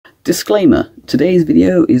Disclaimer, today's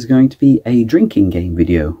video is going to be a drinking game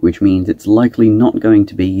video, which means it's likely not going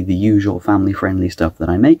to be the usual family-friendly stuff that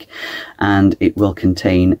I make, and it will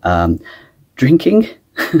contain drinking,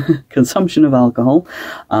 consumption of alcohol,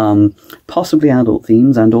 possibly adult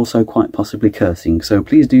themes, and also quite possibly cursing, so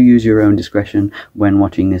please do use your own discretion when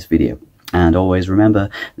watching this video. And always remember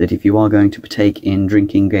that if you are going to partake in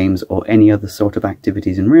drinking games or any other sort of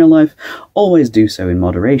activities in real life, always do so in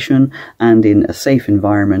moderation and in a safe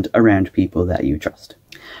environment around people that you trust.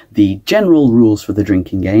 The general rules for the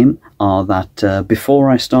drinking game are that before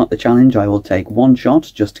I start the challenge I will take one shot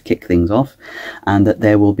just to kick things off, and that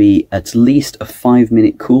there will be at least a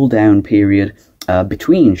 5-minute cool-down period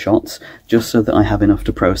between shots, just so that I have enough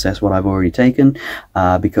to process what I've already taken,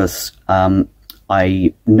 because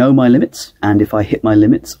I know my limits, and if I hit my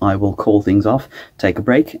limits I will call things off, take a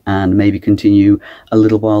break, and maybe continue a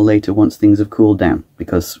little while later once things have cooled down,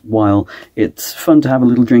 because while it's fun to have a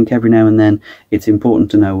little drink every now and then, it's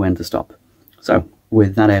important to know when to stop. So,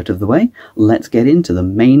 with that out of the way, let's get into the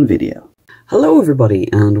main video. Hello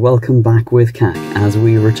everybody, and welcome back with CAC, as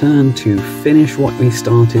we return to finish what we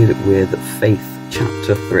started with Faith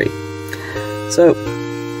Chapter 3. So,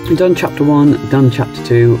 we've done Chapter 1, done Chapter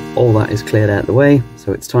 2, all that is cleared out the way,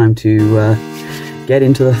 so it's time to get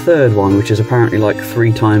into the third one, which is apparently like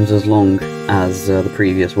 3 times as long as the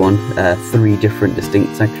previous one, 3 different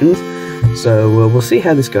distinct sections. So we'll see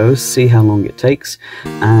how this goes, see how long it takes,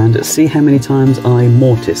 and see how many times I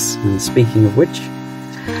mortis. And speaking of which,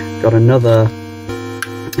 got another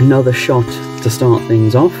shot to start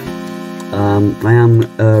things off. I am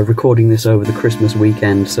recording this over the Christmas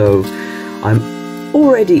weekend, so I'm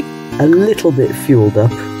already a little bit fueled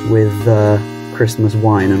up with Christmas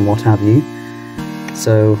wine and what have you,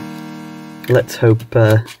 so let's hope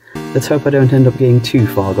I don't end up getting too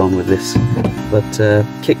far gone with this, but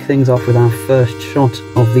kick things off with our first shot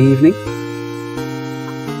of the evening.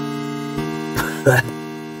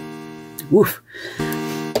 Woof.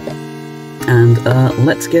 And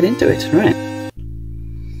let's get into it, right.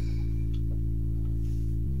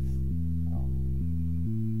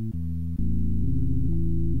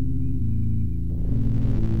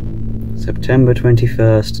 September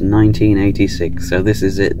 21st, 1986. So this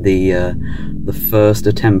is it, the first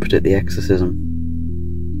attempt at the exorcism.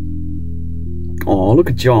 Oh, look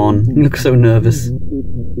at John. He looks so nervous.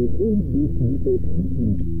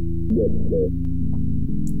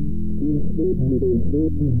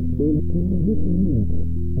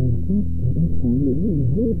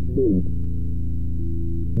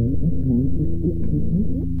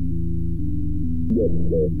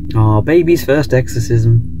 Oh, baby's first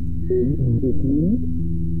exorcism.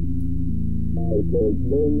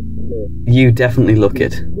 You definitely look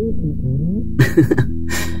it.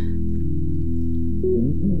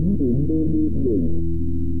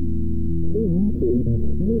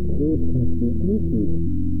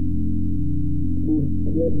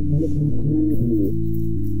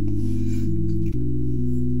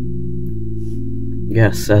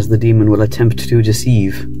 Yes, as the demon will attempt to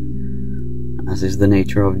deceive, as is the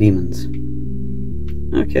nature of demons.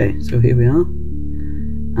 Okay, so here we are,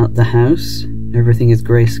 at the house. Everything is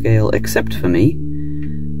grayscale except for me,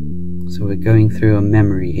 so we're going through a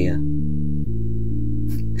memory here.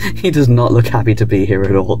 He does not look happy to be here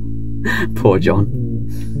at all. Poor John.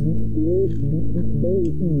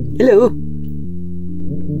 Hello!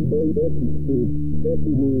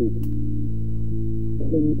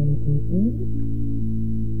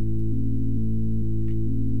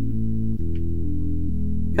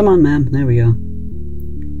 Come on, ma'am, there we go.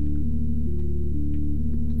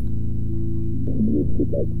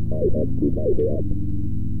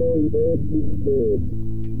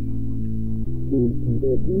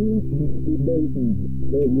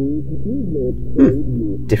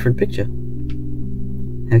 Different picture.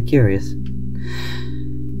 How curious.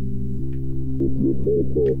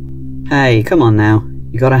 Hey, come on now.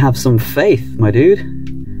 You gotta have some faith, my dude.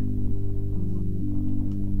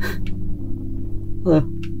 Hello.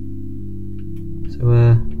 So,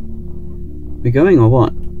 we going or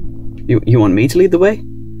what? You want me to lead the way?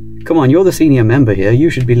 Come on, you're the senior member here, you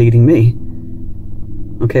should be leading me.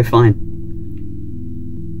 Okay, fine.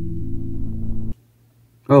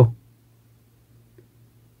 Oh.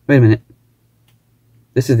 Wait a minute.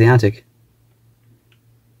 This is the attic.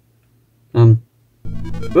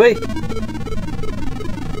 Wait!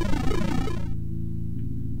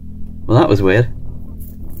 Well, that was weird.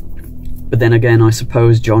 But then again, I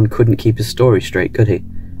suppose John couldn't keep his story straight, could he?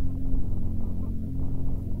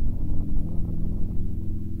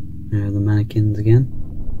 There are the mannequins again.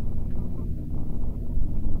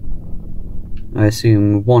 I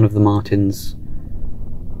assume one of the Martins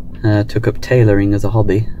took up tailoring as a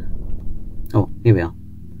hobby. Oh, here we are.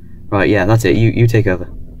 Right, yeah, that's it. You take over.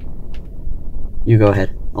 You go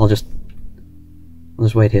ahead. I'll just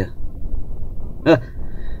wait here. Ah.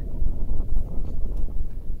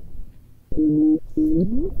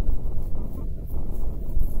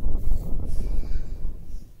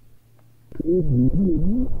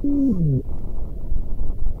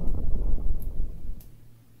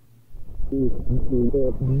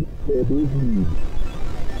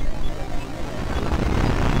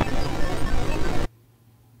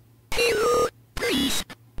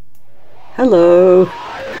 Hello!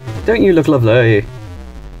 Don't you look lovely?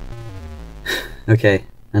 Okay,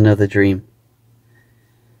 another dream.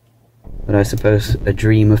 But I suppose a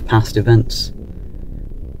dream of past events.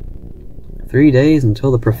 3 days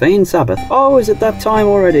until the profane Sabbath. Oh, is it that time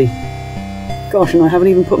already? Gosh, and I haven't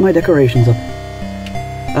even put my decorations up.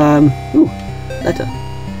 Ooh, letter.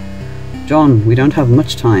 John, we don't have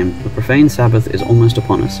much time. The profane Sabbath is almost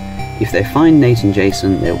upon us. If they find Nate and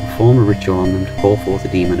Jason, they will perform a ritual on them to call forth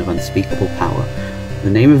a demon of unspeakable power. The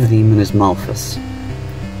name of the demon is Malthus.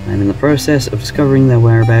 I am in the process of discovering their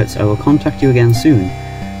whereabouts. I will contact you again soon.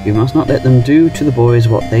 You must not let them do to the boys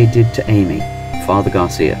what they did to Amy. Father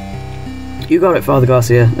Garcia. You got it, Father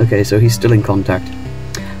Garcia. Okay, so he's still in contact.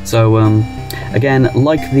 So, again,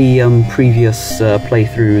 like the previous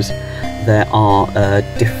playthroughs, there are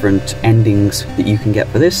different endings that you can get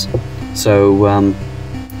for this. So,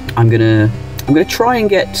 I'm gonna try and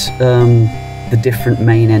get the different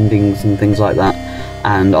main endings and things like that,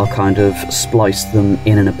 and I'll kind of splice them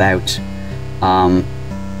in and about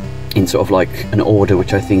in sort of like an order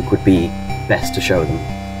which I think would be best to show them.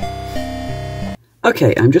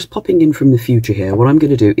 Okay, I'm just popping in from the future here. What I'm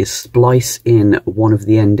going to do is splice in one of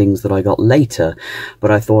the endings that I got later,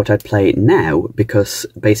 but I thought I'd play it now because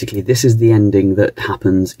basically this is the ending that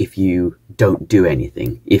happens if you don't do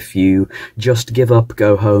anything. If you just give up,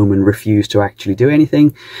 go home and refuse to actually do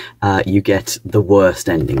anything, you get the worst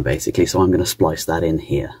ending basically, so I'm going to splice that in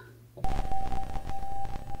here.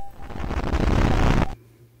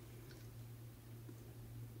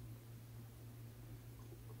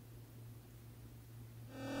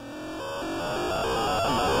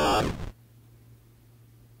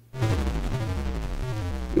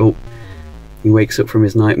 Oh, he wakes up from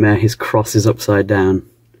his nightmare, his cross is upside down.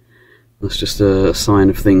 That's just a sign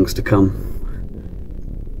of things to come.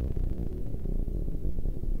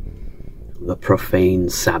 The profane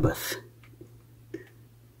Sabbath.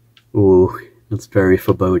 Ooh, that's very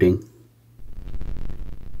foreboding.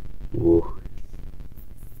 Ooh.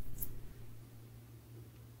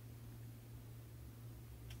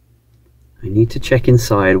 I need to check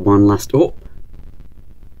inside one last... Oh!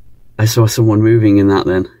 I saw someone moving in that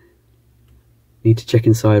then. Need to check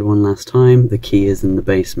inside one last time. The key is in the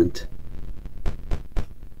basement.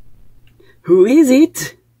 Who is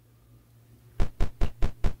it?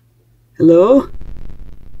 Hello?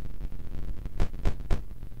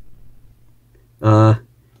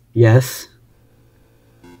 Yes.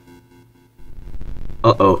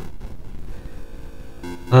 Uh-oh.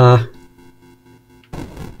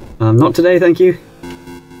 Not today, thank you.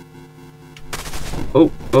 Oh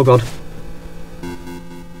god.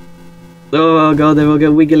 Oh god, they will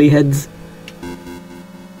get wiggly heads.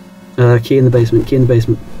 Key in the basement, key in the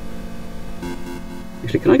basement.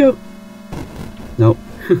 Actually, can I go? No.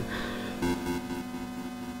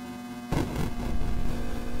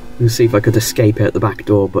 Let's see if I could escape out the back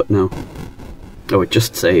door, but no. Oh, it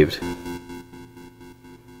just saved.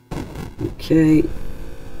 Okay.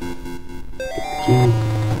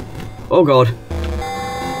 Oh god.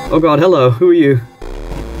 Oh god, hello, who are you?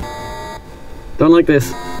 Don't like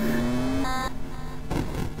this.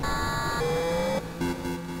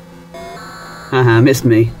 Haha, missed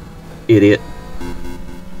me. Idiot.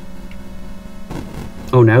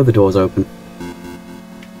 Oh, now the door's open.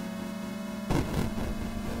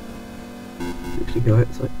 Actually go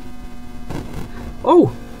outside.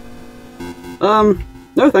 Oh!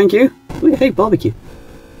 No thank you. Hey, barbecue.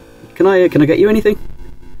 Can I get you anything?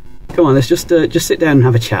 Come on, let's just sit down and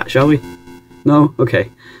have a chat, shall we? No? Okay.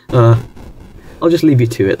 I'll just leave you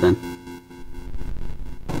to it then.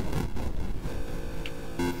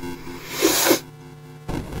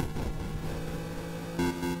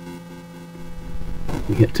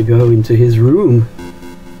 We get to go into his room.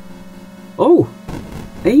 Oh!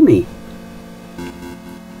 Amy!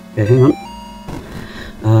 Okay, hang on.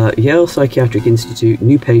 Yale Psychiatric Institute,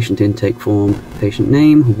 new patient intake form. Patient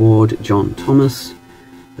name, Ward John Thomas.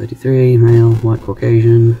 33, male, white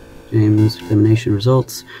Caucasian. James, examination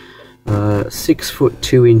results. 6 foot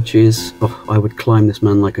 2 inches. Oh, I would climb this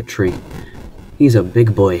man like a tree. He's a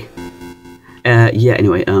big boy. Yeah,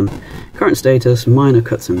 anyway, current status, minor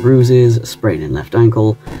cuts and bruises, sprain in left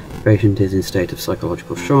ankle, patient is in state of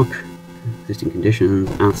psychological shock, existing conditions,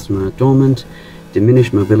 asthma, dormant,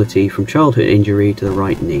 diminished mobility from childhood injury to the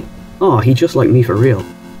right knee. Oh, he just like me for real.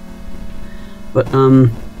 But,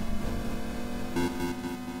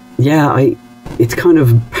 yeah, it's kind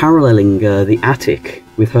of paralleling the attic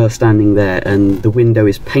with her standing there, and the window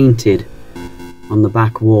is painted on the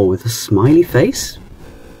back wall with a smiley face,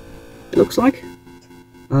 it looks like.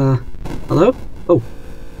 Hello? Oh.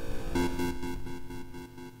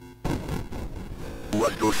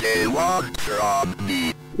 What do they want from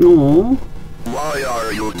me? Aww. Why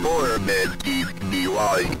are you tormenting me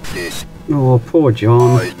like this? Oh, poor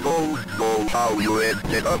John. I don't know how you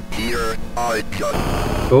ended up here. I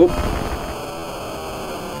just... Oh.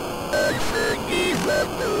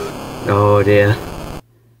 Oh dear.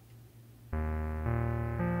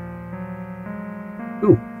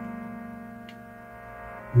 Oh.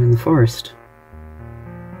 I'm in the forest.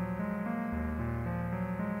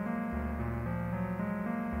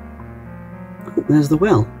 Oh, there's the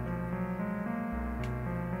well.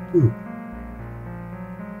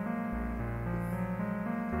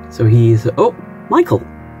 So he's... Oh! Michael!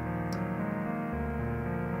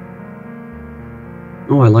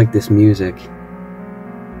 Oh, I like this music.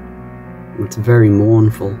 It's very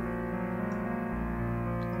mournful.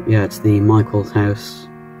 Yeah, it's the Michael's house.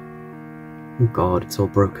 Oh god, it's all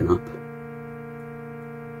broken up.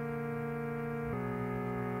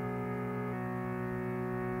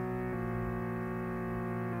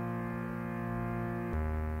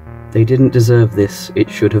 They didn't deserve this, it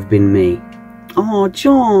should have been me. Oh,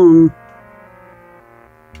 John!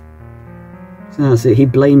 So that's it, he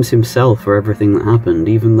blames himself for everything that happened,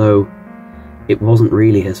 even though it wasn't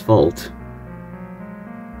really his fault.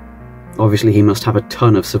 Obviously he must have a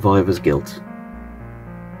ton of survivor's guilt.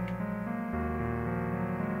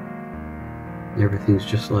 Everything's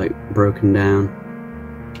just like broken down.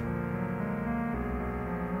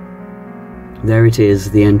 There it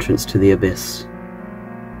is, the entrance to the abyss.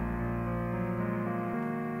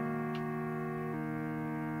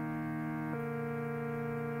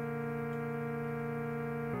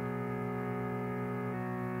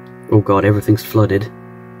 Oh god, everything's flooded.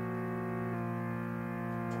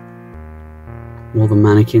 All the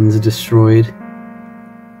mannequins are destroyed.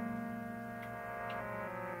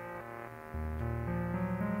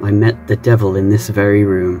 I met the devil in this very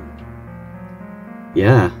room.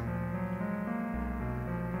 Yeah.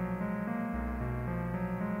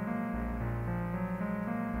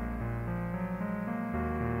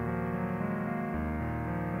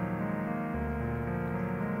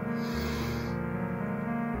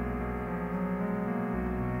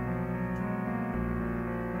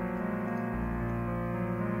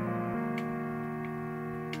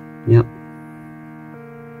 Yep.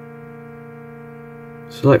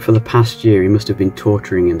 So like for the past year he must have been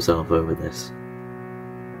torturing himself over this.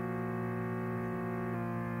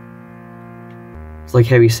 It's like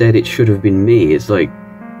how he said it should have been me. It's like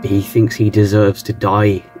he thinks he deserves to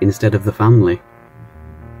die instead of the family.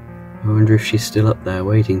 I wonder if she's still up there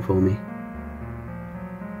waiting for me.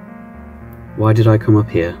 Why did I come up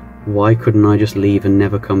here? Why couldn't I just leave and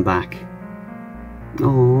never come back?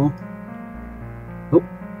 Aww. Oh.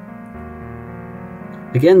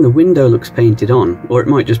 Again, the window looks painted on, or it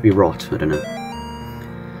might just be rot, I don't know.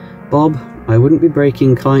 Bob, I wouldn't be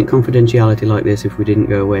breaking client confidentiality like this if we didn't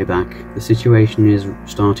go way back. The situation is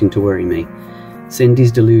starting to worry me.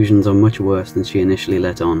 Cindy's delusions are much worse than she initially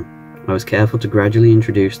let on. I was careful to gradually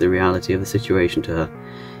introduce the reality of the situation to her.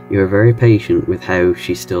 You were very patient with how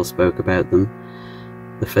she still spoke about them,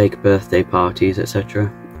 the fake birthday parties,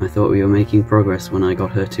 etc. I thought we were making progress when I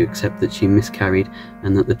got her to accept that she miscarried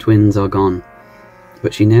and that the twins are gone.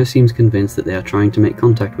 But she now seems convinced that they are trying to make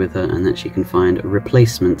contact with her and that she can find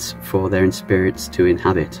replacements for their spirits to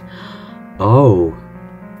inhabit. Oh,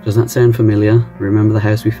 does that sound familiar? Remember the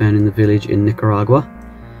house we found in the village in Nicaragua?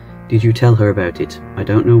 Did you tell her about it? I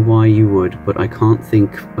don't know why you would, but I can't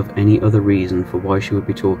think of any other reason for why she would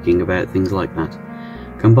be talking about things like that.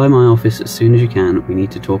 Come by my office as soon as you can. We need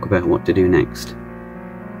to talk about what to do next.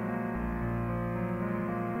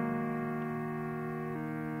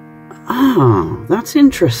 Ah, that's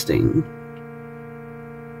interesting.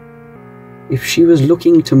 If she was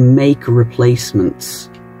looking to make replacements,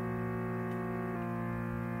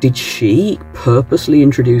 did she purposely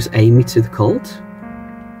introduce Amy to the cult?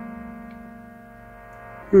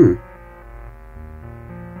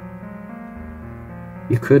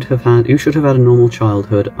 You should have had a normal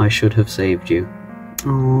childhood. I should have saved you.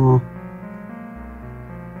 Aww.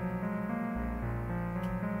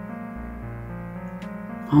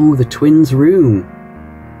 Oh, the twins' room.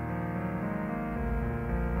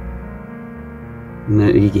 No,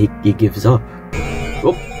 he gives up.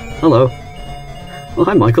 Oh, hello. Oh,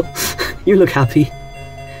 hi, Michael. You look happy.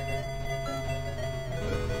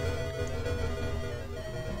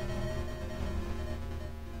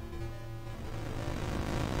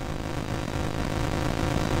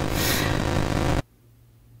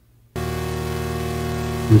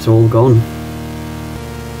 It's all gone.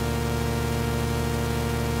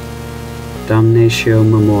 Damnatio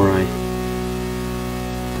Memoriae.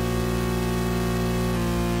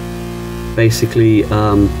 Basically,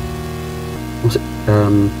 what's it?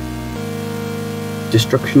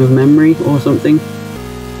 Destruction of memory or something?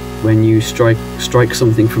 When you strike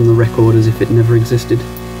something from the record as if it never existed.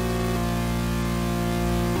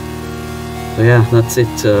 So yeah, that's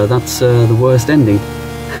it. That's the worst ending.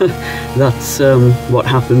 That's what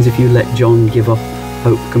happens if you let John give up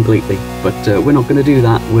hope completely. But we're not going to do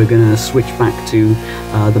that. We're going to switch back to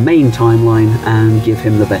the main timeline and give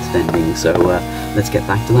him the best ending. So let's get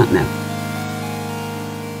back to that now.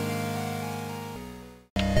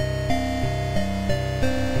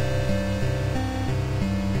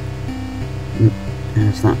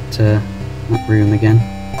 There's that room again.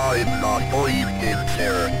 I'm not going in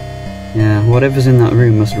there. Yeah, whatever's in that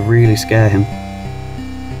room must really scare him.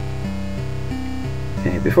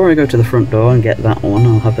 Okay, before I go to the front door and get that one,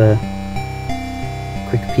 I'll have a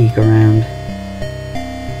quick peek around.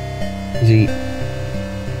 Is he...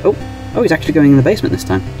 Oh, he's actually going in the basement this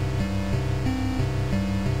time.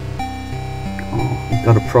 Oh, we've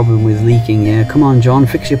got a problem with leaking here. Come on, John,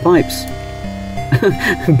 fix your pipes.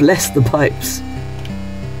 Bless the pipes.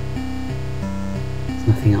 There's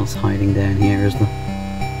nothing else hiding down here, is there?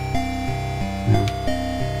 No.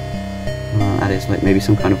 Well, that is like maybe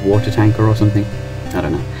some kind of water tanker or something. I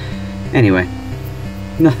don't know. Anyway,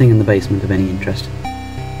 nothing in the basement of any interest.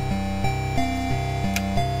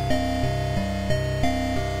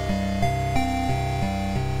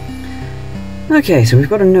 Okay, so we've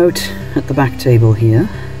got a note at the back table here.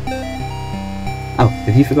 Oh,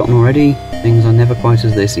 have you forgotten already? Things are never quite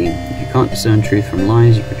as they seem. If you can't discern truth from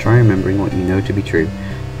lies, you could try remembering what you know to be true.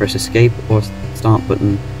 Press escape or start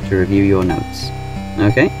button to review your notes.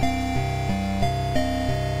 Okay?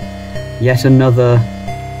 Yet another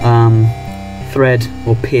thread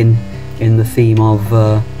or pin in the theme of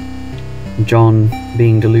John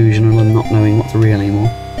being delusional and not knowing what's real anymore.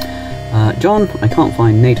 John, I can't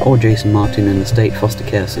find Nate or Jason Martin in the state foster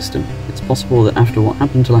care system. It's possible that after what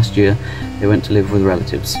happened to last year, they went to live with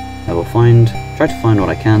relatives. I will try to find what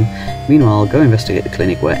I can. Meanwhile, go investigate the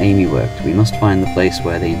clinic where Amy worked. We must find the place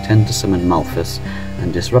where they intend to summon Malthus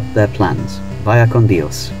and disrupt their plans. Vaya con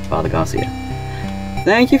Dios, Father Garcia.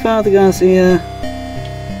 Thank you, Father Garcia.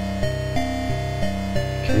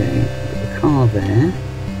 Okay, got the car there.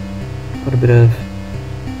 Got a bit of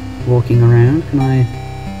walking around. Can I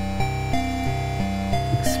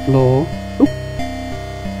explore? Ooh.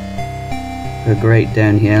 Got a grate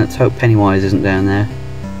down here. Let's hope Pennywise isn't down there.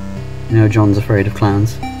 You know John's afraid of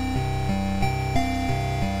clowns.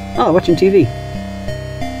 Oh, watching TV.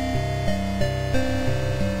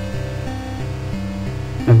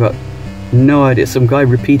 I've got no idea. Some guy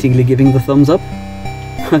repeatedly giving the thumbs up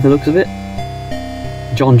by the looks of it.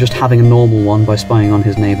 John just having a normal one by spying on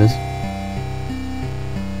his neighbours.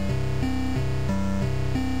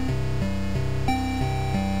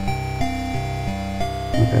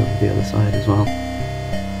 I'll go over the other side as well.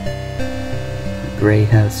 A grey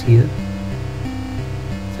house here.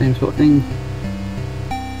 Same sort of thing.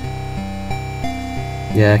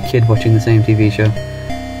 Yeah, kid watching the same TV show.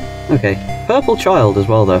 Okay, purple child as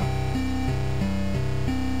well though.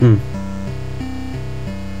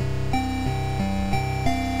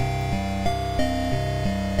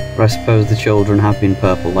 But I suppose the children have been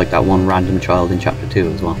purple, like that one random child in chapter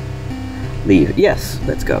 2 as well. Leave. Yes,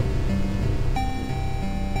 let's go.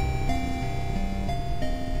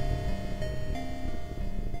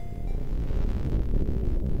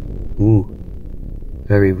 Ooh.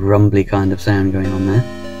 Very rumbly kind of sound going on there.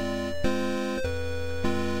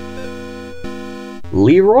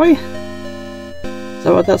 Leroy? Is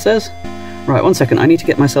that what that says? Right, 1 second. I need to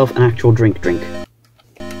get myself an actual drink.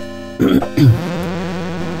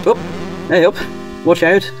 Oh, hey up. Watch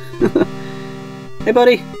out. Hey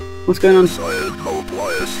buddy, what's going on?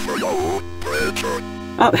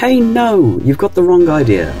 Oh, hey no, you've got the wrong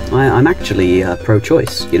idea. I'm actually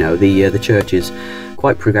pro-choice. You know, the church is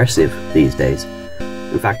quite progressive these days.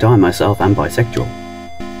 In fact, I myself am bisexual.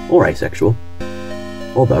 Or asexual.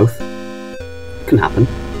 Or both. Can happen.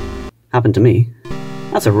 Happened to me.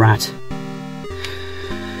 That's a rat.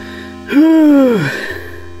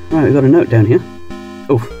 Right, we've got a note down here.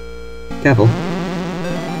 Oh, careful.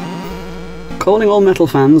 Calling all metal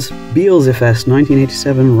fans, Beelzefest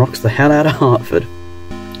 1987 rocks the hell out of Hartford.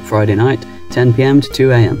 Friday night, 10 PM to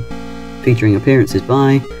 2 AM. Featuring appearances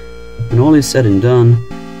by When All Is Said and Done,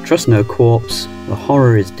 Trust No Corpse, The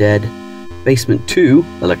Horror Is Dead, Basement 2,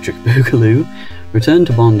 Electric Boogaloo, Return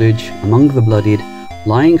to Bondage, Among the Bloodied,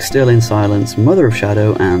 Lying Still in Silence, Mother of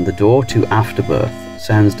Shadow, and The Door to Afterbirth.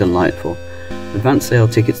 Sounds delightful. Advance sale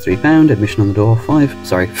tickets £3, admission on the door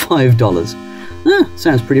 $5. Ah,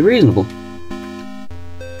 sounds pretty reasonable.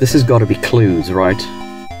 This has got to be Clues, right?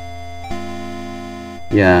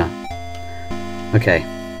 Yeah. Okay,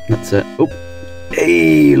 let's oh,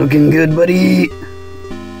 hey, looking good, buddy.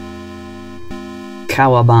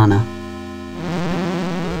 Kawabana.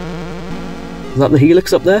 Is that the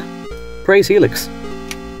Helix up there? Praise Helix.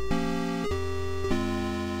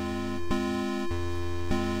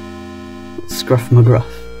 Scruff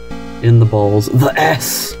McGruff. In the balls. The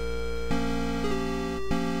S!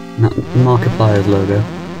 Markiplier's logo.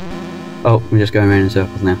 Oh, we're just going around in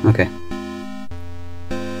circles now. Okay.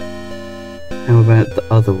 How about the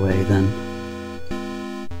other way then?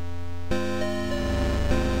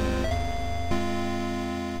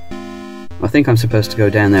 I think I'm supposed to go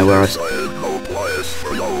down there where I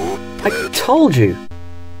told you!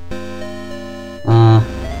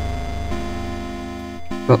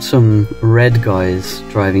 Got some red guys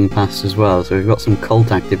driving past as well, so we've got some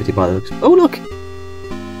cult activity by the looks. Oh look!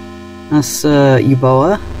 That's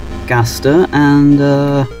Euboa, Gaster, and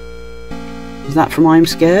is that from I'm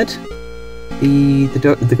Scared?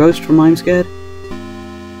 The ghost from I'm Scared?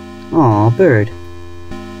 Aw, bird.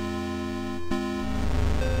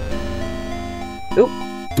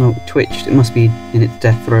 Oh, twitched. It must be in its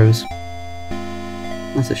death throes.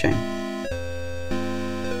 That's a shame.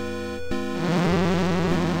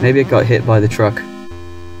 Maybe it got hit by the truck.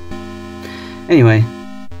 Anyway.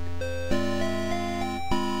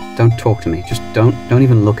 Don't talk to me. Just don't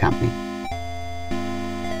even look at me.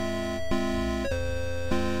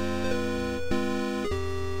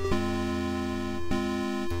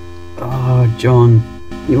 Oh, John.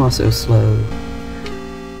 You are so slow.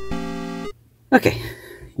 Okay.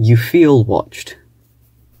 You feel watched.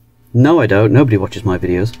 No, I don't. Nobody watches my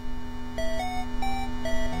videos.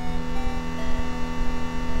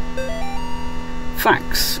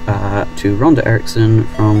 Fax to Rhonda Erickson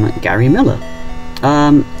from Gary Miller.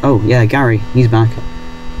 Oh yeah, Gary, he's back.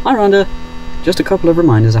 Hi Rhonda. Just a couple of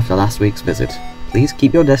reminders after last week's visit. Please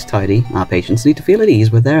keep your desk tidy. Our patients need to feel at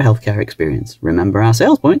ease with their healthcare experience. Remember our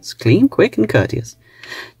sales points: clean, quick, and courteous.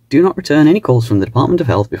 Do not return any calls from the Department of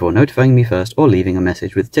Health before notifying me first or leaving a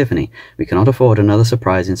message with Tiffany. We cannot afford another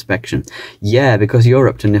surprise inspection. Yeah, because you're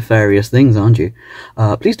up to nefarious things, aren't you?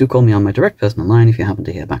 Please do call me on my direct personal line if you happen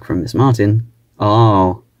to hear back from Miss Martin.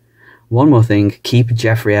 Oh. One more thing. Keep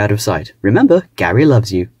Jeffrey out of sight. Remember, Gary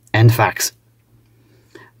loves you. End fax.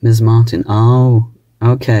 Ms. Martin. Oh.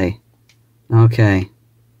 Okay. Okay.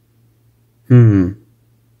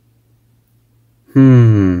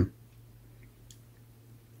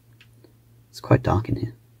 It's quite dark in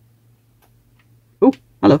here. Oh,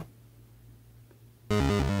 hello.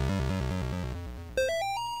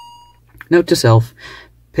 Note to self.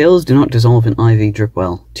 Pills do not dissolve in IV drip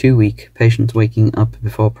well. Too weak. Patients waking up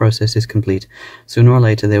before process is complete. Sooner or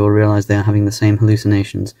later they will realize they are having the same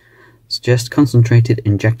hallucinations. Suggest concentrated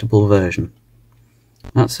injectable version.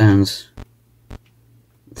 That sounds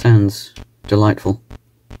delightful.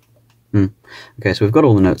 Okay, so we've got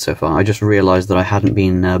all the notes so far. I just realised that I hadn't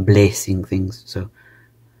been blessing things, so...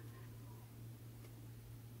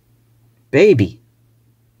 Baby!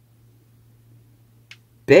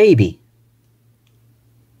 Baby!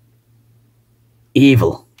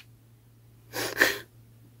 Evil.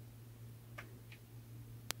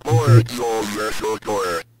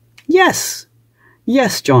 Yes!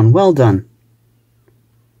 Yes, John, well done.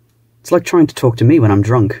 It's like trying to talk to me when I'm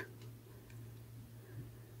drunk.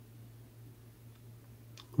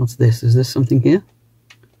 What's this? Is this something here?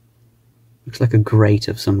 Looks like a grate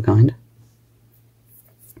of some kind.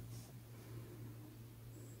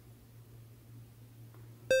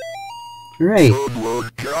 Hooray!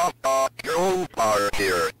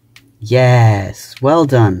 Yes, well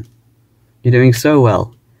done. You're doing so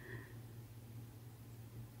well.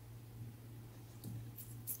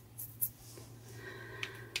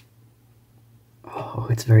 Oh,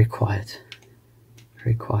 it's very quiet.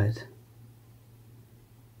 Very quiet.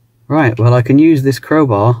 Right, well I can use this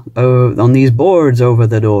crowbar on these boards over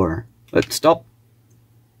the door. But stop.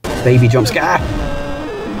 Baby jump scare.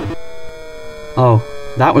 Oh,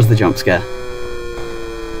 that was the jump scare.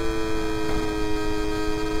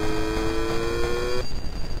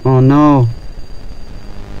 Oh no.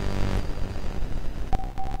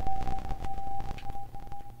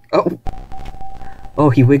 Oh! Oh,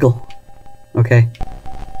 he wiggle. Okay.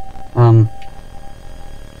 Can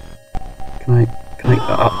I,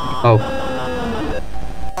 oh.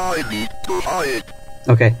 I need to hide.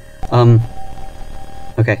 Okay,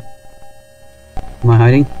 okay. Am I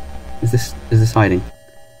hiding? Is this hiding?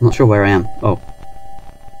 I'm not sure where I am. Oh.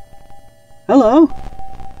 Hello?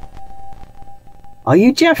 Are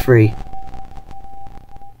you Jeffrey?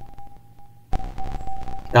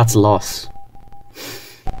 That's loss.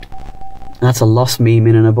 That's a loss meme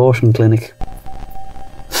in an abortion clinic.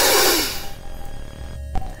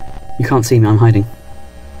 You can't see me, I'm hiding.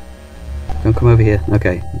 Don't come over here.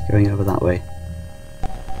 Okay, he's going over that way.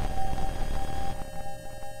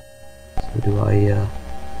 So do I,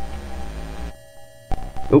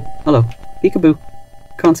 Oh, hello. Peekaboo.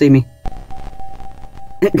 Can't see me.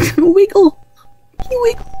 Wiggle! You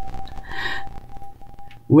wiggle!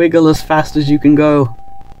 Wiggle as fast as you can go.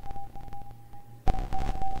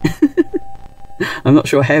 I'm not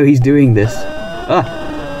sure how he's doing this. Ah!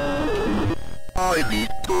 I need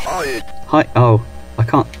to hide. Hi. Oh, I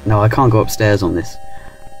can't. No, I can't go upstairs on this.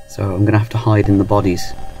 So I'm gonna have to hide in the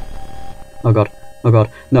bodies. Oh god. Oh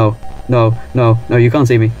god. No. No. No. No. You can't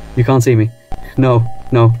see me. You can't see me. No.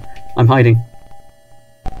 No. I'm hiding.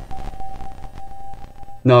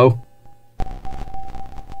 No.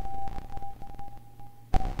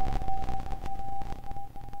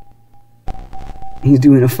 He's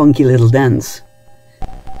doing a funky little dance.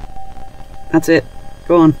 That's it.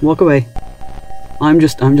 Go on, walk away. I'm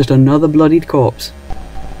just another bloodied corpse.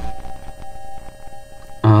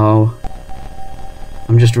 Oh.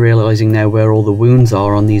 I'm just realising now where all the wounds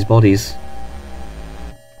are on these bodies.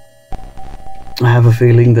 I have a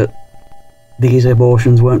feeling that these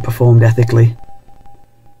abortions weren't performed ethically.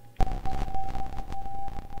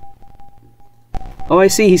 Oh, I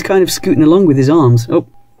see, he's kind of scooting along with his arms. Oh.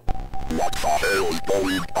 What the hell is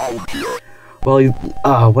going on here?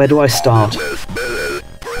 Well, where do I start?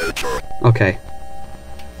 Okay.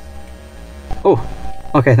 Oh,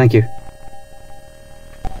 okay, thank you.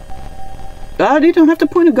 You don't have to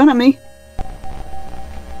point a gun at me.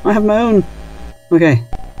 I have my own. Okay.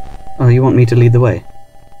 Oh, you want me to lead the way?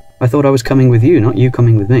 I thought I was coming with you, not you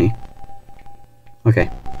coming with me. Okay.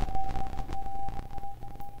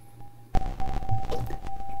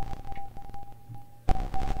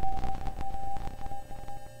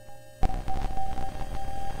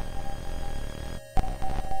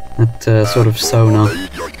 That sort of sonar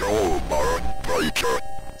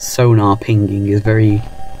pinging is very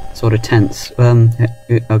sort of tense.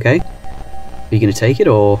 Okay. Are you going to take it,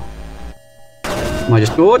 or am I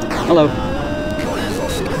just bored? Hello.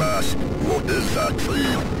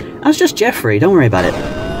 That's just Jeffrey, don't worry about it.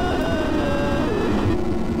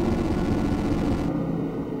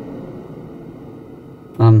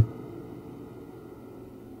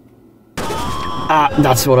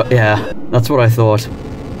 That's what that's what I thought.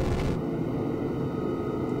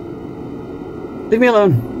 Leave me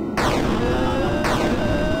alone.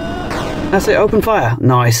 That's it, open fire.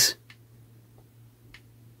 Nice.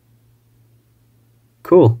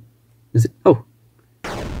 Cool. Is it? Oh.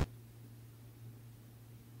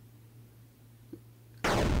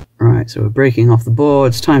 Right, so we're breaking off the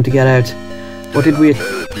boards. Time to get out. What did we...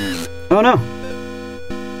 Oh no!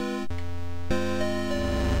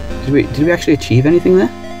 Did we actually achieve anything there?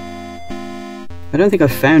 I don't think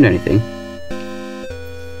I've found anything.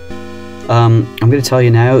 I'm going to tell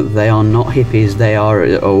you now, they are not hippies, they are...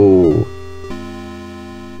 Oh.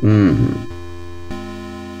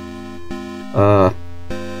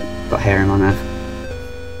 Got hair in my mouth.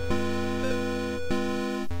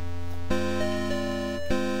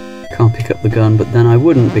 Can't pick up the gun, but then I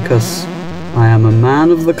wouldn't, because I am a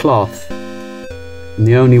man of the cloth. And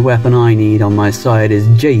the only weapon I need on my side is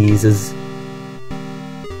Jesus.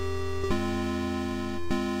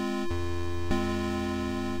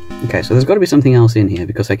 Okay, so there's got to be something else in here,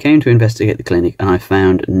 because I came to investigate the clinic and I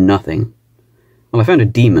found nothing. Well, I found a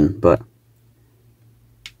demon, but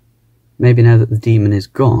maybe now that the demon is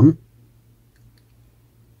gone,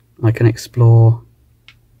 I can explore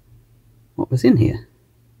what was in here.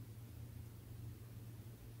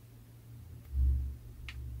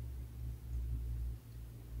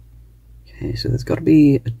 Okay, so there's got to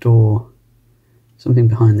be a door, something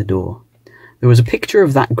behind the door. There was a picture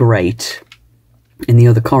of that grate in the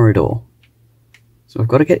other corridor, so I've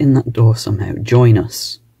got to get in that door somehow. Join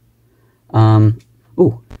us.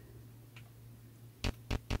 Oh.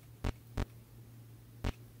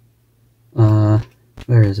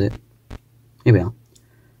 Where is it? Here we are.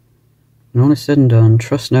 When all is said and done,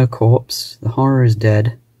 trust no corpse, the horror is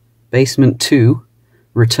dead. Basement 2,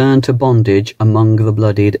 return to bondage among the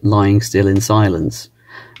bloodied, lying still in silence.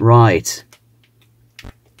 Right.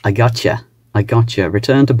 I gotcha. I gotcha.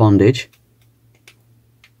 Return to bondage.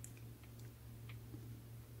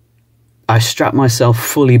 I strapped myself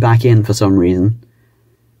fully back in for some reason.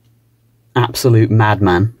 Absolute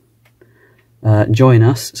madman. Join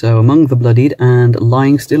us. So, among the bloodied and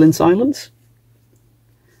lying still in silence.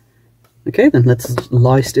 Okay, then let's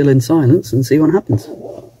lie still in silence and see what happens.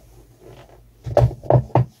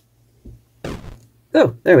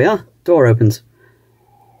 Oh, there we are. Door opens.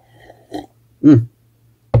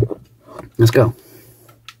 Let's go.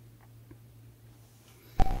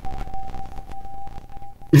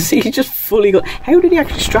 See, he just fully got... How did he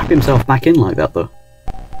actually strap himself back in like that, though?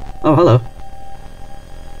 Oh, hello.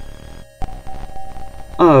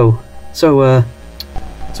 Oh, so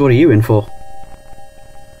what are you in for?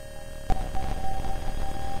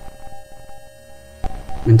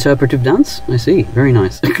 Interpretive dance? I see. Very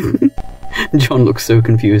nice. John looks so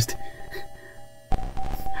confused.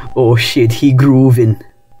 Oh shit, he grooving.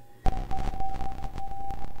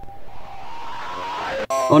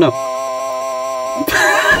 Oh no.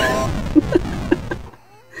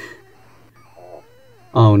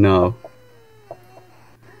 Oh no.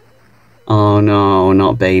 Oh no,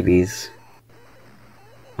 not babies.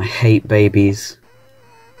 I hate babies.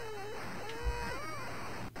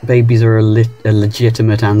 Babies are a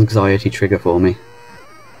legitimate anxiety trigger for me.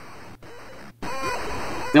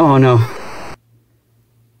 Oh no.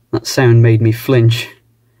 That sound made me flinch.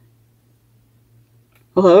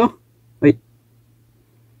 Hello? Wait.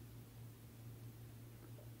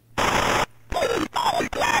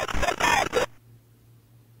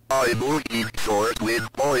 I MORTIS short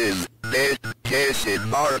with boys, Ned, Jason,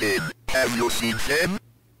 Martin. Have you seen them?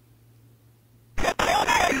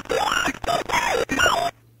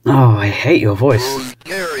 Oh, I hate your voice. So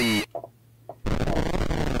scary.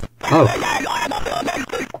 Oh.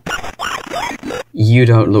 You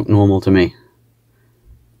don't look normal to me.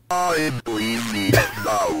 I'm leaving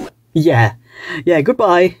now. Yeah. Yeah,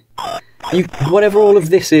 goodbye. You, whatever all of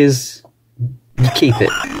this is, you keep it.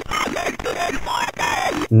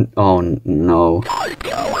 Oh, no.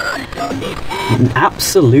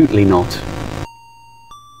 Absolutely not.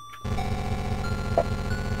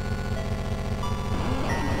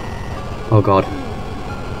 Oh god.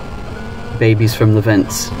 Babies from the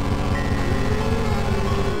vents.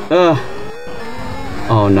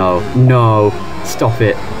 Oh no. No. Stop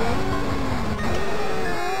it.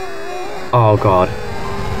 Oh god.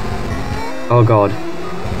 Oh god.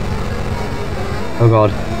 Oh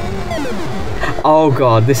god. Oh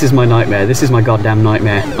god, this is my nightmare. This is my goddamn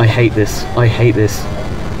nightmare. I hate this. I hate this.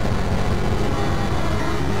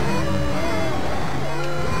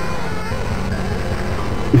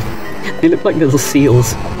 They look like little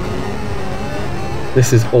seals.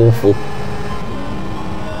 This is awful.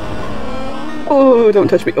 Oh, don't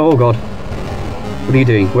touch me. Oh god. What are you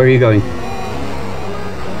doing? Where are you going?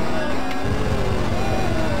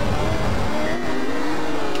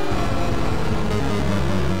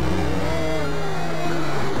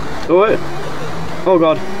 Oh, oh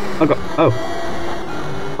god. Oh god.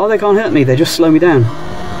 Oh. Oh, they can't hurt me. They just slow me down.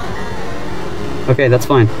 Okay, that's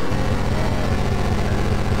fine.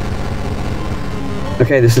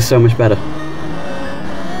 Okay, this is so much better.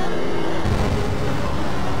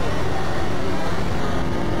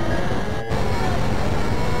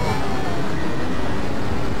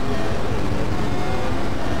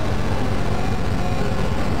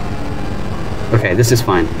 Okay, this is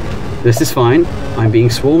fine. This is fine. I'm being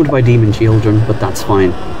swarmed by demon children, but that's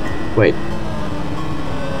fine. Wait.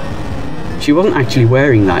 She wasn't actually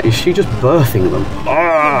wearing that. Is she just birthing them?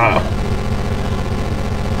 Ah!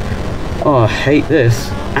 Oh, I hate this.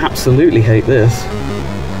 Absolutely hate this.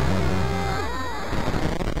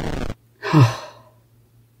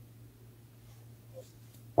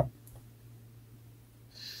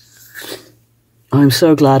 I'm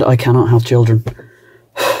so glad I cannot have children.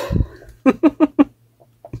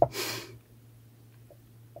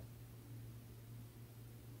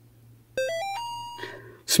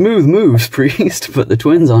 Smooth moves, priest, but the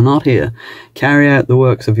twins are not here. Carry out the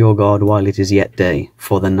works of your God while it is yet day,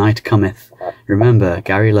 for the night cometh. Remember,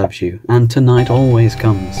 Gary loves you, and tonight always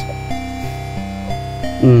comes.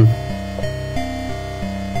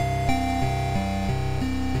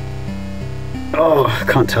 Oh, I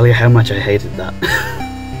can't tell you how much I hated that.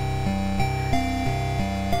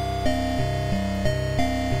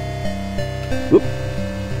 Oop.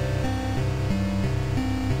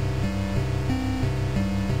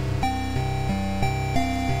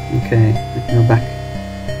 Okay, I can go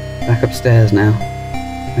back upstairs now,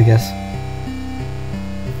 I guess.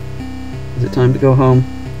 Is it time to go home?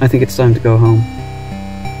 I think it's time to go home.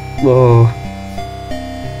 Whoa.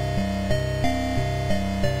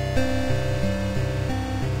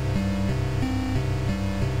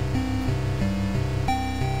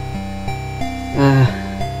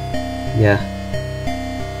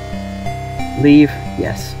 Leave.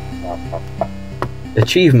 Yes.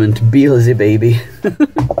 Achievement, Beelzy-baby.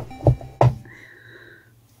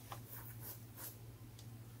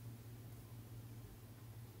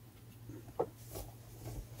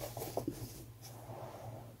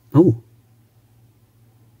 Oh.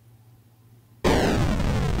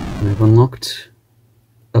 I've unlocked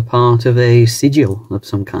a part of a sigil of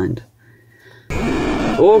some kind.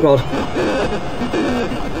 Oh god.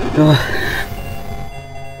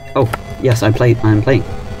 Oh, yes, I'm playing.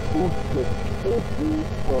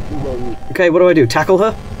 Okay, what do I do? Tackle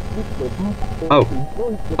her? Oh.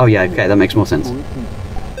 Oh yeah, okay, that makes more sense.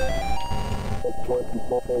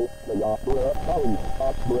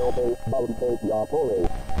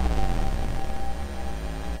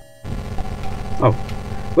 Oh.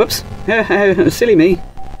 Whoops! Silly me.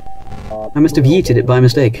 I must have yeeted it by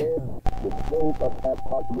mistake.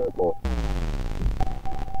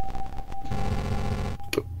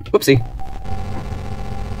 Whoopsie.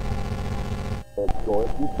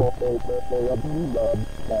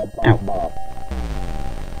 Ow.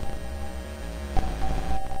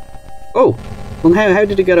 Oh! Well, how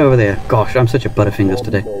did it get over there? Gosh, I'm such a butterfingers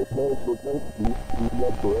today.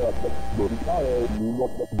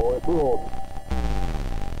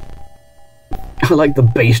 I like the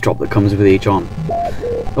bass drop that comes with each on.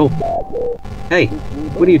 Oh. Hey,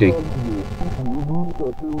 what are you doing?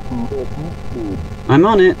 I'm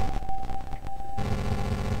on it.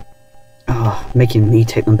 Ah, oh, making me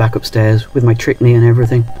take them back upstairs with my trick knee and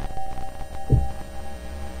everything.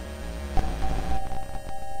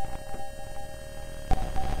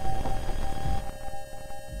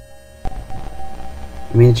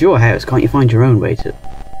 I mean, it's your house, can't you find your own way to...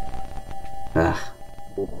 Ugh.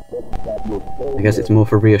 I guess it's more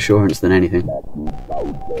for reassurance than anything.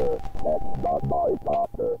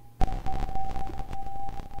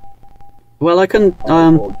 Well, I can,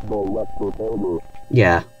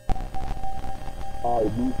 yeah.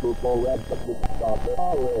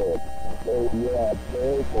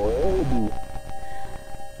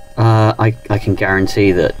 I can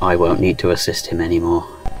guarantee that I won't need to assist him anymore.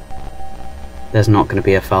 There's not going to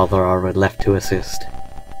be a Father Arwood left to assist.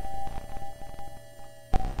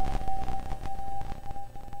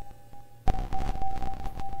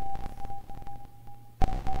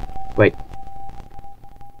 Wait.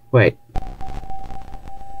 Wait.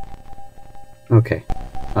 Okay.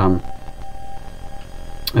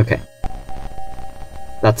 Okay.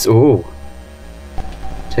 That's... ooh.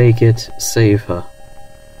 Take it, save her.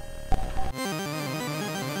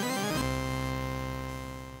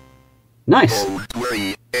 Nice!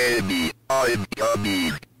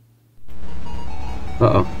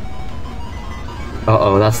 Uh-oh.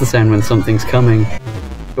 Uh-oh, that's the sound when something's coming.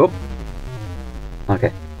 Oh!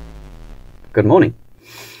 Okay. Good morning.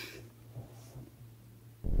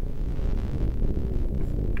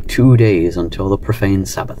 2 days until the profane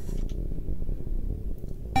Sabbath.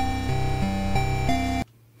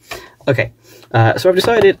 Okay, so I've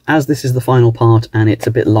decided, as this is the final part and it's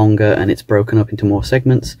a bit longer and it's broken up into more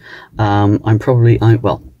segments, I am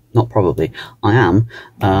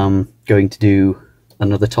going to do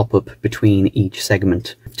another top-up between each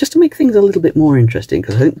segment, just to make things a little bit more interesting,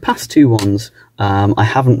 because I think the past two ones, I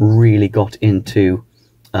haven't really got into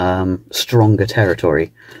stronger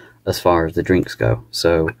territory as far as the drinks go.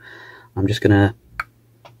 So I'm just gonna,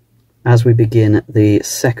 as we begin the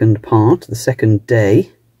second part, the second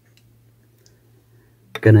day,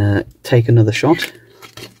 gonna take another shot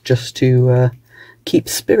just to keep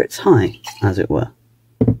spirits high, as it were.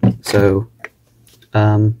 So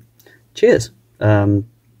cheers.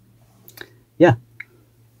 Yeah.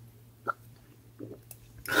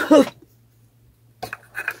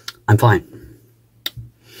 I'm fine.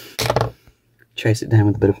 Chase it down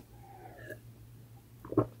with a bit of...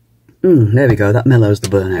 there we go, that mellows the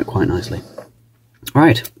burnout quite nicely.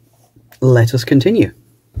 Right, let us continue.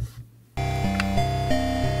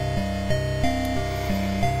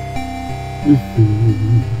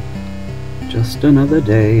 Just another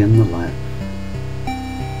day in the life.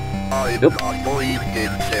 Nope. I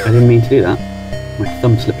didn't mean to do that. My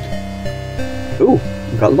thumb slipped. Ooh,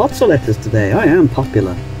 I've got lots of letters today. I am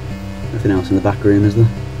popular. Nothing else in the back room, is there?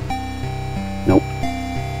 Nope.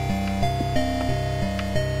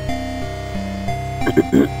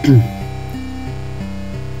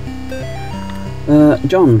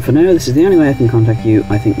 John, for now, this is the only way I can contact you.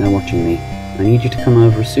 I think they're watching me. I need you to come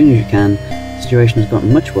over as soon as you can. The situation has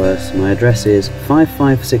gotten much worse. My address is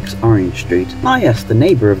 556 Orange Street. Ah yes, the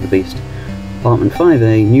neighbour of the beast. Apartment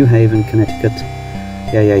 5A, New Haven, Connecticut.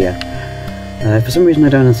 Yeah. For some reason I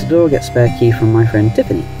don't answer the door, get spare key from my friend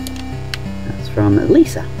Tiffany. That's from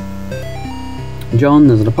Lisa. John,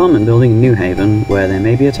 there's an apartment building in New Haven where they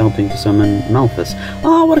may be attempting to summon Malthus.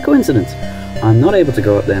 Ah, what a coincidence! I'm not able to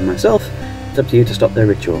go up there myself. It's up to you to stop their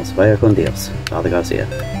rituals. Vaya con Dios. Father Garcia.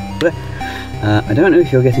 I don't know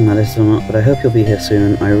if you're getting my list or not, but I hope you'll be here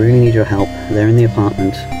soon. I really need your help. They're in the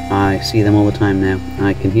apartment. I see them all the time now.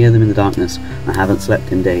 I can hear them in the darkness. I haven't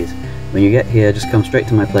slept in days. When you get here, just come straight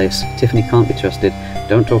to my place. Tiffany can't be trusted.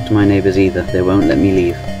 Don't talk to my neighbors either. They won't let me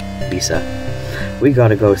leave. Lisa. We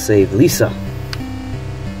gotta go save Lisa.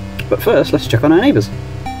 But first, let's check on our neighbors.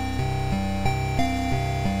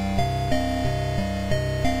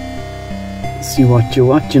 See what you're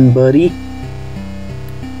watching, buddy.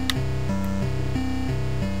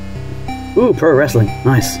 Ooh, pro wrestling.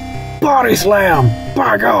 Nice. Body slam!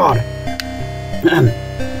 By God!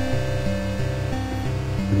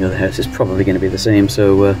 The other house is probably going to be the same,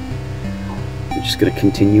 so we're just going to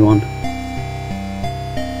continue on.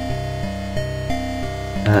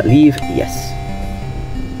 Leave? Yes.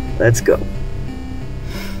 Let's go.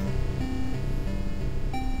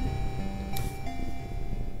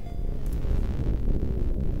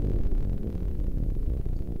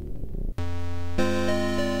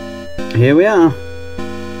 Here we are.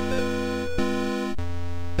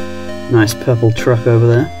 Nice purple truck over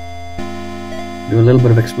there. Do a little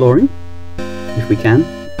bit of exploring, if we can.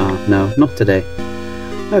 Ah, no, not today.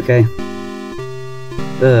 Okay.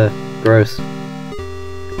 Gross.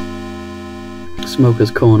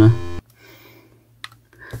 Smoker's Corner.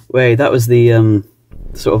 Wait, that was the,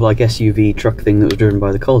 sort of like SUV truck thing that was driven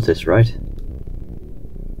by the cultists, right?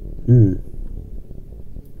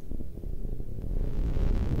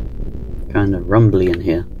 Kind of rumbly in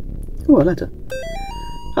here. Oh, a letter.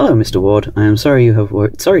 Hello, Mr. Ward. I am sorry to have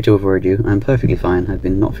worried you. I am perfectly fine. I've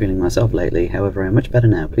been not feeling myself lately. However, I am much better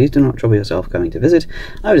now. Please do not trouble yourself coming to visit.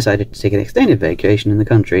 I've decided to take an extended vacation in the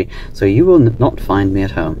country, so you will not find me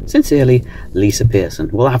at home. Sincerely, Lisa Pearson.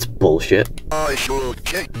 Well, that's bullshit. I should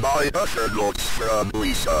check my other notes from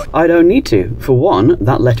Lisa. I don't need to. For one,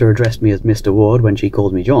 that letter addressed me as Mr. Ward when she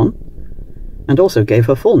called me John, and also gave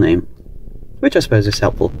her full name, which I suppose is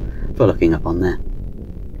helpful for looking up on there.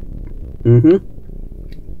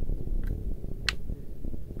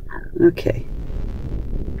 Okay.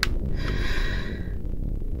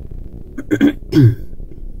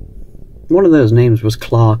 One of those names was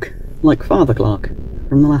Clark, like Father Clark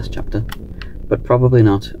from the last chapter, but probably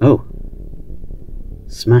not. Oh.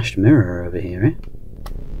 Smashed mirror over here, eh?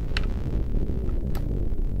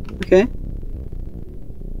 Okay.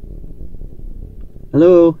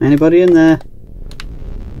 Hello, anybody in there?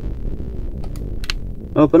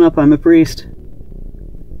 Open up, I'm a priest.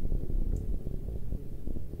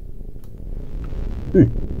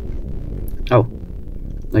 Oh,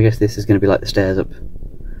 I guess this is going to be like the stairs up,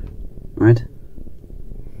 right?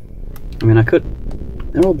 I mean, I could...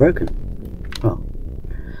 They're all broken. Well,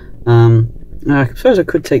 I suppose I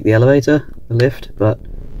could take the elevator, the lift, but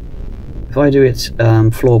if I do it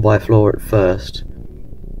floor by floor at first,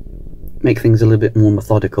 make things a little bit more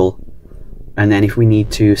methodical, and then if we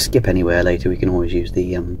need to skip anywhere later, we can always use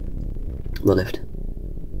the lift.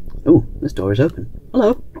 Oh, this door is open.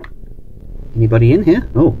 Hello. Anybody in here?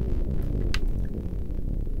 Oh.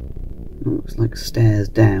 Looks like stairs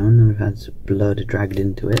down, and we've had some blood dragged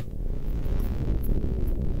into it.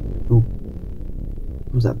 Oh.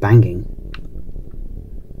 What was that banging?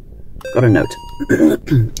 Got a note.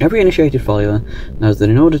 Every initiated follower knows that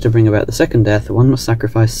in order to bring about the second death, one must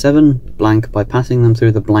sacrifice 7 blank by passing them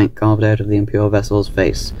through the blank carved out of the impure vessel's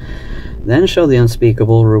face. Then shall the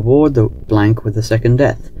unspeakable reward the blank with the second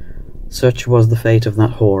death. Such was the fate of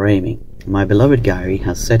that whore Amy. My beloved Gary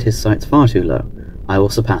has set his sights far too low. I will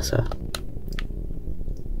surpass her.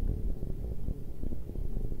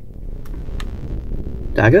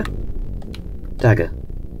 Dagger? Dagger.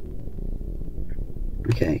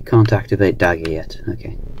 Okay, can't activate dagger yet.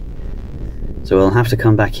 Okay. So we'll have to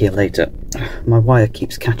come back here later. My wire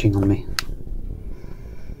keeps catching on me.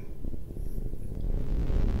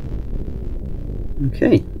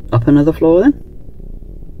 Okay, up another floor then?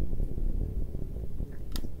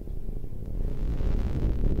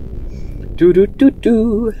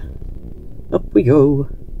 Do. Up we go.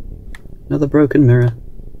 Another broken mirror.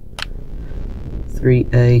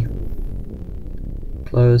 3A.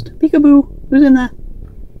 Closed. Peekaboo! Who's in there?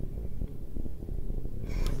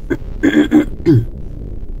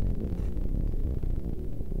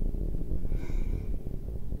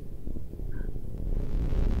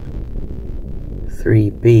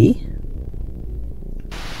 (3B).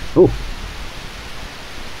 Oh.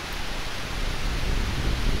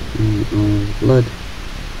 Oh, blood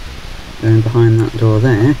going behind that door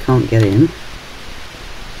there. Can't get in.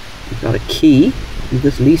 We've got a key. Is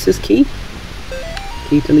this Lisa's key?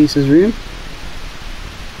 Key to Lisa's room.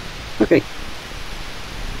 Okay.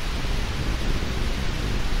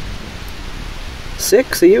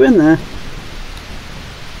 6, are you in there?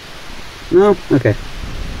 No? Okay.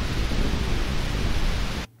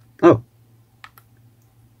 Oh.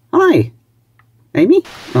 Hi! Amy?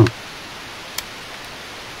 Oh.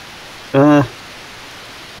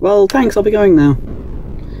 Well, thanks, I'll be going now.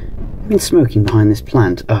 I've been smoking behind this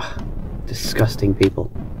plant. Ugh. Disgusting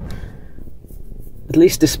people. At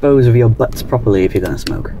least dispose of your butts properly if you're gonna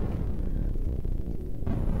smoke.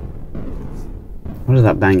 What is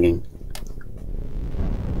that banging?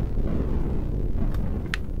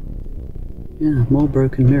 Yeah, more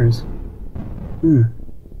broken mirrors.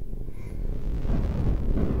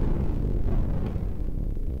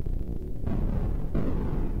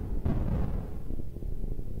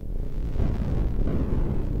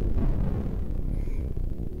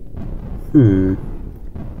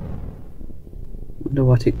 Wonder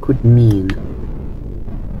what it could mean.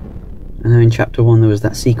 I know in chapter 1 there was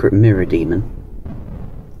that secret mirror demon.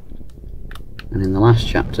 And in the last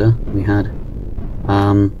chapter we had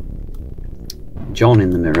John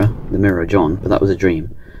in the mirror John, but that was a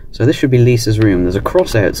dream. So this should be Lisa's room. There's a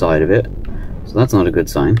cross outside of it, so that's not a good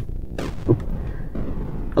sign. Oh.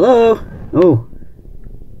 Hello? Oh.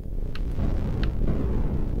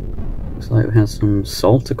 Looks like we have some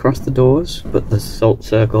salt across the doors, but the salt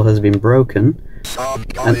circle has been broken.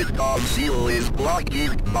 Seal is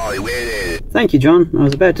blocking my way. Thank you, John. I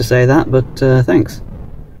was about to say that, but thanks.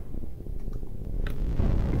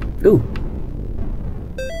 Ooh.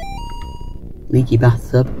 Leaky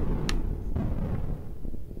bathtub.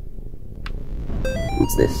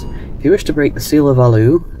 What's this? If you wish to break the seal of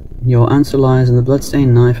Alu, your answer lies in the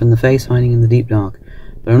bloodstained knife and the face hiding in the deep dark.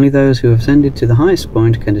 But only those who have ascended to the highest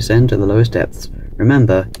point can descend to the lowest depths.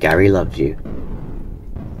 Remember, Gary loves you.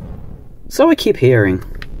 So I keep hearing.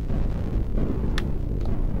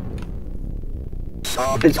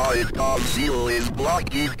 Seal is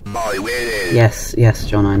blocking my way. Yes, yes,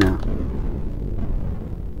 John, I know.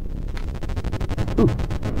 Ooh.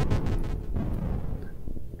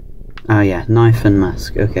 Oh yeah, knife and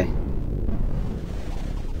mask, okay.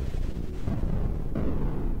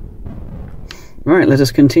 Right, let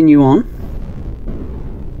us continue on.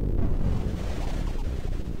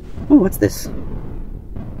 Oh, what's this?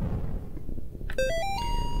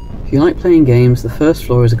 If you like playing games, the first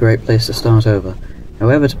floor is a great place to start over.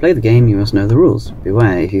 However, to play the game, you must know the rules.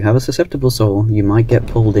 Beware, if you have a susceptible soul, you might get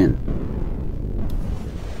pulled in.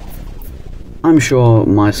 I'm sure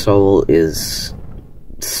my soul is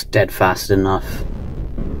steadfast enough.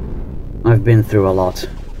 I've been through a lot.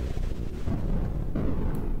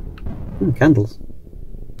 Candles.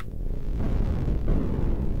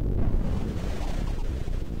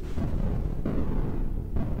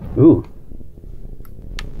 Ooh.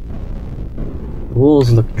 The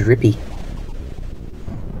walls look drippy.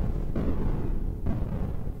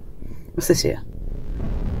 What's this here?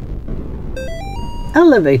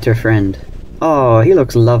 Elevator friend. Oh, he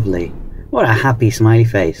looks lovely. What a happy smiley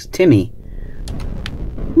face. Timmy.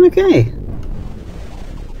 Okay.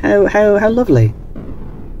 How lovely.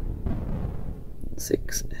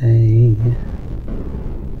 6A.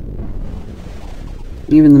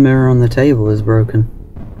 Even the mirror on the table is broken.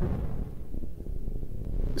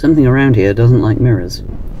 Something around here doesn't like mirrors.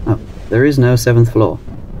 Oh, there is no 7th floor.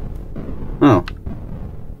 Oh.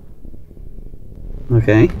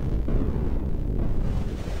 Okay.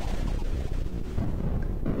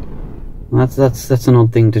 That's an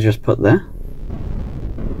odd thing to just put there.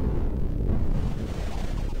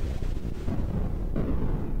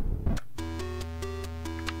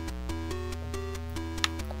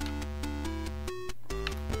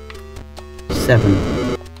 Seven.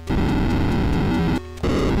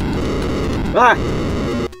 Ah!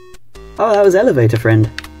 Oh, that was elevator friend.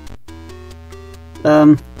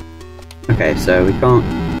 Okay, so we can't...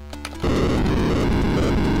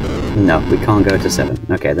 No, we can't go to 7.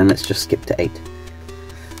 Okay, then let's just skip to 8.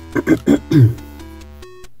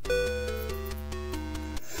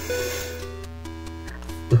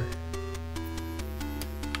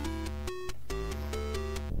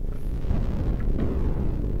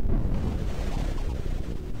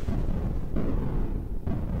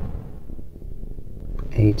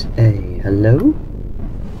 A. Hello?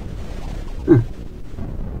 Huh.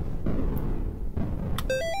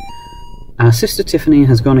 Our sister Tiffany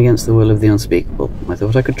has gone against the will of the unspeakable. I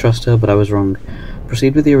thought I could trust her, but I was wrong.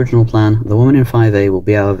 Proceed with the original plan. The woman in 5A will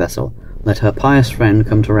be our vessel. Let her pious friend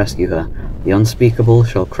come to rescue her. The unspeakable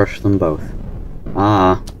shall crush them both.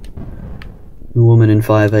 Ah. The woman in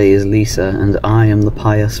 5A is Lisa, and I am the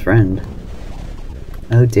pious friend.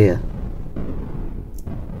 Oh dear.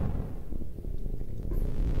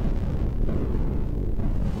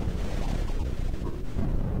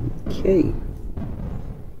 Okay.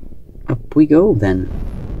 Up we go then.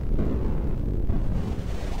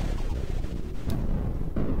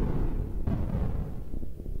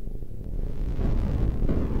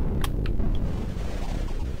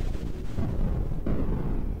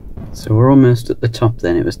 So we're almost at the top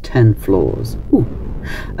then. It was 10 floors. Ooh,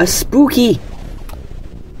 a spooky!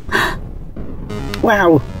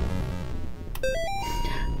 Wow!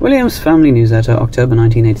 Williams Family Newsletter, October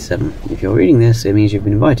 1987. If you're reading this, it means you've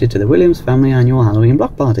been invited to the Williams Family Annual Halloween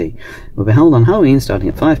Block Party. It will be held on Halloween starting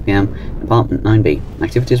at 5 PM, Apartment 9B.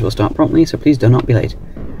 Activities will start promptly, so please do not be late.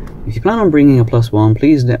 If you plan on bringing a +1,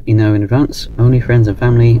 please let me know in advance. Only friends and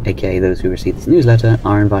family, aka those who receive this newsletter,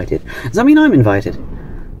 are invited. Does that mean I'm invited?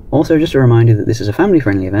 Also, just a reminder that this is a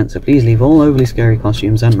family-friendly event, so please leave all overly scary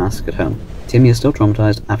costumes and masks at home. Timmy is still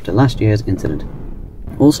traumatized after last year's incident.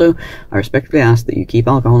 Also, I respectfully ask that you keep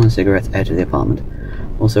alcohol and cigarettes out of the apartment.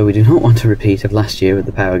 Also, we do not want a repeat of last year with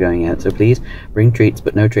the power going out, so please bring treats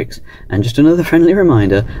but no tricks. And just another friendly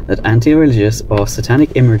reminder that anti-religious or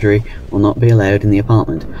satanic imagery will not be allowed in the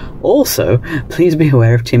apartment. Also, please be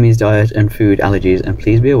aware of Timmy's diet and food allergies, and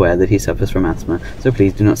please be aware that he suffers from asthma, so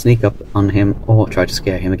please do not sneak up on him or try to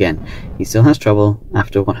scare him again. He still has trouble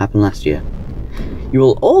after what happened last year. You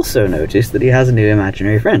will also notice that he has a new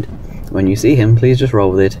imaginary friend. When you see him, please just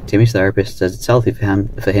roll with it. Timmy's therapist says it's healthy for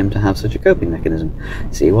him to have such a coping mechanism.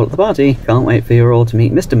 See you all at the party. Can't wait for you all to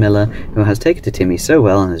meet Mr. Miller, who has taken to Timmy so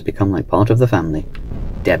well and has become like part of the family.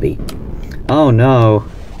 Debbie. Oh no.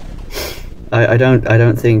 I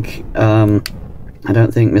don't think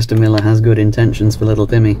Mr. Miller has good intentions for little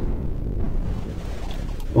Timmy.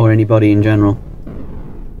 Or anybody in general.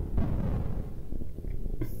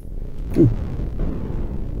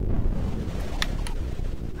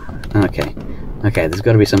 Okay, there's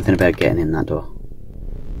got to be something about getting in that door.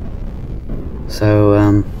 So,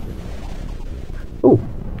 oh,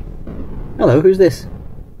 hello, who's this?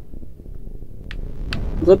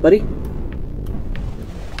 What's up, buddy?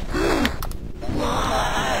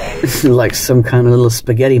 Like some kind of little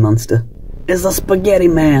spaghetti monster. It's the Spaghetti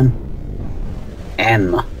Man!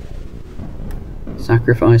 M.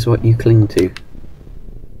 Sacrifice what you cling to.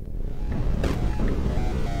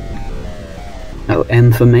 Oh,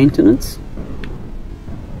 M for maintenance?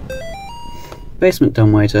 Basement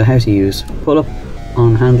dumbwaiter, how to use. Pull up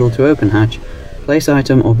on handle to open hatch. Place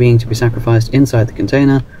item or being to be sacrificed inside the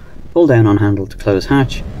container. Pull down on handle to close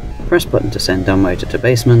hatch. Press button to send dumbwaiter to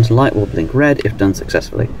basement. Light will blink red if done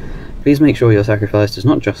successfully. Please make sure your sacrifice does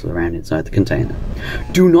not jostle around inside the container.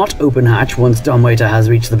 Do not open hatch once dumbwaiter has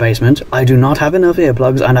reached the basement. I do not have enough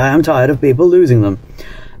earplugs and I am tired of people losing them.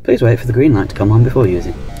 Please wait for the green light to come on before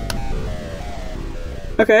using.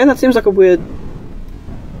 Okay, that seems like a weird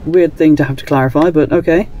thing to have to clarify, but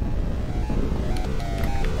okay.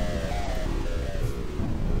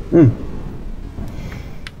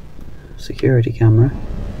 Security camera.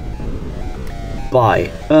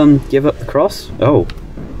 Buy. Give up the cross? Oh.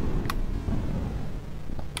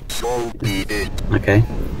 So be it. Okay.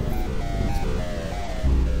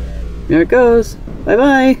 Here it goes.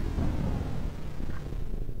 Bye-bye.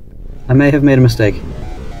 I may have made a mistake.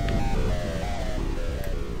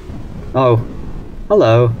 Oh,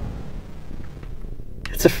 hello.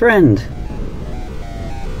 It's a friend.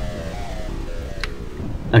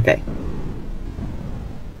 Okay.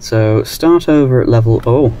 So, start over at level...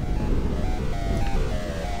 Oh.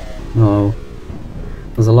 Oh.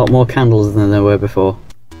 There's a lot more candles than there were before.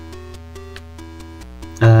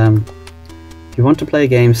 If you want to play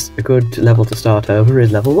games, a good level to start over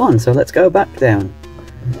is level 1, so let's go back down.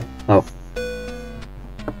 Oh.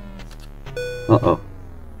 Uh-oh.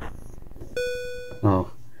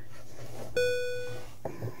 Oh.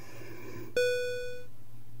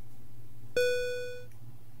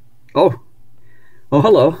 Oh. Oh,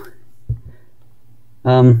 hello.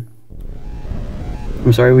 I'm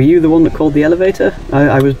sorry, were you the one that called the elevator?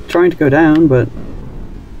 I was trying to go down, but...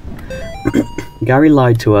 Gary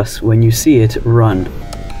lied to us. When you see it, run.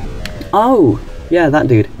 Oh! Yeah, that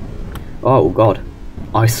dude. Oh, God.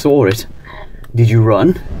 I saw it. Did you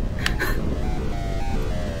run?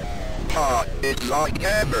 It's like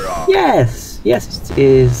camera. Yes! Yes, it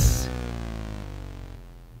is.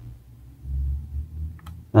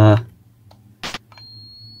 Oh.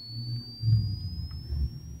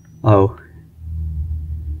 Oh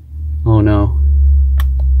no.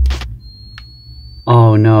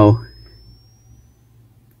 Oh no.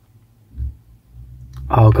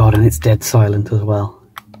 Oh God, and it's dead silent as well.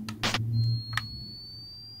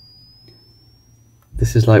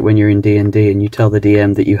 This is like when you're in D&D and you tell the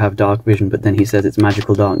DM that you have dark vision, but then he says it's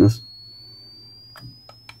magical darkness.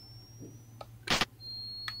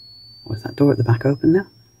 Oh, is that door at the back open now?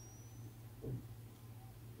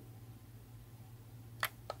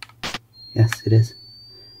 Yes, it is.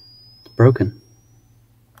 It's broken.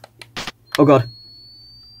 Oh god.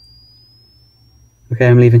 Okay,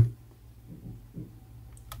 I'm leaving.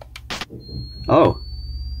 Oh.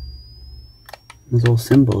 There's all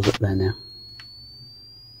symbols up there now.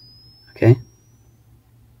 Okay.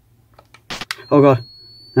 Oh god.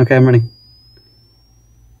 Okay, I'm running.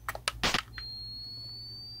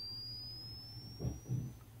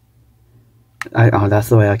 Oh, that's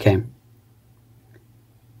the way I came.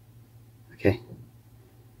 Okay.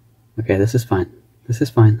 Okay, this is fine. This is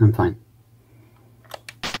fine. I'm fine.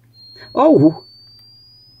 Oh!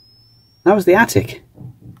 That was the attic.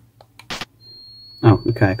 Oh,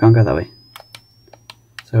 okay, I can't go that way.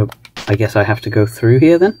 So, I guess I have to go through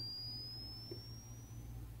here then?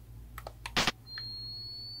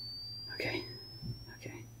 Okay.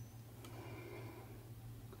 Okay.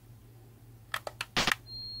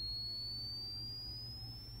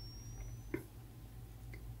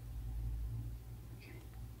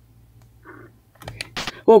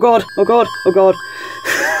 Oh god! Oh god! Oh god!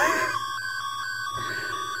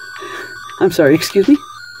 I'm sorry, excuse me?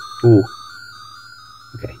 Ooh.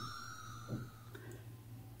 Okay.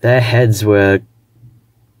 Their heads were...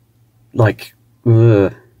 like...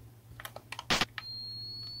 ugh.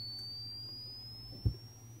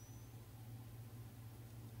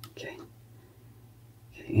 Okay.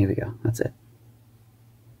 Okay, here we go. That's it.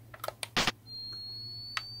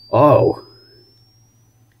 Oh!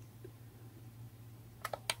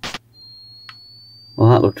 Well,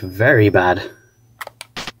 that looked very bad.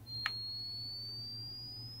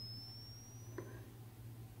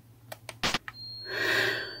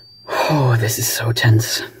 Oh, this is so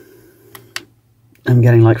tense. I'm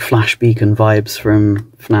getting like flash beacon vibes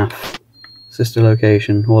from FNAF Sister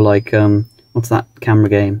Location, or like, what's that camera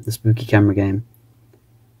game? The spooky camera game.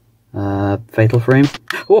 Fatal Frame?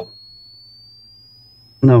 Oh!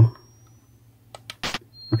 No.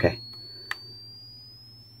 Okay.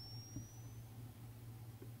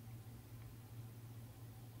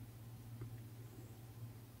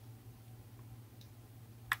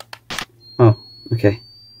 Oh, okay.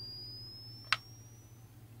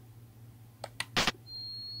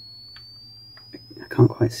 I can't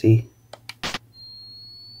quite see.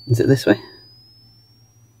 Is it this way?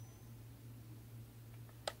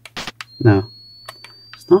 No.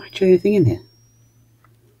 There's not actually anything in here.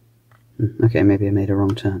 Okay, maybe I made a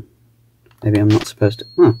wrong turn. Maybe I'm not supposed to...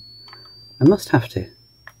 Oh, I must have to.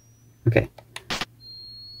 Okay.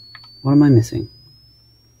 What am I missing?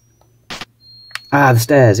 Ah, the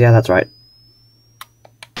stairs. Yeah, that's right.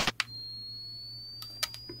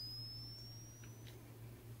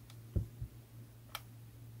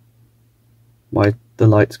 Why'd the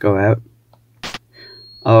lights go out?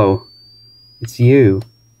 Oh, it's you.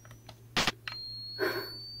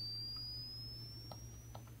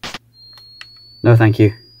 No, thank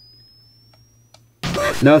you.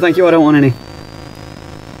 No, thank you, I don't want any.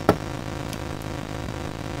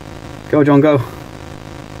 Go, John, go.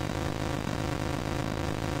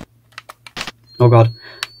 Oh god,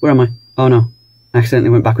 where am I? Oh no, I accidentally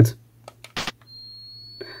went backwards.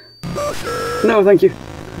 No, thank you.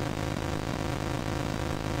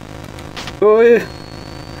 Oh yeah,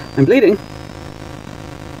 I'm bleeding.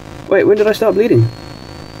 Wait, when did I start bleeding?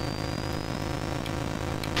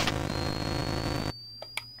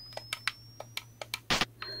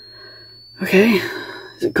 Okay,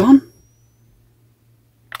 is it gone?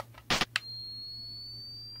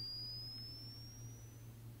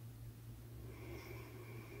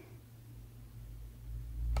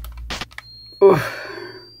 Oh.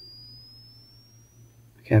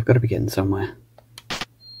 Okay, I've got to be getting somewhere.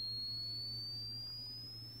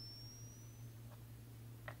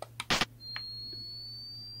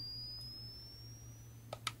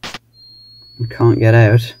 I can't get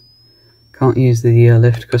out. Can't use the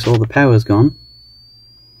lift because all the power's gone.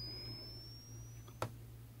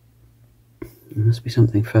 There must be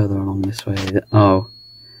something further along this way. Oh.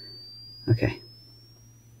 Okay.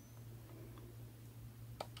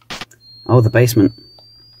 Oh, the basement.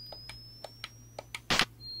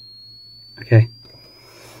 Okay.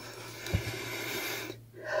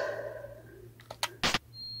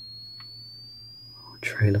 Oh,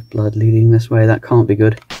 trail of blood leading this way. That can't be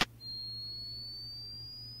good.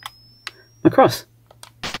 My cross.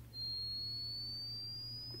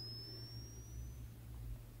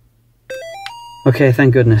 Okay,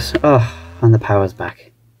 thank goodness. Oh, and the power's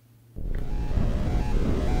back.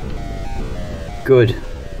 Good.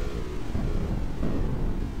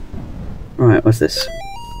 Right, what's this?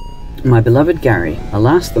 My beloved Gary,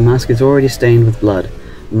 alas, the mask is already stained with blood.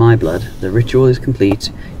 My blood. The ritual is complete.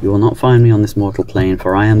 You will not find me on this mortal plane,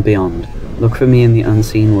 for I am beyond. Look for me in the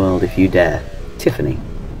unseen world if you dare. Tiffany.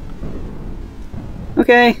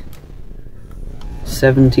 Okay.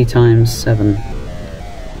 70 times 7.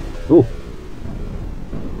 Ooh.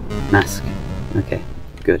 Mask. Okay.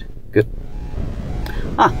 Good. Good.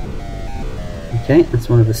 Ah! Okay, that's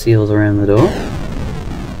one of the seals around the door.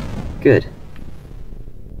 Good.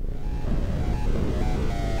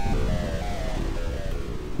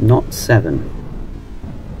 Not 7.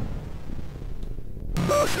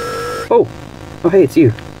 Oh! Oh hey, it's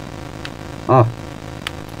you. Ah.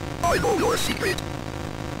 I know your secret.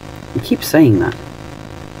 You keep saying that.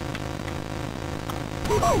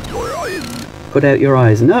 Put out your eyes. Put out your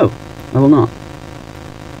eyes. No, I will not.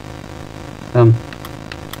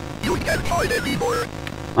 You can't hide anymore.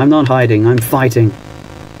 I'm not hiding, I'm fighting.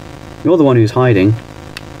 You're the one who's hiding.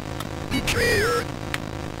 Betrayer.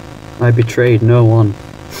 I betrayed no one.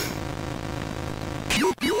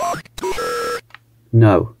 You belong to her.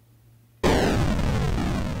 No.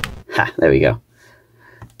 Ha, there we go.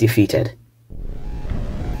 Defeated.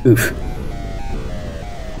 Oof.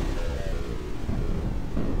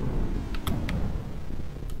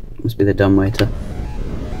 Must be the dumb way to...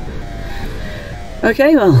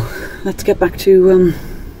 Okay, well, let's get back to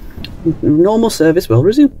normal service will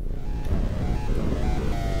resume.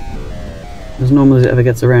 As normal as it ever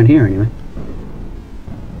gets around here, anyway.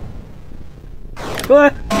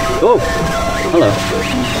 Oh! Hello.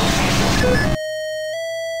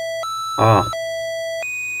 Ah.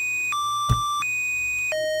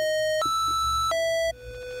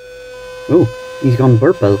 Oh, he's gone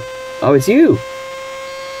purple. Oh, it's you!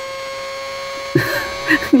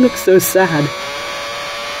 He looks so sad.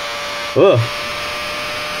 Oh.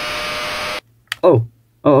 Oh.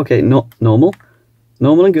 Oh, okay, not normal.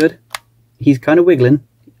 Normal and good. He's kind of wiggling.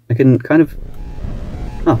 I can kind of...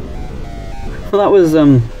 Oh. Well, that was,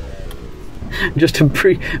 just a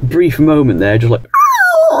brief moment there, just like...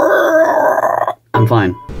 I'm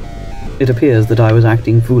fine. It appears that I was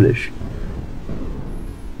acting foolish.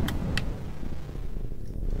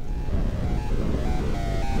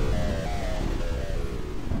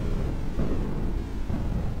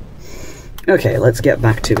 Okay, let's get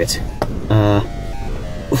back to it.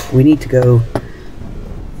 We need to go...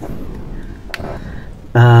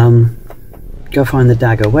 go find the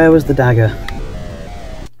dagger. Where was the dagger?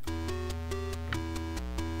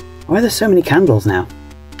 Why are there so many candles now?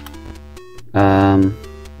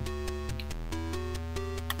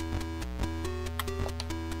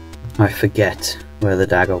 I forget where the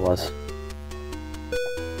dagger was.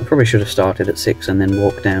 I probably should have started at 6 and then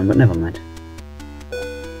walked down, but never mind.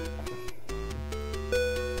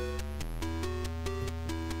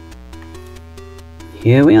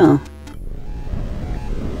 Here we are.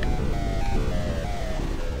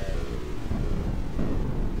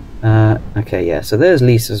 Okay, yeah, so there's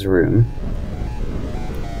Lisa's room.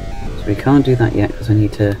 So we can't do that yet because I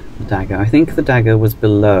need to dagger. I think the dagger was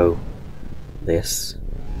below this.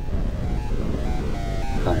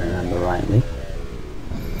 If I remember rightly.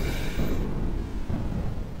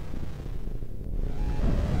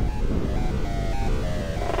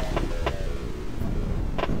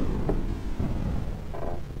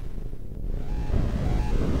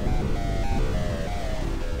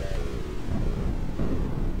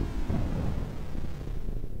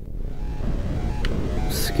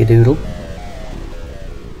 Skidoodle.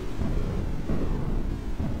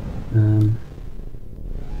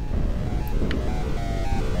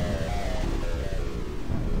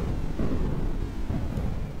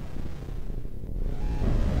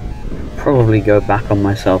 Probably go back on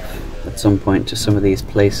myself at some point to some of these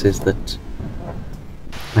places that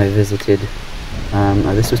I visited.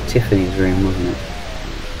 Oh, this was Tiffany's room, wasn't it?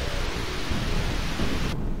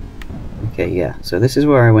 Okay, yeah, so this is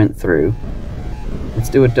where I went through. Let's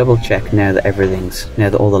do a double check now that now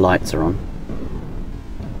that all the lights are on.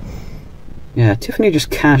 Yeah, Tiffany just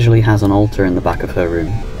casually has an altar in the back of her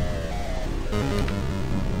room.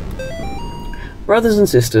 Brothers and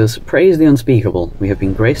sisters, praise the unspeakable. We have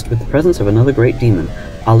been graced with the presence of another great demon.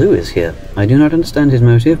 Alu is here. I do not understand his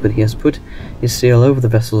motive, but he has put his seal over the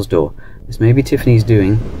vessel's door. This may be Tiffany's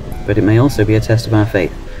doing, but it may also be a test of our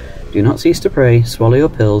faith. Do not cease to pray, swallow your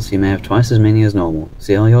pills, you may have twice as many as normal.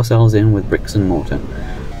 Seal yourselves in with bricks and mortar.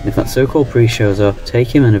 And if that so-called priest shows up, take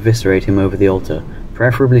him and eviscerate him over the altar,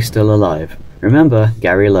 preferably still alive. Remember,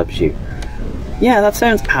 Gary loves you. Yeah, that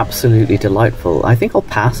sounds absolutely delightful. I think I'll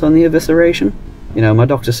pass on the evisceration. You know, my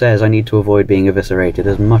doctor says I need to avoid being eviscerated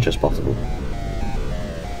as much as possible.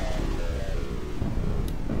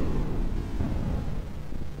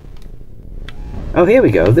 Oh, here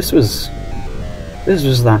we go. This was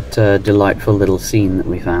that delightful little scene that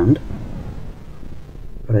we found.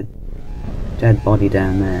 But dead body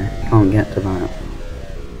down there. Can't get to that.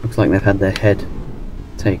 Looks like they've had their head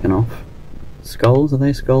taken off. Skulls? Are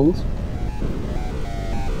they skulls?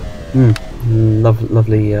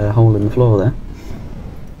 Lovely hole in the floor there.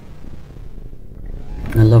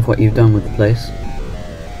 I love what you've done with the place.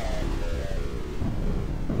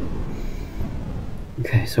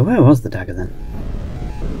 Okay, so where was the dagger then?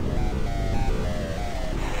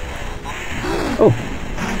 Oh!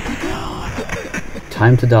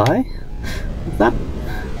 Time to die? What's that?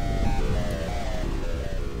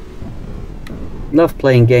 Love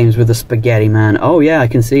playing games with the spaghetti man. Oh yeah, I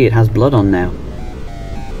can see it has blood on now.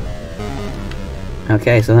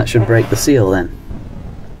 Okay, so that should break the seal then.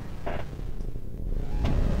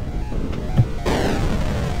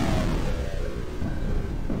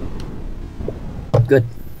 Good.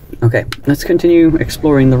 Okay, let's continue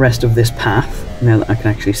exploring the rest of this path, now that I can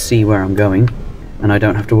actually see where I'm going, and I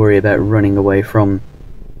don't have to worry about running away from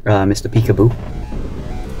Mr. Peekaboo.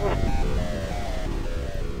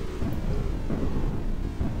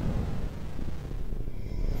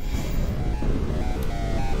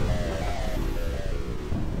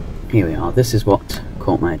 Here we are, this is what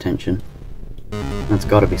caught my attention. That's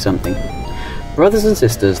gotta be something. Brothers and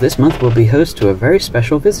sisters, this month we'll be host to a very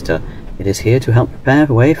special visitor. It is here to help prepare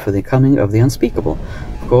the way for the coming of the unspeakable.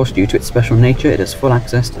 Of course, due to its special nature, it has full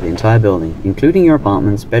access to the entire building, including your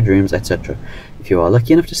apartments, bedrooms, etc. If you are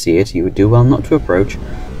lucky enough to see it, you would do well not to approach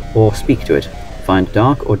or speak to it. Find a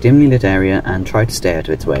dark or dimly lit area and try to stay out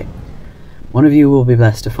of its way. One of you will be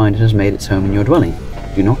blessed to find it has made its home in your dwelling.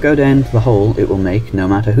 Do not go down to the hole it will make, no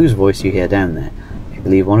matter whose voice you hear down there. If you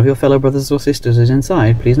believe one of your fellow brothers or sisters is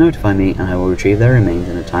inside, please notify me and I will retrieve their remains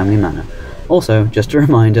in a timely manner. Also, just a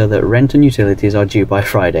reminder that rent and utilities are due by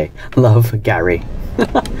Friday. Love, Gary.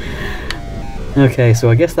 Okay, so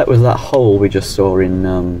I guess that was that hole we just saw in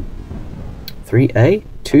 3A?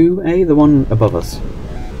 2A? The one above us.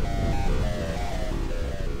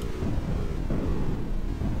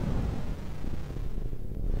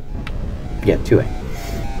 Yeah,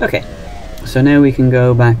 2A. Okay, so now we can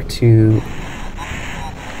go back to...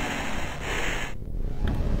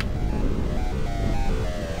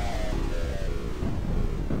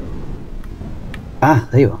 Ah,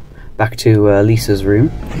 there you are. Back to Lisa's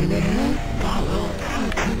room.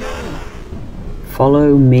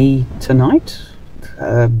 Follow me tonight?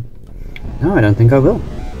 No, I don't think I will.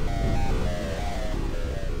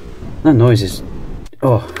 That noise is...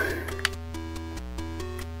 Oh.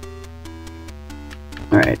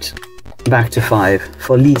 Alright. Back to 5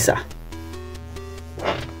 for Lisa.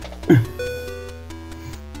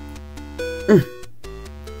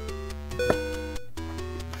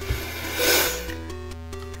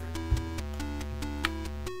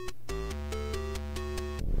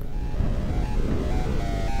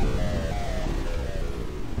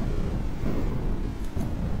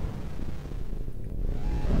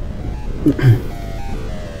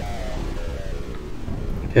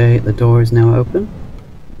 Okay, the door is now open.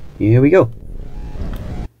 Here we go.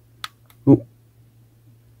 Ooh.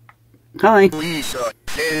 Hi. Lisa,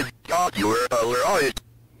 thank God you're alright.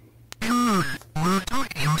 Good. What are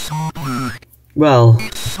you so good? Well,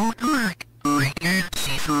 It's so dark. I can't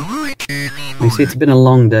see the light anymore. you see, it's been a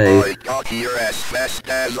long day. I got here as fast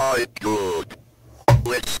as I could.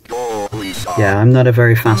 Let's go, Lisa. Yeah, I'm not a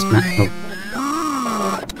very fast man.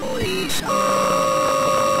 Oh. Lisa.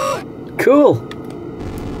 Cool!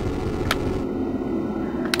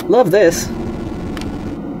 Love this!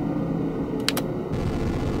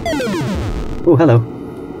 Oh, hello.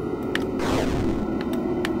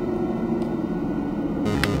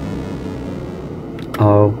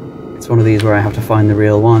 Oh, it's one of these where I have to find the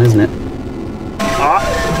real one, isn't it? Ah!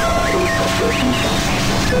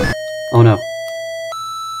 Oh no.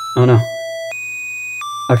 Oh no.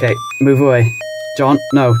 Okay, move away. John,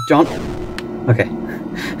 no, John! Okay.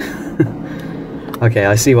 Okay,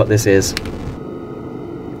 I see what this is.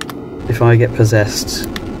 If I get possessed,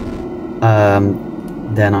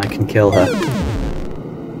 then I can kill her.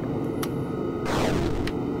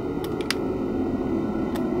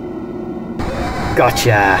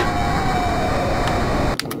 Gotcha!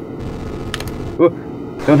 Whoa,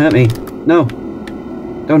 don't hurt me. No!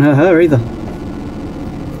 Don't hurt her either.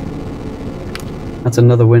 That's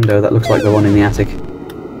another window that looks like the one in the attic.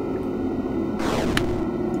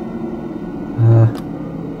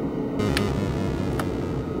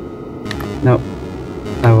 No.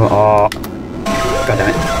 Oh. God damn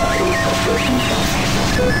it.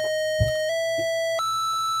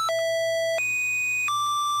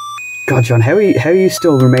 God, John, how are you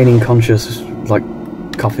still remaining conscious, like,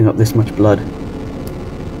 coughing up this much blood?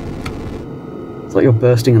 It's like you're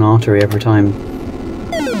bursting an artery every time.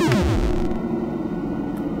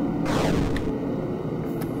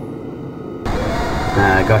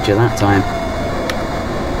 Gotcha that time.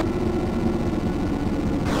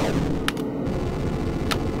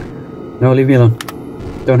 No, leave me alone.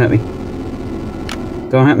 Don't hurt me.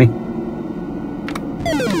 Don't hurt me.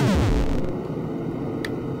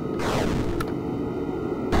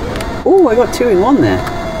 Oh, I got 2 in 1 there.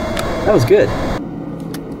 That was good.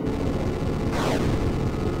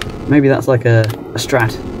 Maybe that's like a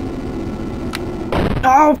strat.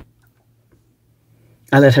 Oh!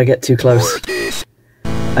 I let her get too close.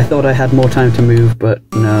 I thought I had more time to move, but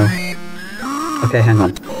no. Okay, hang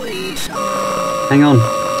on. Hang on.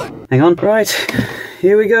 Hang on. Right,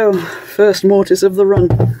 here we go. First mortis of the run.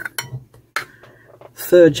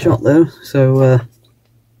 3rd shot though, so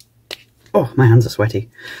oh, my hands are sweaty.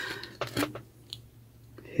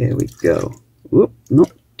 Here we go. Whoop,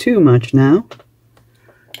 not too much now.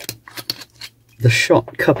 The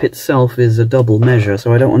shot cup itself is a double measure,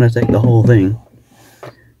 so I don't want to take the whole thing.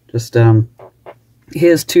 Just,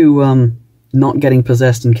 here's to not getting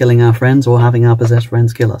possessed and killing our friends, or having our possessed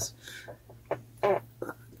friends kill us.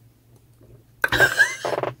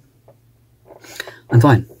 I'm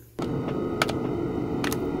fine.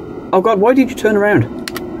 Oh god, why did you turn around?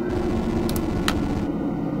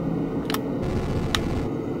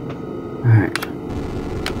 Alright.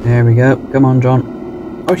 There we go. Come on,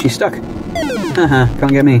 John. Oh, she's stuck. Haha,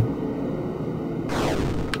 can't get me.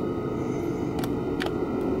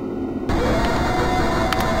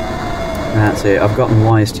 That's it. I've gotten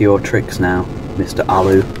wise to your tricks now, Mr.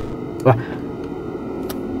 Alu.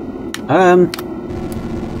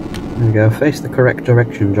 There we go. Face the correct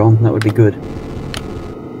direction, John. That would be good.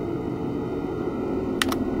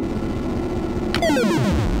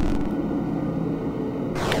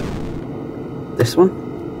 This one?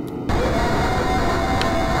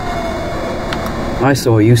 I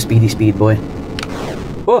saw you, speedy speed boy.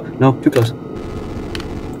 Oh, no, too close.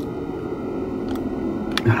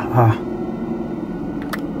 Ah.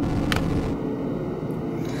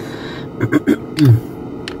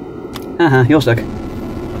 Haha, you're stuck.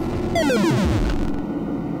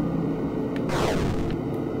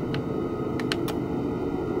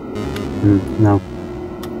 No.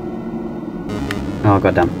 Oh,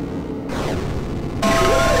 goddamn.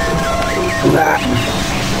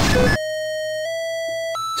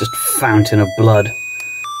 Just fountain of blood.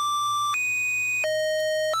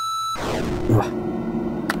 Ugh.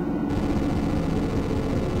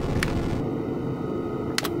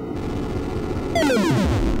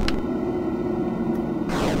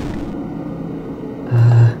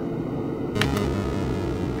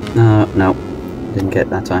 No, didn't get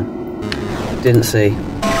that time. Didn't see.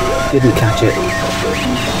 Didn't catch it.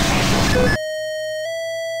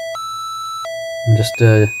 I'm just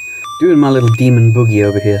doing my little demon boogie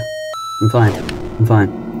over here. I'm fine. I'm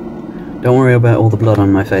fine. Don't worry about all the blood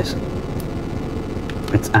on my face.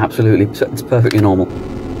 It's it's perfectly normal.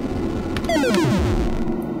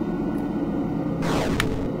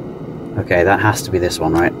 Okay, that has to be this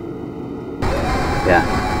one, right? Yeah.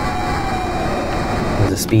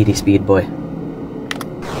 There's a speedy speed boy.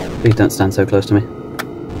 Please don't stand so close to me.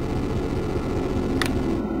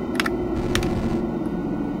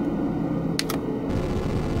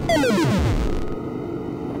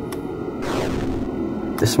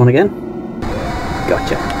 This one again?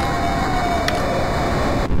 Gotcha.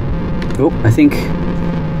 Oh, I think...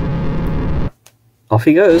 off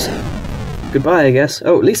he goes. Goodbye, I guess.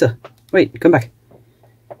 Oh, Lisa! Wait, come back.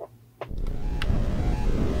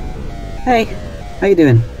 Hey, how you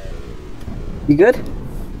doing? You good?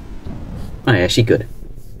 Oh yeah, she good.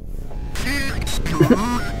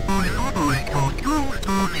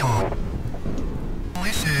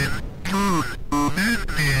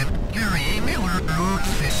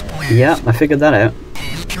 Yeah, I figured that out.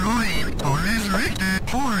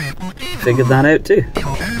 Figured that out too.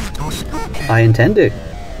 I intend to.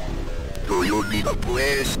 Do you need a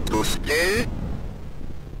place to stay?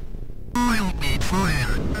 I'll be fine.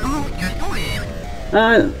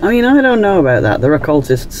 I mean, I don't know about that. There are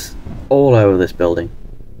cultists all over this building.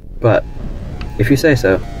 But, if you say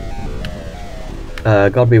so,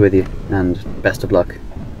 God be with you, and best of luck,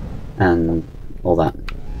 and all that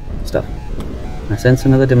stuff. I sense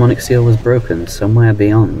another demonic seal was broken somewhere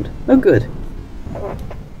beyond. Oh, good.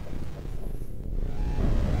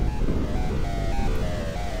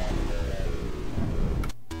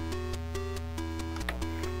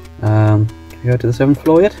 Can I go to the 7th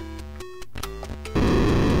floor yet?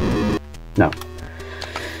 No.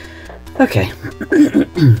 Okay.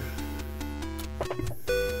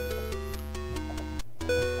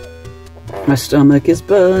 My stomach is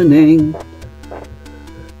burning.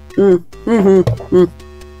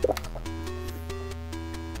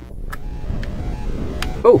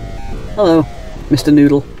 Oh, Hello, Mr.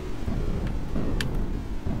 Noodle.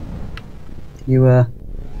 You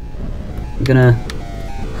gonna...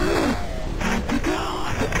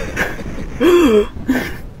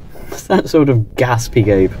 What's that sort of gasp he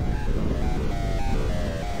gave?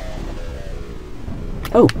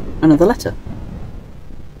 Oh, another letter.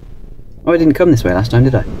 Oh, I didn't come this way last time,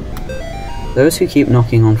 did I? Those who keep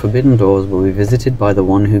knocking on forbidden doors will be visited by the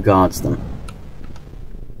one who guards them.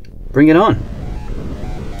 Bring it on!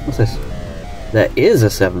 What's this? There is a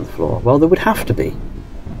 7th floor. Well, there would have to be.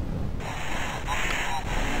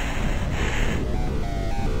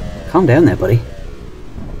 Calm down there, buddy.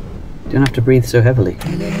 You don't have to breathe so heavily.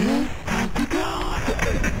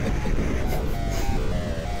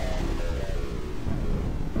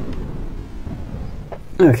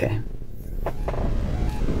 Okay.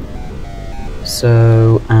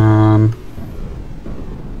 So,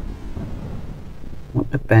 what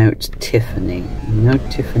about Tiffany? No,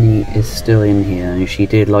 Tiffany is still in here, and she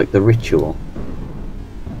did like the ritual.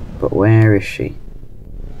 But where is she?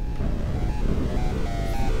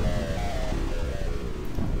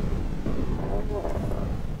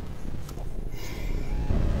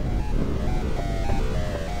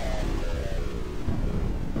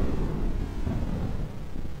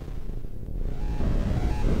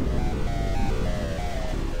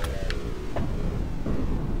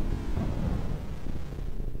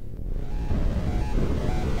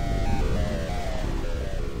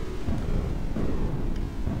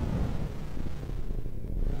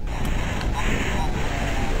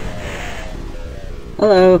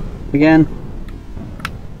 Hello, again.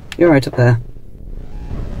 You're right up there.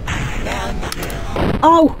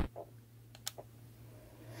 Oh!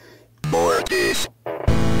 Mortis.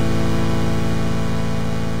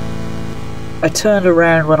 I turned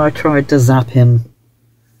around when I tried to zap him.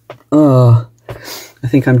 Oh, I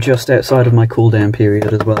think I'm just outside of my cooldown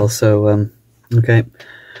period as well, so, okay.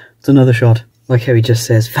 It's another shot. Like how he just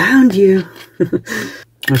says, "Found you!"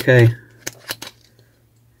 Okay.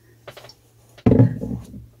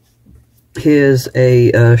 Here's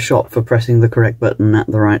a shot for pressing the correct button at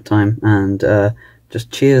the right time, and just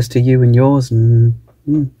cheers to you and yours, and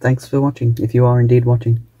thanks for watching, if you are indeed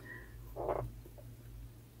watching.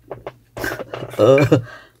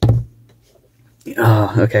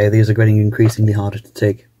 Okay, these are getting increasingly harder to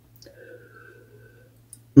take.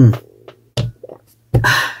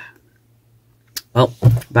 Well,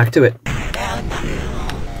 back to it.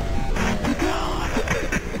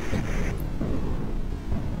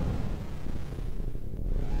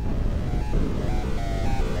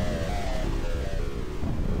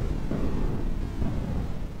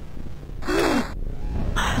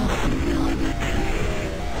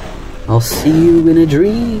 I'll see you in a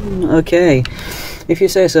dream. Okay, if you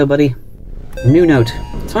say so, buddy. New note.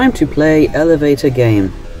 Time to play elevator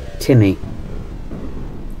game. Timmy.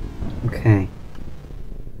 Okay.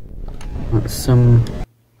 That's some...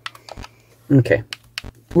 Okay.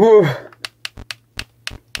 Whoa.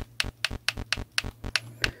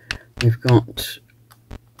 We've got...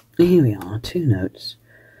 Here we are, 2 notes.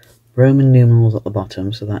 Roman numerals at the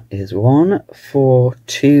bottom, so that is 1, 4,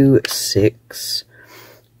 2, 6...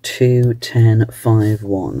 2, 10, 5,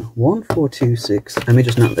 1. 1, 4, 2, 6. Let me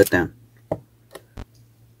just note that down.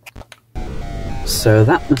 So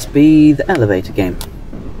that must be the elevator game.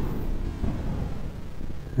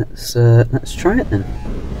 Let's try it then.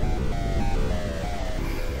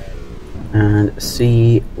 And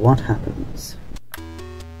see what happens.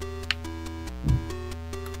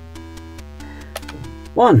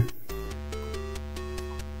 1.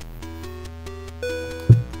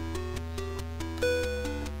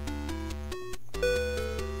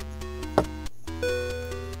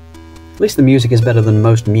 At least the music is better than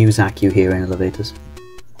most Muzak you hear in elevators.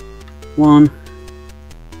 1,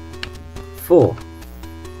 4.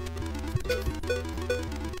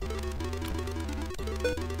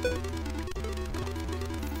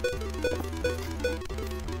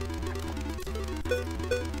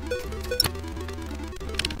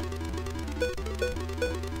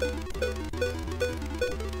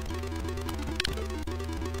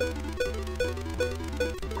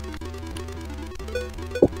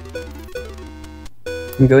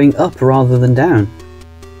 I'm going up rather than down.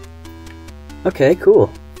 Okay,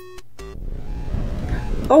 cool.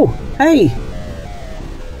 Oh, hey!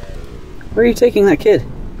 Where are you taking that kid?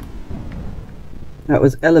 That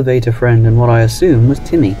was elevator friend and what I assume was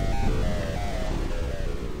Timmy.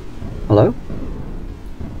 Hello?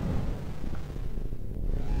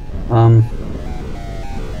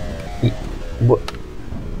 What?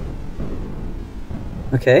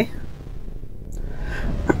 Okay.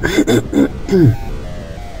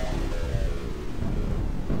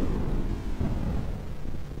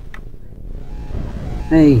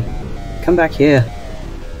 Hey, come back here.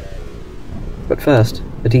 But first,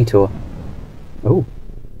 a detour. Oh.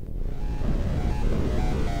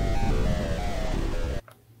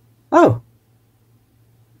 Oh!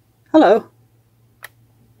 Hello.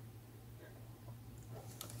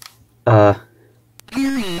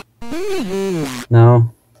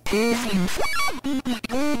 No.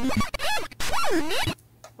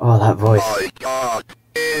 Oh, that voice. My God,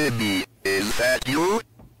 Amy, is that you?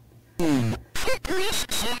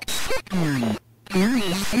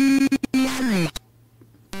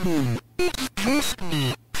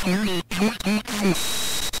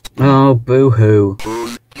 Oh, boo-hoo.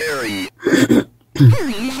 Who's Gary?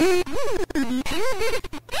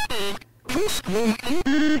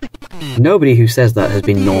 Nobody who says that has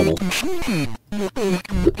been normal.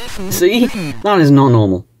 See? That is not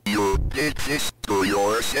normal. You did this to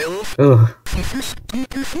yourself? Ugh.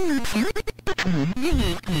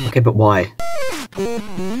 Okay, but why?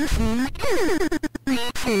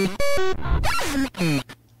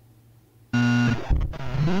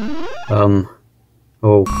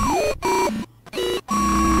 Oh.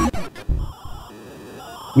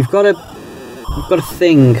 You've got a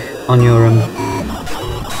thing on your,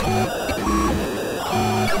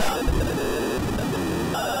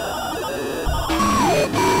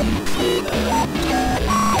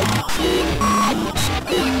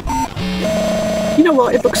 You know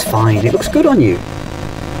what? It looks fine. It looks good on you.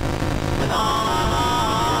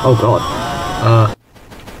 Oh god.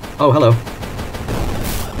 Oh, hello.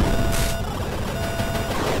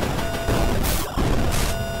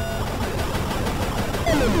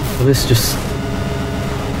 Well, this just...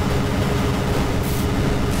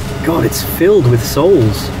 God, it's filled with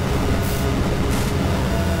souls.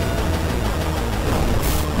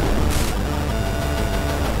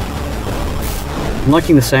 I'm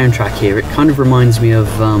liking the soundtrack here. It kind of reminds me of,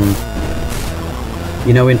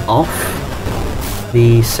 you know, in Off,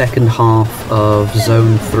 the second half of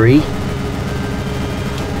Zone 3,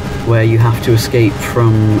 where you have to escape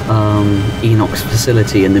from Enoch's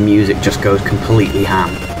facility and the music just goes completely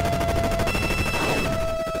ham.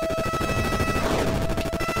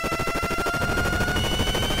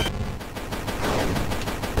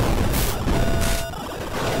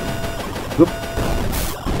 Whoop.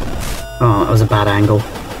 Oh, that was a bad angle.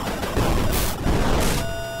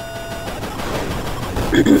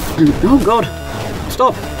 Oh god!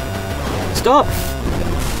 Stop! Stop!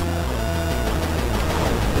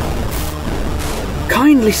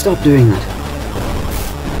 Kindly stop doing that.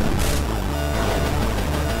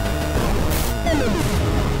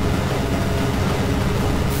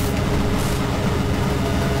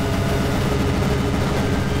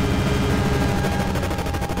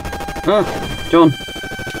 Oh, John.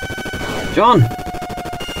 John!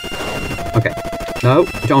 Okay. No,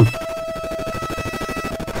 John.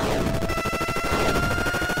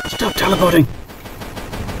 Stop teleporting!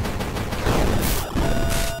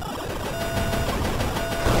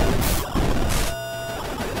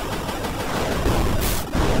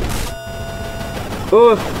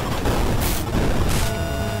 Oh!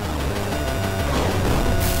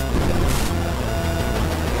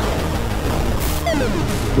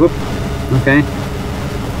 Whoop. Okay.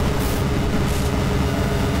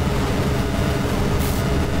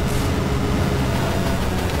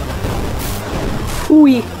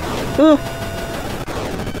 Ooh.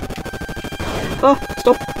 Oh,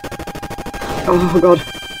 stop. Oh god.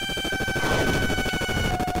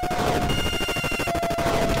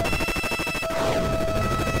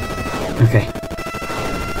 Okay.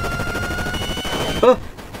 Oh.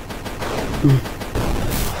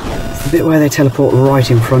 It's the bit where they teleport right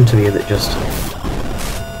in front of you that just...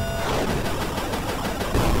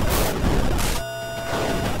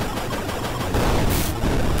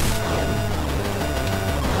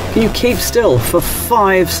 Can you keep still for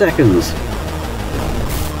 5 seconds?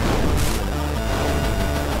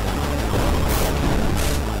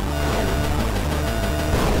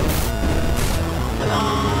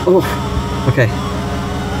 Oh, okay.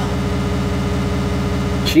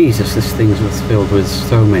 Jesus, this thing was filled with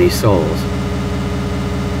so many souls.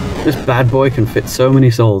 This bad boy can fit so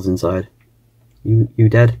many souls inside. You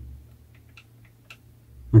dead?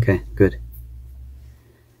 Okay, good.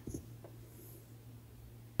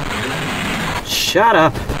 Shut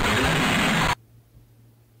up!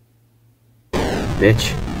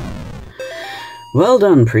 Bitch. Well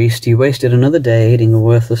done, priest. You wasted another day aiding a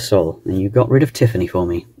worthless soul, and you got rid of Tiffany for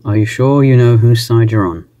me. Are you sure you know whose side you're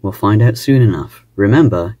on? We'll find out soon enough.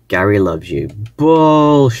 Remember, Gary loves you.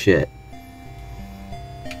 Bullshit.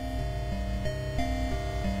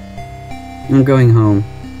 I'm going home.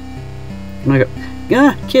 Can I go?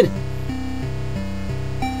 Ah, kid!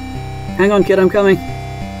 Hang on, kid, I'm coming.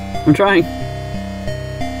 I'm trying.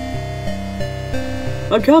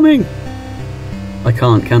 I'm coming! I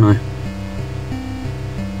can't, can I?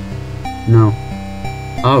 No.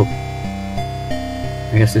 Oh.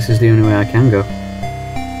 I guess this is the only way I can go.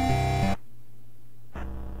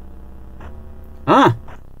 Ah!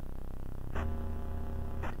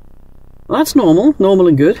 Well, that's normal. Normal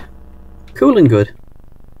and good. Cool and good.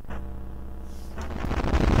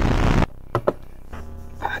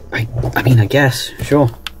 I mean, I guess. Sure.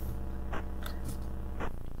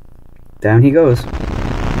 Down he goes.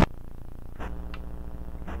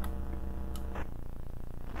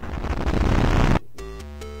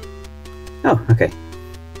 Oh, okay.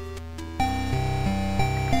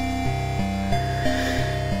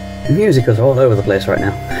 The music is all over the place right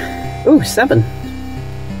now. Ooh, 7.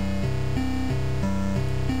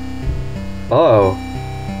 Oh.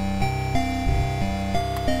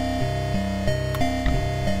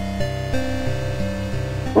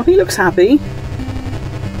 Well, he looks happy.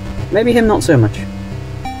 Maybe him not so much.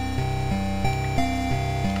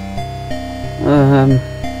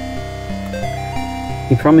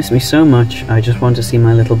 He promised me so much, I just want to see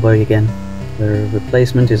my little boy again. The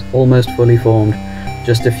replacement is almost fully formed.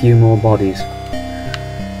 Just a few more bodies.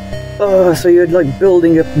 Oh, so you're like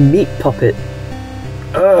building a meat puppet.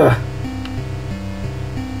 Ugh.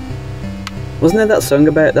 Wasn't there that song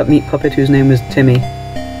about that meat puppet whose name was Timmy?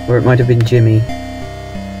 Or it might have been Jimmy.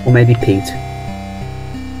 Or maybe Pete.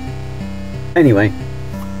 Anyway.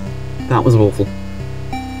 That was awful.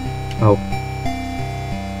 Oh.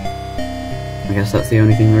 I guess that's the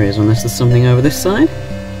only thing there is, unless there's something over this side.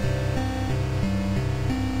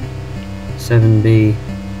 7B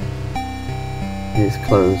is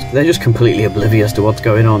closed. They're just completely oblivious to what's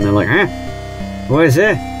going on. They're like, ah, what is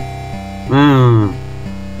it? Ah.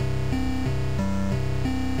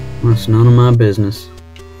 That's none of my business.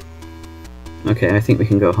 Okay, I think we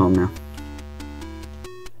can go home now.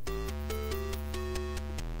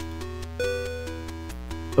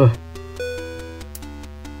 Ugh.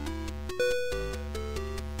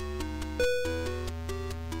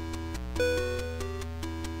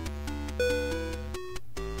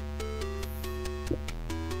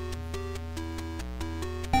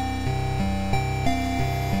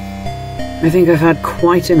 I think I've had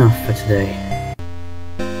quite enough for today.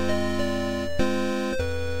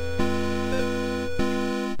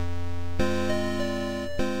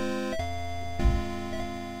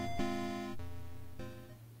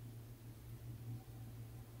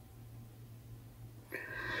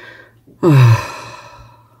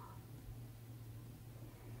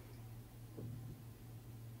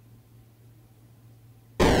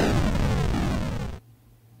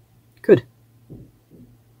 Good.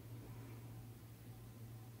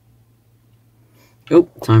 Oh,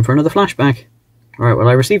 time for another flashback. Alright, well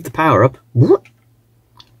I received the power up. What?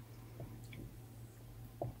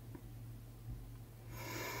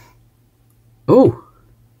 Oh.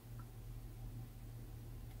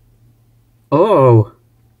 Oh.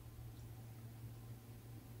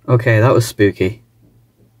 Okay, that was spooky.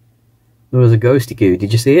 There was a ghosty goo,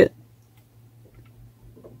 did you see it?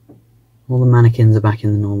 All the mannequins are back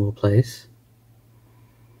in the normal place.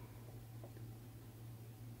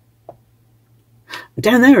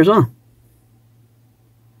 Down there as well.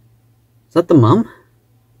 Is that the mum?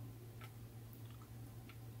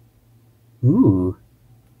 Ooh.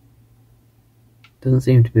 Doesn't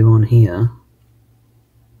seem to be one here.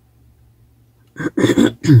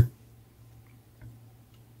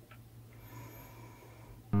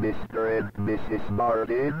 Mr. and Mrs.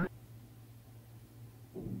 Martin.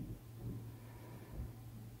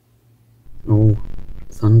 Oh,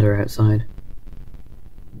 thunder outside.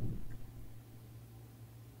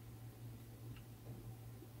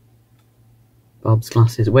 Bob's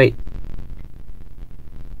glasses. Wait.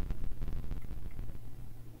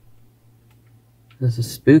 There's a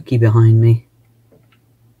spooky behind me.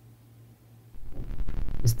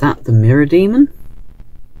 Is that the mirror demon?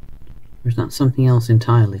 Or is that something else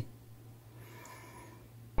entirely?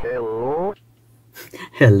 Hello?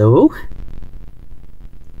 Hello?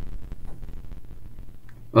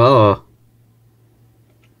 Oh.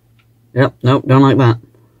 Yep, nope, don't like that.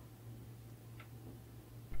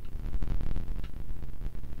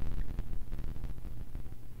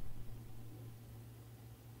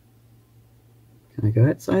 Can I go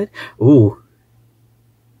outside? Ooh.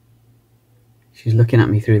 She's looking at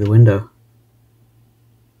me through the window.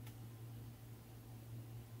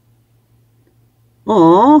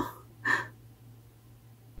 Aww.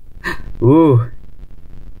 Ooh.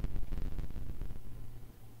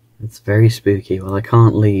 It's very spooky. Well, I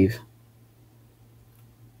can't leave.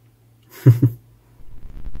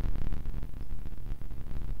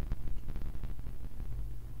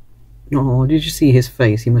 Oh, did you see his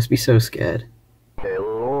face? He must be so scared.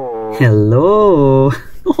 Hello. Hello!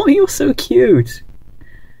 Oh, you're so cute!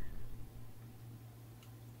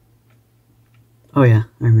 Oh yeah,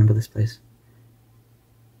 I remember this place.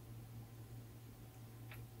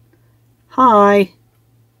 Hi!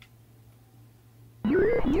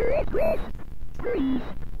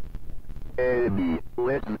 Amy,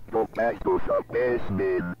 let's go back to the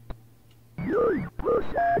basement.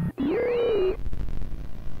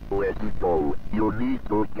 Let's go. You need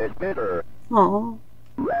to get better. Aww.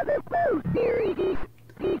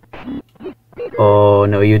 Oh,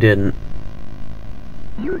 no you didn't.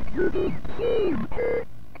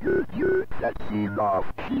 That's enough.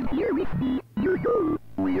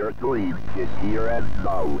 We are doing this here and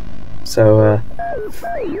now. So,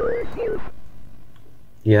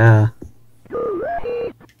 yeah.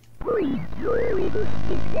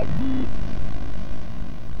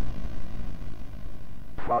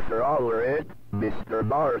 Father Allred, Mr.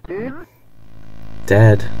 Martin.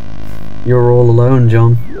 Dead. You're all alone,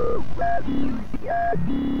 John.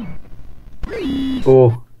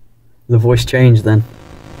 Oh, the voice changed then.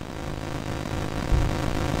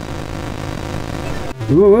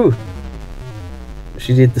 Ooh!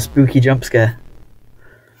 She did the spooky jump scare.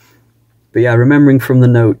 But yeah, remembering from the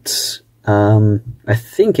notes, I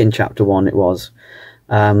think in chapter 1 it was,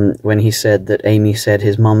 when he said that Amy said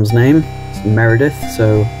his mum's name, Meredith,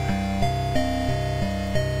 so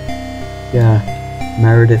yeah,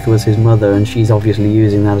 Meredith was his mother and she's obviously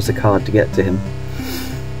using that as a card to get to him.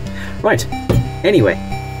 Right, anyway,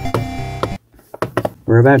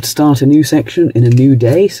 we're about to start a new section in a new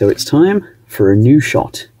day, so it's time for a new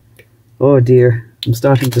shot. Oh dear, I'm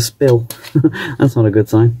starting to spill. That's not a good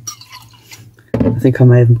sign. I think I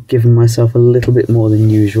may have given myself a little bit more than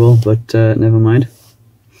usual, but never mind.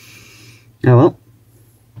 Oh well.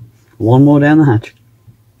 One more down the hatch.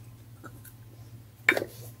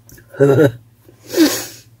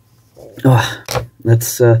 Oh,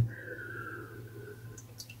 let's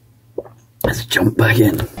jump back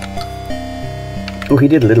in. Oh, he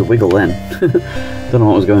did a little wiggle then. Don't know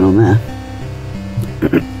what was going on there.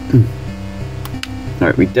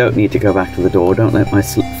 Alright, we don't need to go back to the door. Don't let my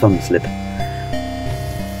thumb slip.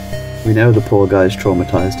 We know the poor guy's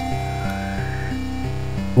traumatized.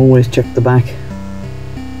 Always check the back.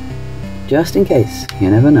 Just in case. You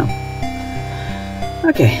never know.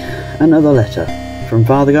 Okay, another letter. From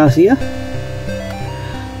Father Garcia.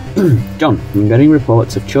 John, I'm getting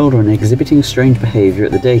reports of children exhibiting strange behaviour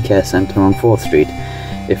at the daycare centre on 4th Street.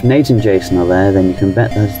 If Nate and Jason are there, then you can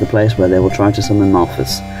bet that's the place where they will try to summon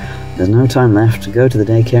Malthus. There's no time left. Go to the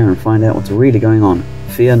daycare and find out what's really going on.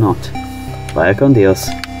 Fear not. Vaya con Dios,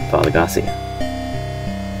 Father Garcia.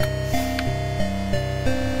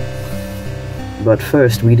 But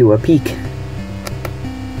first we do a peek.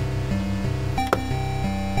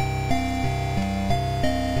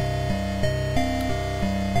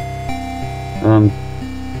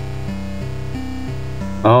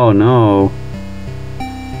 Oh no.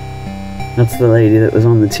 That's the lady that was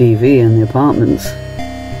on the TV in the apartments.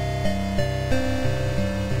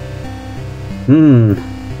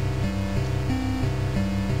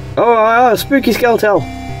 Oh, spooky skeletal.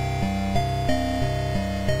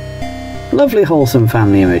 Lovely wholesome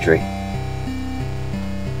family imagery.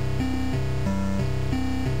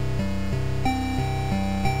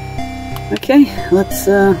 Okay, let's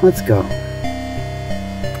go.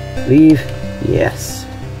 Leave? Yes.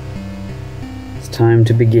 It's time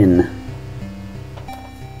to begin.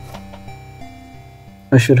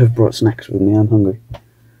 I should have brought snacks with me, I'm hungry.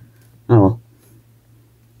 Oh well.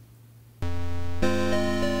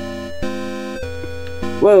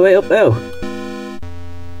 Whoa, wait up, oh!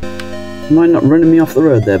 You mind not running me off the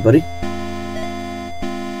road there, buddy?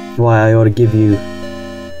 Why, I ought to give you...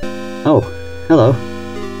 Oh, hello.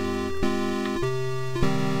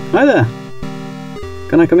 Hi there!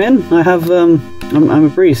 Can I come in? I have, I'm a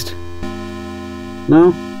priest.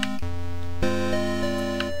 No?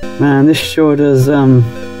 Man, this sure does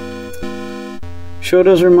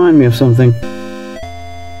remind me of something.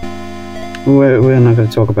 We're not going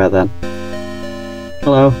to talk about that.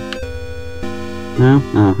 Hello? No?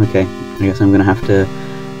 Oh, okay. I guess I'm going to have to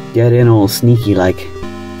get in all sneaky like.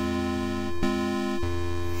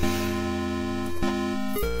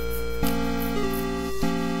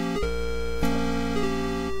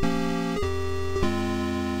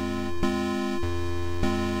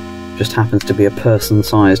 Just happens to be a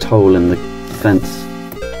person-sized hole in the fence.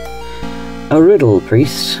 A riddle,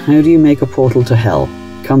 priest. How do you make a portal to hell?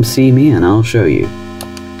 Come see me and I'll show you.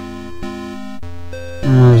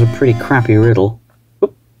 There's a pretty crappy riddle.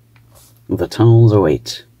 Whoop. The tunnels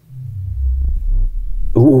await.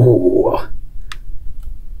 Ooh, Ooh.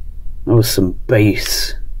 That was some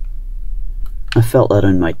bass. I felt that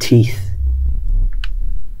in my teeth.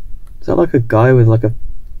 Is that like a guy with like a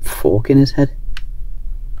fork in his head?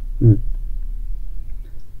 What's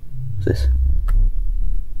this?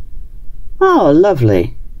 Oh,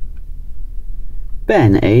 lovely.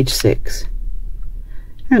 Ben, age 6.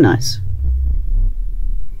 How nice.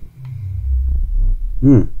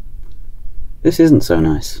 This isn't so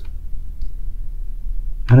nice.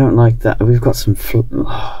 I don't like that. We've got some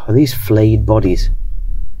are these flayed bodies?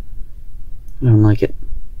 I don't like it.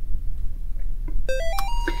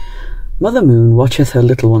 Mother Moon watcheth her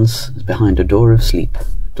little ones behind a door of sleep.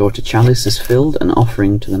 Daughter Chalice is filled, an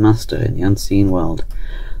offering to the Master in the unseen world.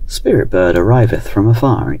 Spirit bird arriveth from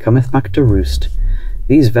afar and cometh back to roost.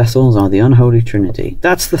 These vessels are the Unholy Trinity.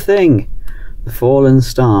 That's the thing! The fallen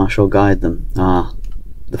star shall guide them. Ah,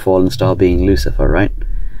 the fallen star being Lucifer, right?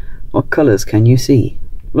 What colours can you see?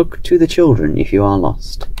 Look to the children if you are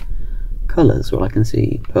lost. Colours, well, I can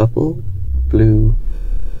see purple, blue,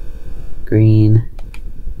 green.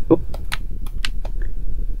 Oh.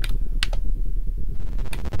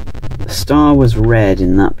 The star was red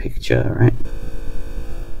in that picture, right?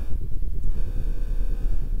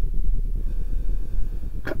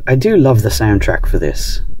 I do love the soundtrack for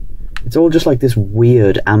this. It's all just like this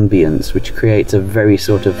weird ambience which creates a very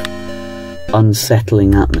sort of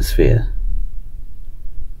unsettling atmosphere.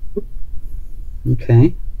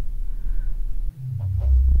 Okay.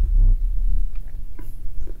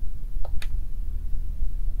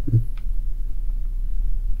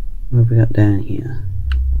 What have we got down here?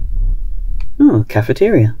 Oh,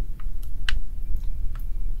 cafeteria.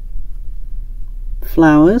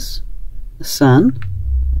 Flowers, the sun,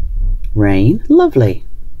 rain, lovely.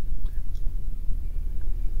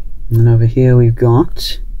 And over here we've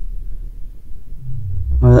got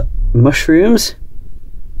mushrooms,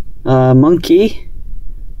 monkey,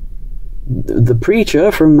 the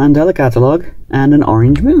preacher from Mandela Catalogue, and an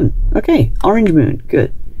orange moon. Okay, orange moon,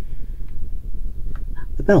 good.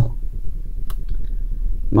 The bell.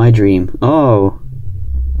 My dream. Oh.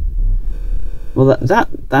 Well,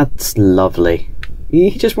 that's lovely.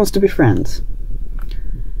 He just wants to be friends.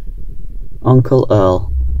 Uncle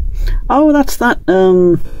Earl. Oh, that's that,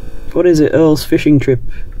 what is it, Earl's fishing trip,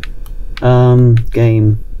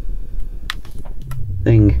 game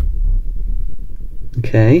thing.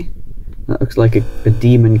 Okay. That looks like a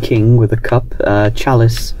demon king with a cup.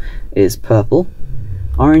 Chalice is purple.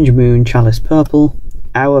 Orange moon, chalice purple.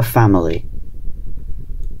 Our family.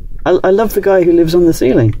 I love the guy who lives on the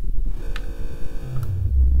ceiling.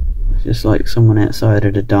 Just like someone outside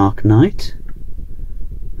at a dark night.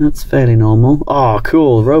 That's fairly normal. Oh,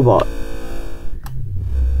 cool, robot.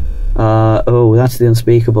 Oh, that's the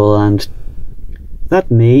unspeakable, and that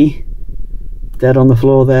me dead on the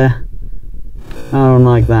floor there. I don't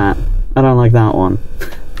like that. I don't like that one.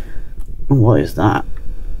 What is that?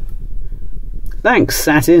 Thanks,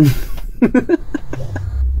 Satin.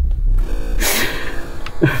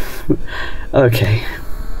 Okay.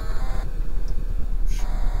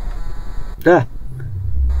 Ah.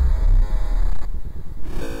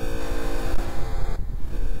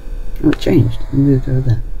 Oh, it changed. It moved over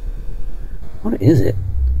there. What is it?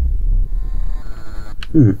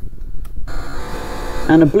 And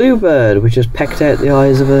a bluebird which has pecked out the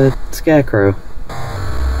eyes of a scarecrow.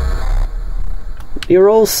 You're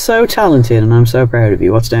all so talented and I'm so proud of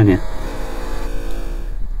you. What's down here?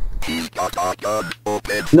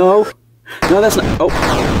 No! No, that's not. Oh!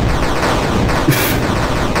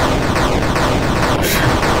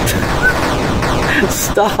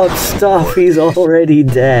 Stop, he's already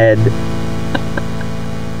dead.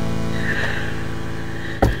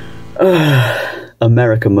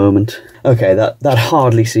 America moment. Okay, that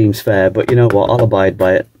hardly seems fair, but you know what, I'll abide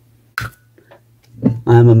by it.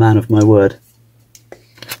 I am a man of my word.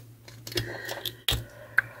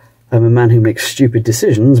 I'm a man who makes stupid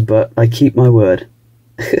decisions, but I keep my word.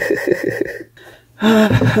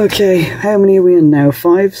 Okay, how many are we in now?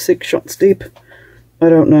 5, 6 shots deep? I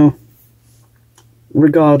don't know.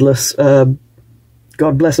 Regardless, God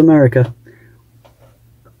bless America.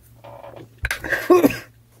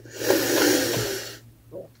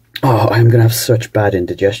 Oh, I'm gonna have such bad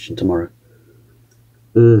indigestion tomorrow.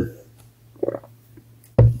 Oh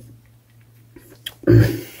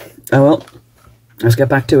well, let's get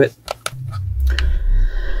back to it.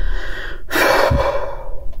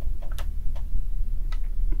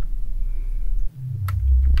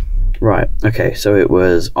 Right, okay, so it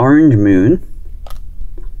was Orange Moon.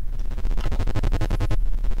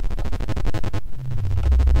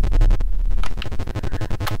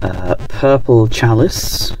 Purple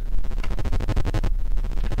Chalice.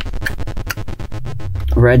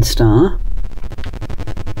 red star,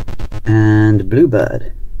 and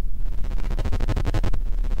bluebird.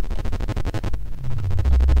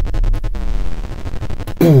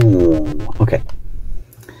 Okay,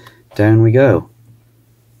 down we go.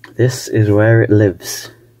 This is where it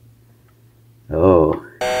lives. Oh.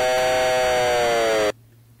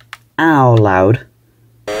 Ow, loud.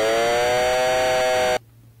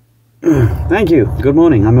 Thank you. Good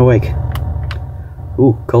morning. I'm awake.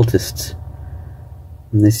 Ooh, cultists.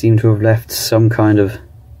 And they seem to have left some kind of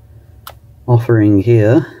offering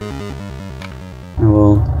here. I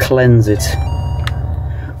will cleanse it.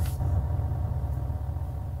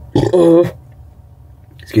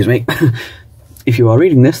 Excuse me. If you are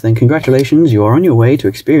reading this, then congratulations, you are on your way to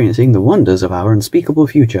experiencing the wonders of our unspeakable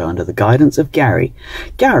future under the guidance of Gary.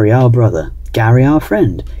 Gary, our brother. Gary, our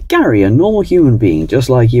friend. Gary, a normal human being, just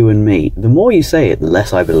like you and me. The more you say it, the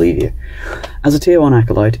less I believe you. As a Tier 1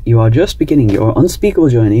 acolyte, you are just beginning your unspeakable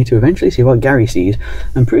journey to eventually see what Gary sees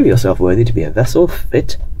and prove yourself worthy to be a vessel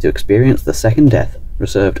fit to experience the second death,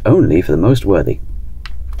 reserved only for the most worthy.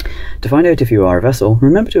 To find out if you are a vessel,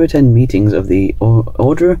 remember to attend meetings of the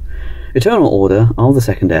Eternal Order of the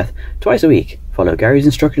Second Death twice a week. Follow Gary's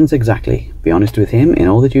instructions exactly. Be honest with him in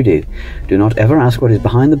all that you do. Do not ever ask what is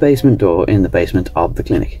behind the basement door in the basement of the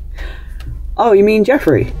clinic. Oh, you mean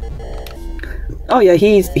Jeffrey? Oh yeah,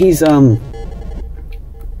 he's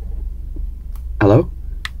hello?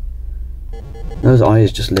 Those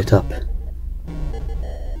eyes just lit up.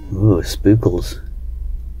 Ooh, spookles.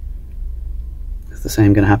 Is the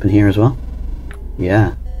same gonna happen here as well?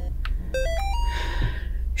 Yeah.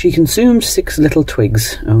 She consumed 6 little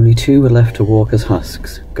twigs, only 2 were left to walk as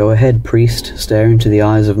husks. Go ahead, priest, stare into the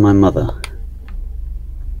eyes of my mother.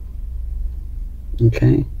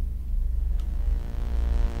 Okay.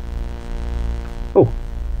 Oh.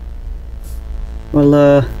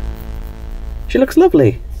 Well, she looks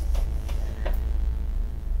lovely.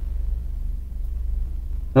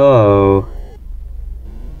 Oh.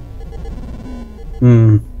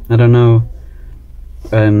 I don't know.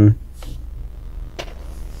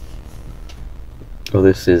 Oh,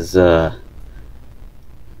 this is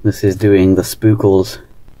doing the spookles.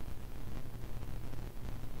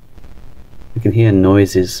 You can hear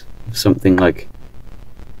noises of something like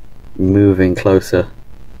moving closer.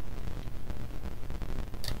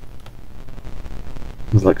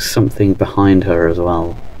 There's like something behind her as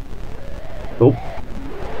well. Oh.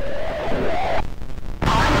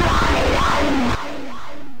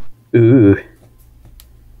 Ooh.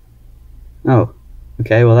 Oh.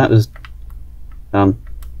 Okay, well that was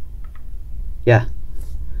yeah.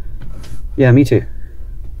 Yeah, me too.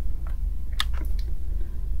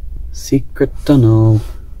 Secret tunnel.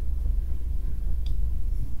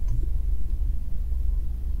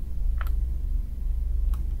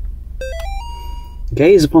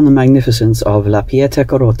 Gaze upon the magnificence of La Pieta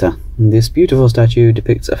Corota. This beautiful statue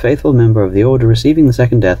depicts a faithful member of the Order receiving the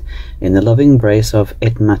second death in the loving embrace of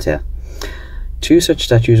Et Mater. 2 such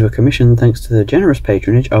statues were commissioned thanks to the generous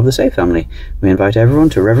patronage of the Safe family. We invite everyone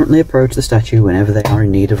to reverently approach the statue whenever they are in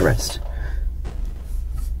need of rest.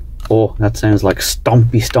 Oh, that sounds like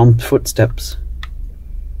stompy footsteps.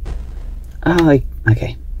 Ah,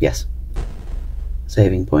 okay, yes.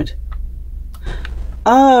 Saving point.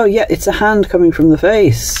 Oh, yeah, it's a hand coming from the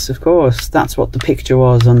face, of course. That's what the picture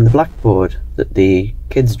was on the blackboard that the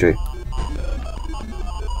kids drew.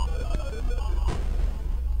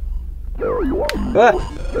 There you are. Ah.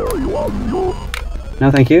 There you are.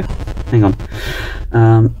 No, thank you. Hang on.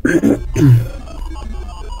 And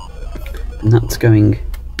that's going...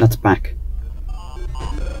 That's back.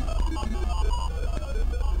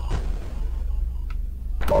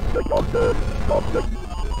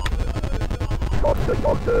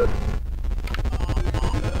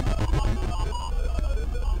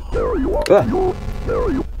 There you are. Ah.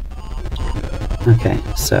 There you. Okay,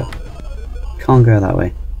 so can't go that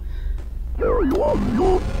way. There you are.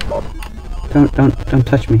 Don't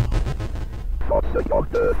touch me.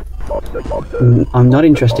 I'm not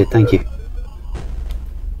interested, thank you.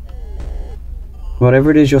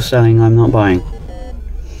 Whatever it is you're selling, I'm not buying.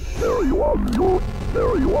 There you are.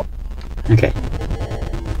 There you are. Okay.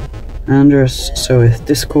 Andrus soweth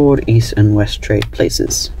discord, east and west trade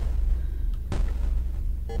places.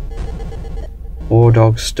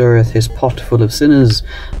 Ordog stirreth his pot full of sinners,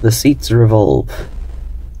 the seats revolve.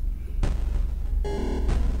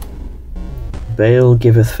 Baal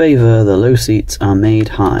giveth favour, the low seats are made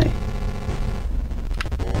high.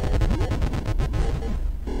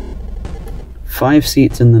 Five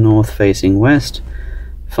seats in the north facing west,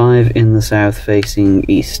 5 in the south facing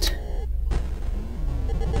east.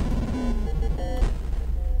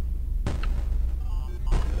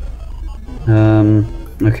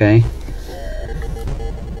 Okay.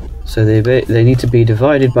 So they need to be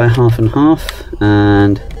divided by half and half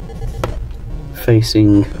and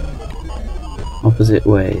facing opposite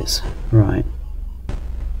ways. Right.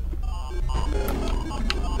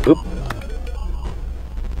 Oop.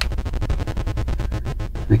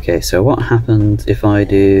 Okay, so what happens if I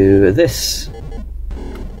do this?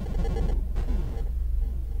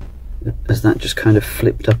 Has that just kind of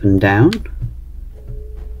flipped up and down?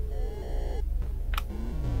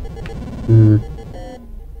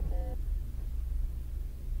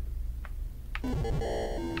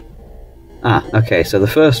 Ah, okay, so the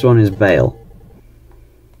first one is bail.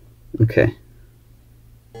 Okay.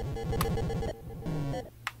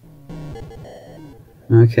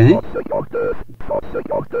 Okay.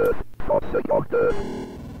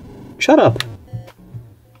 Shut up!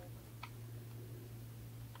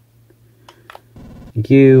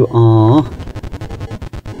 You are...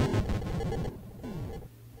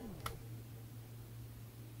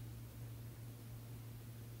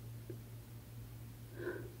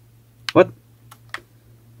 What?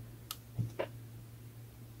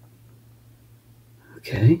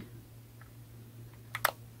 Okay.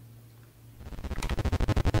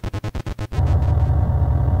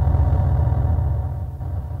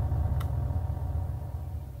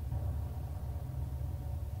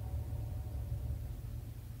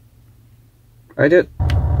 I don't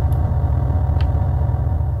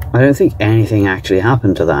think anything actually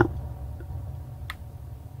happened to that.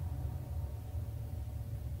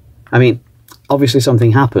 I mean, obviously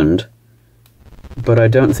something happened, but I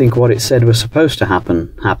don't think what it said was supposed to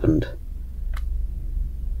happen, happened.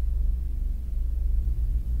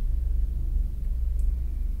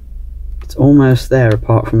 It's almost there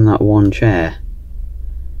apart from that one chair.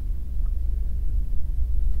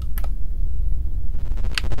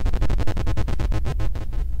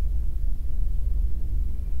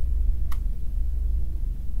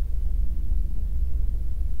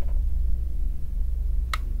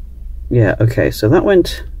 Yeah, okay, so that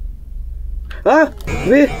went... Ah!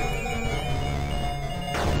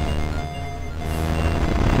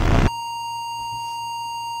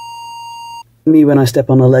 Me when I step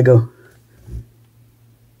on a Lego.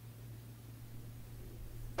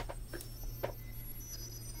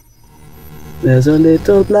 There's a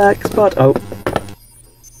little black spot. Oh.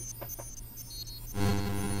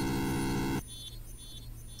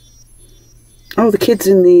 Oh, the kid's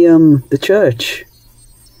in the church.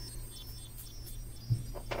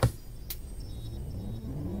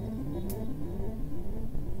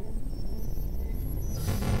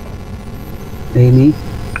 Amy.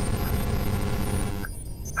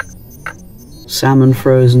 Salmon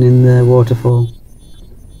frozen in the waterfall.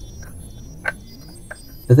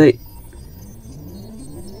 Are they...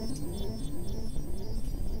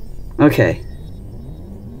 Okay.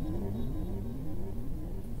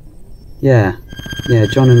 Yeah. Yeah,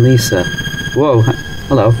 John and Lisa. Whoa,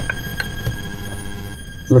 hello.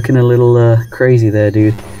 Looking a little crazy there,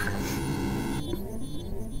 dude.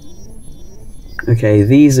 Okay,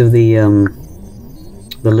 these are the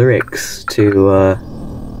lyrics to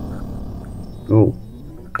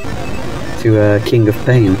King of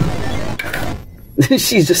Pain.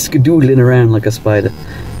 She's just skadoodling around like a spider.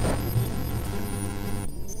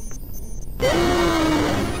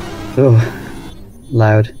 Oh,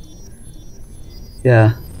 loud.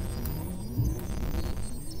 Yeah.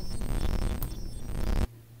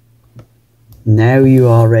 Now you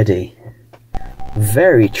are ready.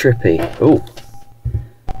 Very trippy. Oh.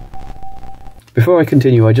 Before I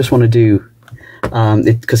continue, I just want to do,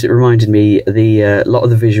 because it reminded me, a lot of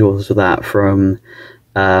the visuals of that from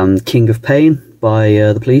King of Pain by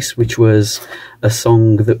The Police, which was a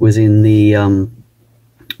song that was in the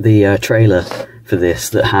trailer for this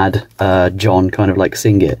that had John kind of like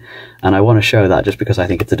sing it, and I want to show that just because I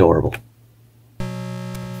think it's adorable.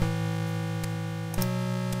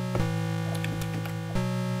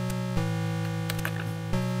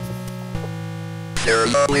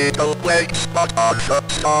 There's a little black spot on the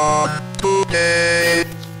sun today.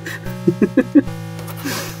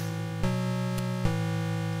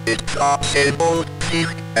 It's a simple thing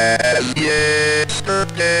as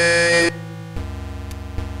yesterday.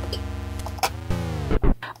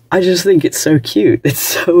 I just think it's so cute. It's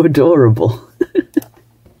so adorable.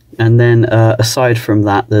 And then aside from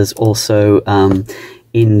that, there's also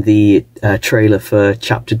in the trailer for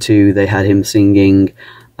Chapter 2, they had him singing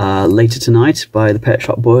Later Tonight by the Pet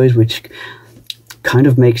Shop Boys, which kind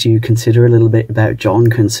of makes you consider a little bit about John,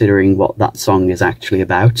 considering what that song is actually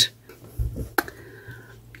about.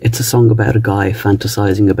 It's a song about a guy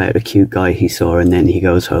fantasizing about a cute guy he saw, and then he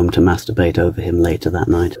goes home to masturbate over him later that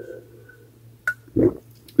night.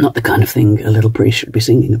 Not the kind of thing a little priest should be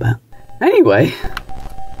singing about. Anyway.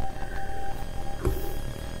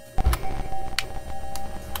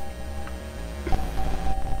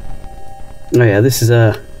 Oh yeah, this is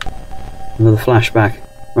another flashback,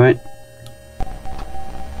 right?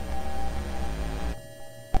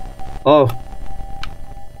 Oh.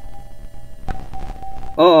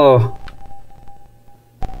 Oh.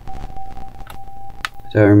 I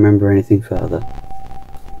don't remember anything further.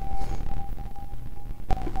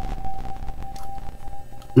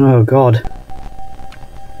 Oh God.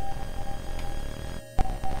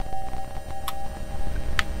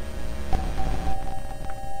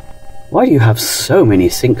 Why do you have so many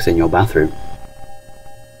sinks in your bathroom?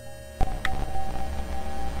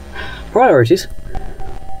 Priorities.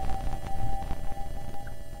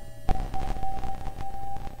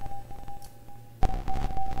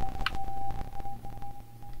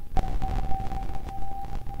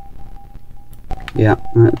 Yeah,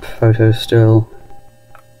 that photo's still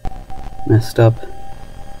messed up.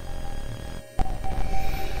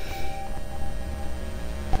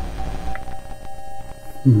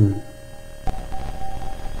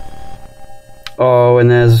 Oh, and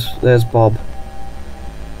there's Bob.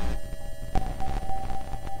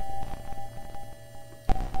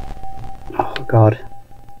 Oh God.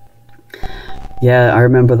 Yeah, I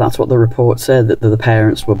remember that's what the report said, that the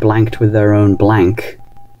parents were blanked with their own blank.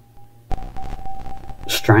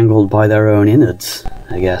 Strangled by their own innards,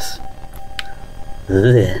 I guess.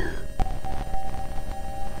 Ugh.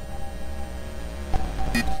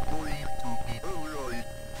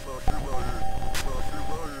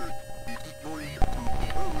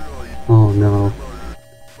 Oh no.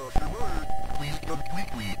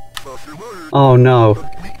 Oh no.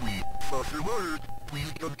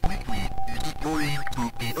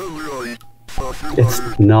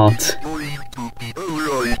 It's not.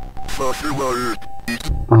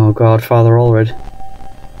 Oh God, Father Allred.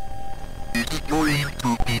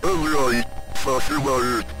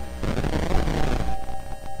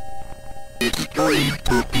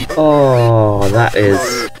 Oh, that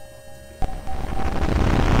is...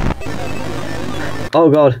 Oh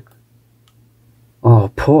God. Oh,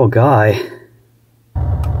 poor guy.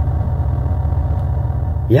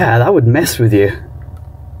 Yeah, that would mess with you.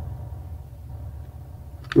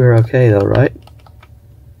 We're okay though, right?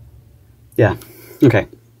 Yeah. Okay.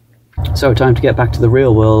 So, time to get back to the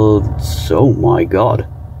real world. Oh my God.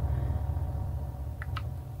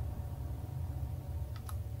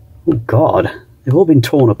 Oh God. They've all been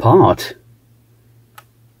torn apart.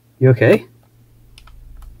 You okay?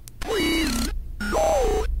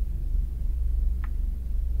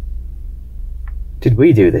 Did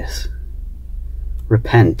we do this?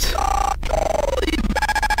 Repent.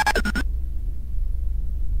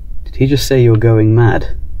 Did he just say you're going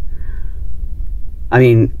mad? I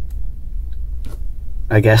mean,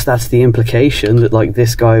 I guess that's the implication, that like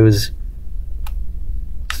this guy was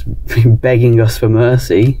begging us for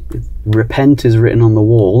mercy. Repent is written on the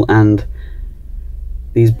wall, and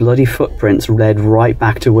these bloody footprints led right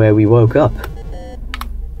back to where we woke up.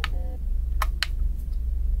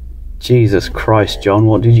 Jesus Christ, John,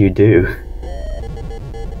 what did you do?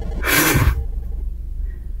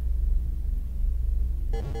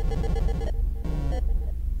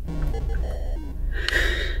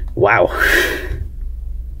 Wow.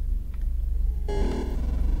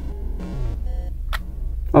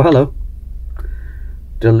 Oh, hello.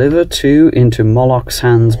 Deliver 2 into Moloch's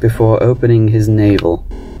hands before opening his navel.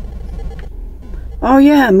 Oh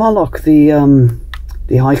yeah, Moloch, the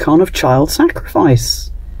icon of child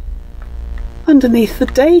sacrifice. Underneath the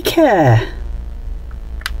daycare.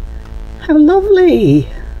 How lovely.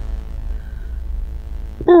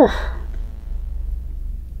 Oh,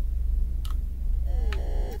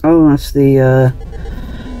 oh, that's the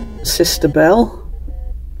Sister Belle,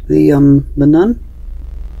 the nun.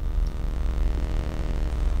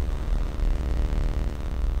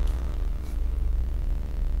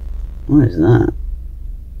 What is that?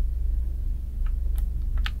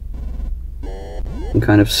 Some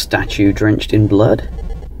kind of statue drenched in blood?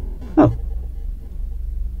 Oh.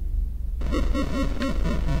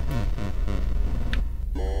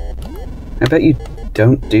 I bet you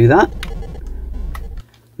don't do that.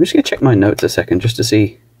 I'm just going to check my notes a second just to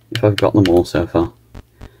see if I've got them all so far.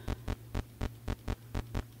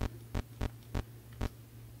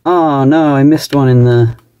 Oh no, I missed one in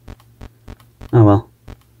the... Oh well.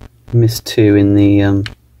 Missed 2 in the,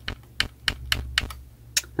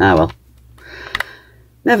 Ah well.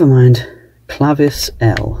 Never mind. Clavis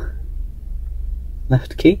L.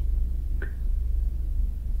 Left key.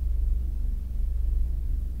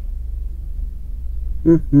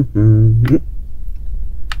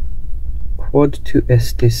 Quod tu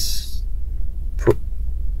estis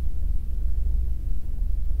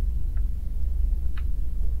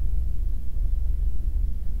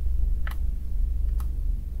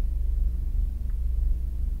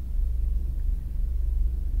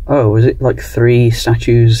Oh, was it like 3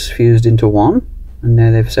 statues fused into one? And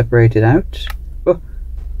now they've separated out? Oh,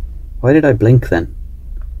 why did I blink then?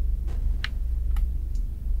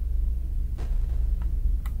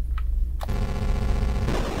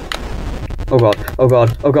 Oh god, oh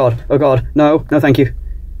god, oh god, oh god, no, no thank you.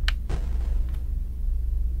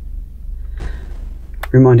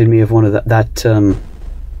 Reminded me of one of the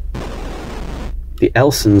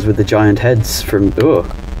Elsons with the giant heads from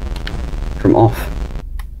Off.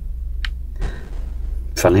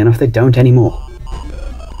 Funnily enough, they don't anymore.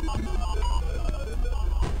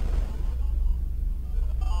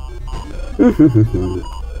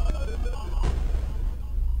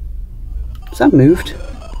 Has that moved?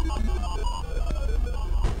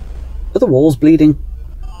 Are the walls bleeding?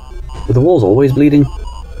 Were the walls always bleeding?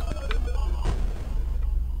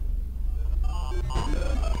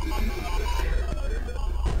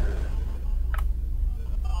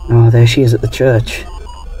 Oh, there she is at the church.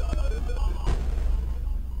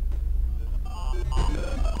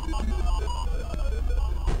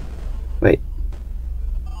 Wait.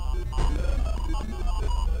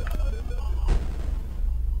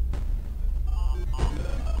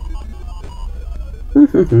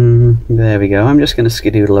 There we go. I'm just going to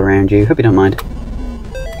skedoodle around you. Hope you don't mind.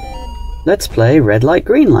 Let's play red light,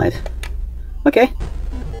 green light. Okay.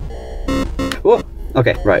 Oh,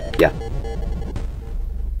 okay, right, yeah.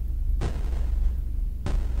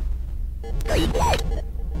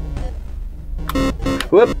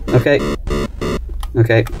 Whoop, okay.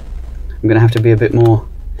 Okay. I'm going to have to be a bit more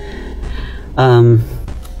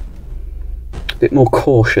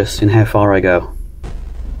cautious in how far I go.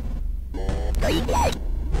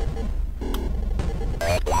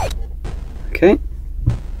 Okay.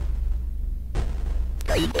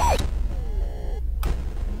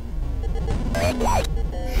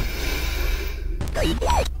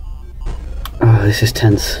 Oh, this is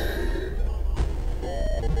tense.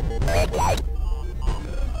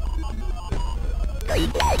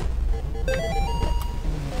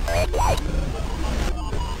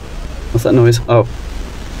 What's that noise? Oh.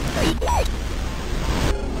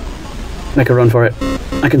 Make a run for it.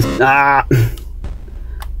 I can... Ah!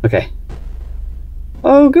 Okay.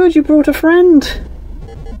 Oh, good, you brought a friend!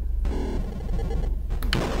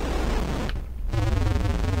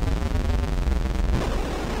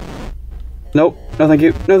 Nope. No thank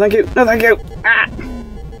you. No thank you. No thank you! Ah!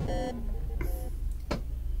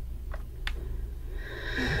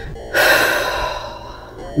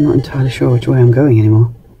 I'm not entirely sure which way I'm going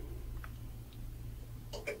anymore.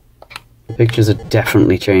 The pictures are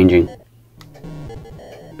definitely changing.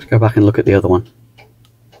 Let's go back and look at the other one.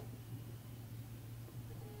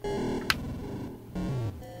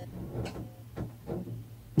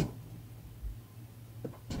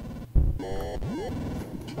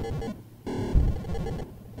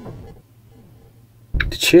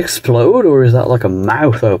 Did she explode, or is that like a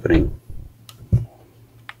mouth opening?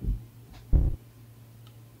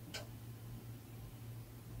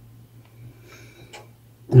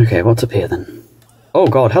 Okay, what's up here then? Oh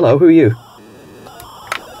god, hello, who are you?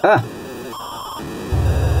 Ah!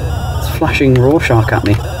 It's flashing Rorschach at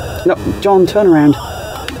me. No, John, turn around.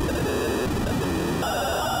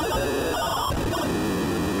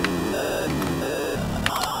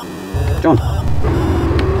 John.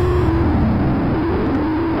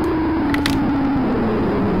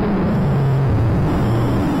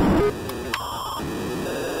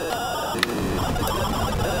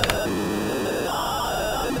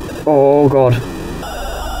 Oh god.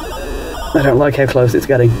 I don't like how close it's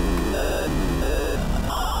getting.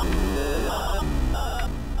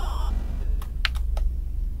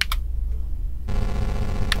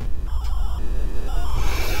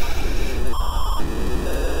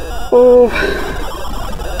 Oh.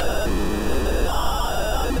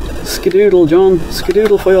 Skedoodle, John.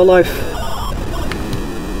 Skedoodle for your life.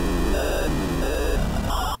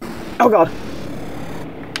 Oh god.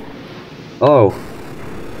 Oh.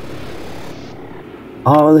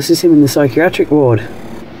 Oh, this is him in the psychiatric ward.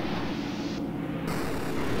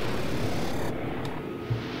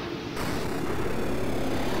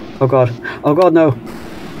 Oh god. Oh god, no.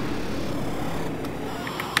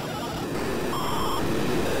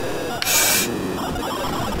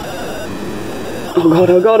 Oh god,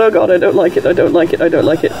 oh god, oh god, I don't like it, I don't like it, I don't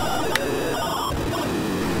like it.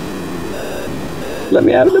 Let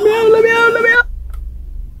me out, let me out, let me out, let me out!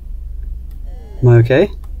 Am I okay?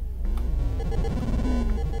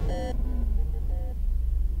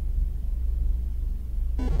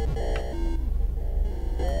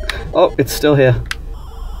 Oh, it's still here.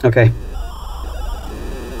 Okay.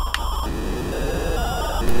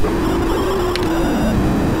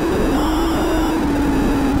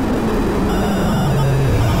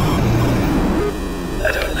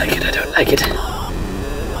 I don't like it, I don't like it.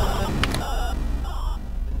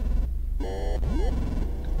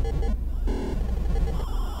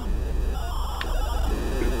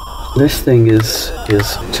 This thing is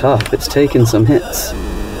tough. It's taken some hits.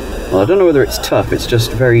 Well, I don't know whether it's tough, it's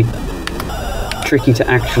just very tricky to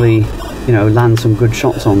actually, you know, land some good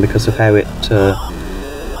shots on because of how it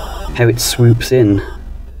swoops in.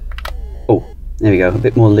 Oh, there we go, a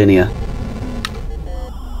bit more linear.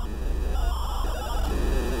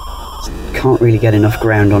 Can't really get enough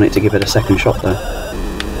ground on it to give it a second shot though.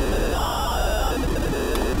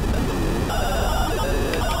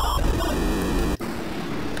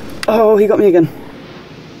 Oh, he got me again.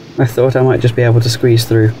 I thought I might just be able to squeeze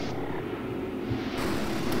through.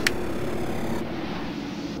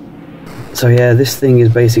 So yeah, this thing is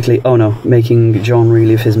basically, oh no, making John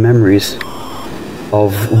relive his memories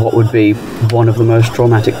of what would be one of the most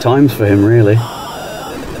traumatic times for him, really.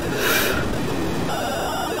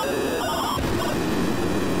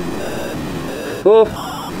 Oh!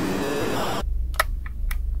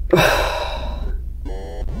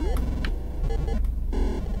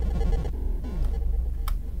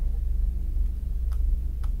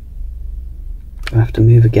 Do I have to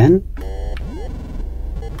move again?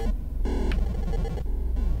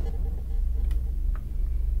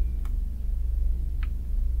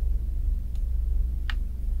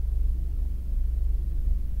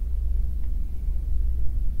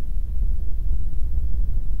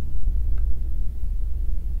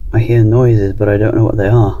 I hear noises, but I don't know what they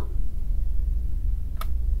are.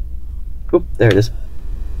 Oop, there it is.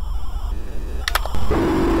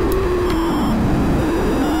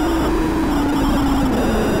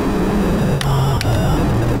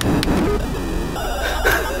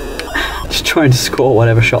 Just trying to score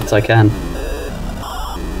whatever shots I can.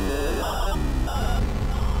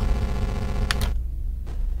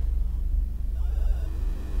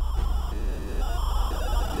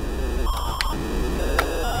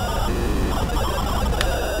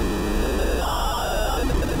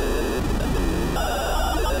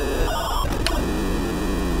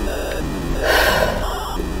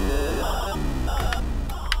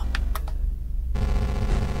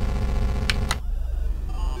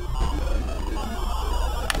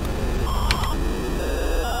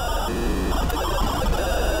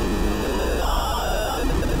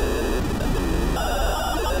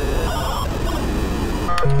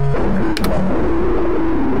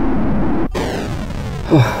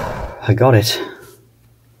 I got it.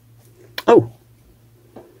 Oh!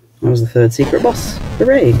 That was the third secret boss.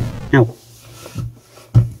 Hooray! Ow.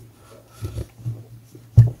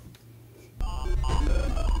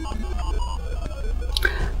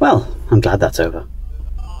 Well, I'm glad that's over.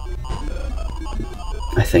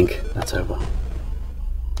 I think that's over.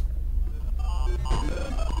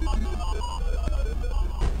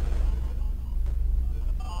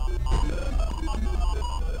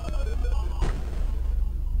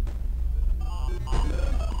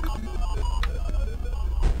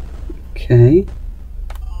 Okay.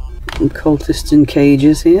 Some cultists in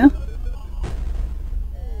cages here.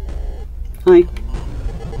 Hi.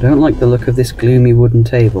 Don't like the look of this gloomy wooden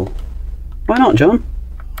table. Why not, John?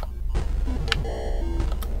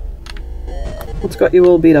 What's got you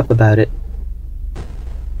all beat up about it?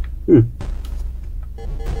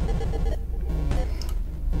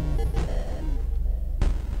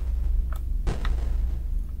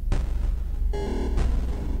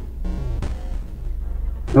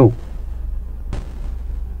 Oh.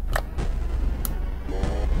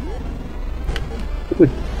 Ooh.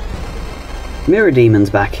 Mirror Demon's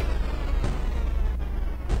back.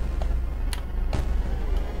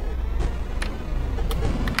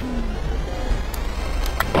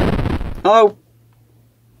 Oh!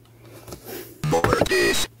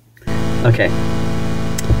 Okay.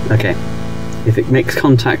 Okay. If it makes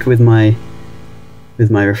contact with my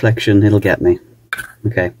reflection, it'll get me.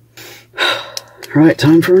 Okay. Right,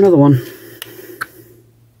 time for another one.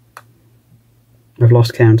 I've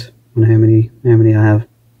lost count on how many I have.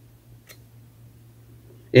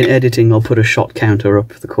 In editing, I'll put a shot counter up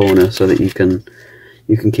the corner so that you can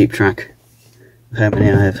keep track of how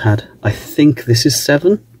many I have had. I think this is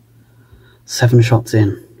 7. 7 shots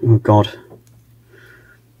in. Oh god.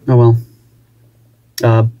 Oh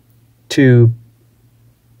well. 2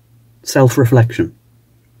 self-reflection.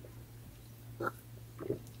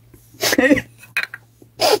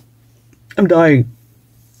 I'm dying.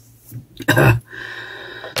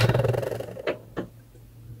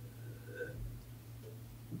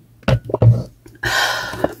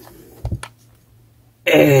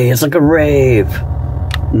 Hey, it's like a rave.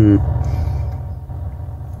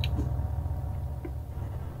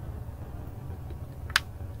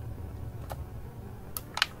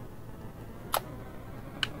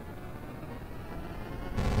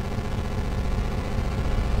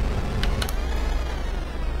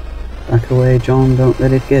 Back away, John, don't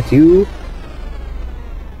let it get you.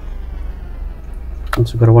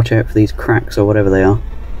 Also got to watch out for these cracks or whatever they are.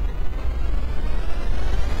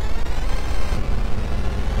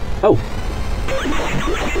 Oh!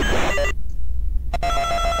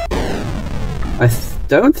 I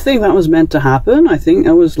don't think that was meant to happen. I think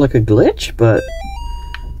that was like a glitch, but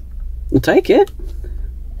we'll take it.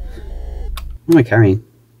 What am I carrying?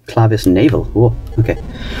 Clavis navel. Whoa, okay.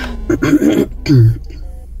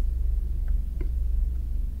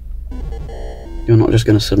 You're not just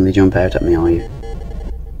going to suddenly jump out at me, are you?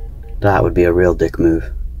 That would be a real dick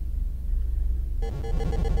move.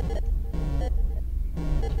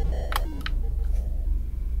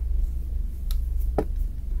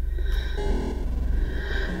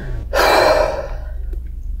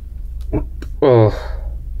 Oh.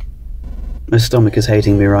 My stomach is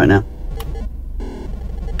hating me right now.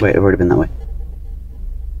 Wait, I've already been that way.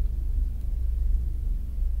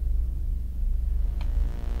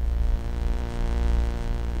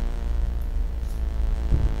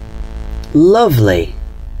 Lovely!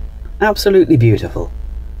 Absolutely beautiful.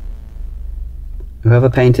 Whoever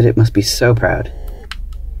painted it must be so proud.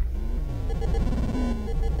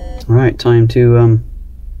 Alright, time to,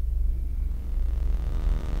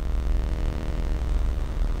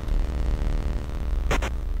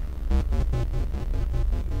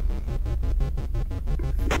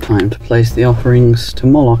 time to place the offerings to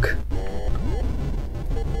Moloch.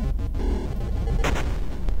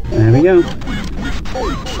 There we go.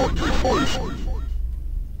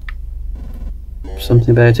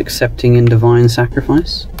 Something about accepting in divine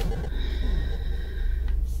sacrifice.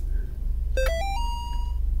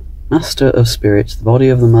 Master of spirits, the body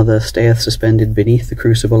of the mother stayeth suspended beneath the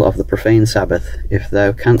crucible of the profane Sabbath. If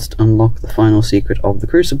thou canst unlock the final secret of the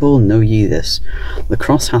crucible, know ye this. The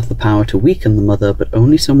cross hath the power to weaken the mother, but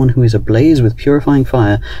only someone who is ablaze with purifying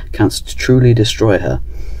fire canst truly destroy her.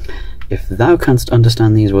 If thou canst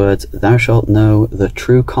understand these words, thou shalt know the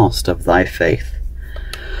true cost of thy faith.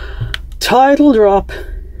 Title drop!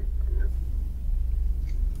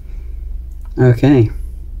 Okay.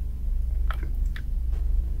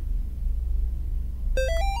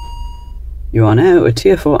 You are now a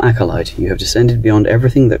Tier 4 acolyte. You have descended beyond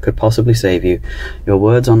everything that could possibly save you. Your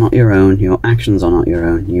words are not your own, your actions are not your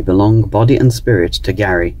own. You belong, body and spirit, to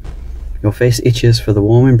Gary. Your face itches for the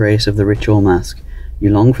warm embrace of the ritual mask.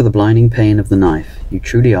 You long for the blinding pain of the knife. You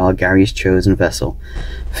truly are Gary's chosen vessel.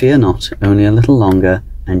 Fear not, only a little longer,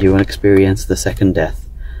 and you will experience the second death.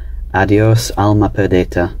 Adios, alma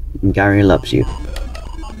perdita. Gary loves you.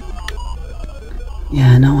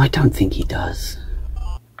 Yeah, no, I don't think he does.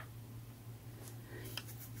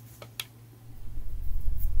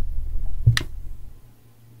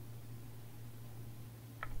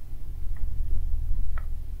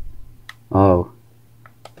 Oh.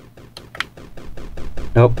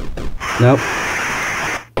 Nope. Nope.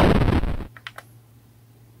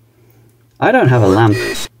 I don't have a lamp.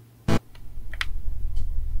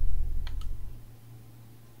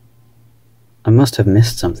 I must have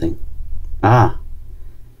missed something. Ah.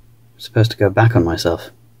 I'm supposed to go back on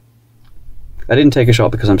myself. I didn't take a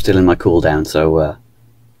shot because I'm still in my cooldown, so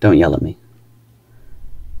don't yell at me.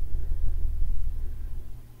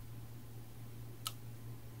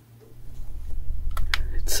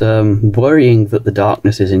 It's worrying that the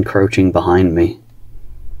darkness is encroaching behind me.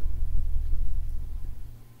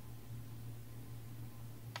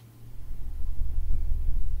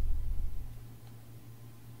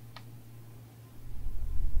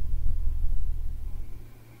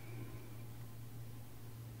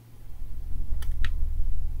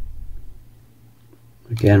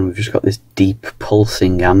 Again, we've just got this deep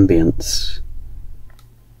pulsing ambience.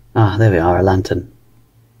 Ah, there we are, a lantern.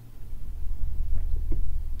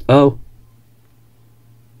 Oh.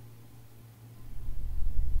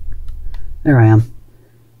 There I am.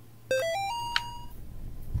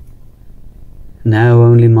 Now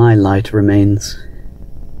only my light remains.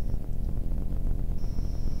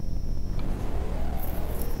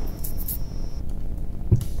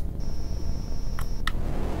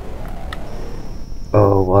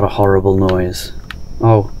 Oh, what a horrible noise.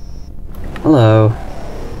 Oh. Hello.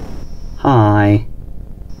 Hi.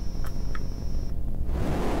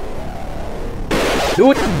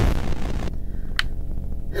 Do it!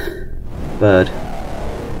 Bird.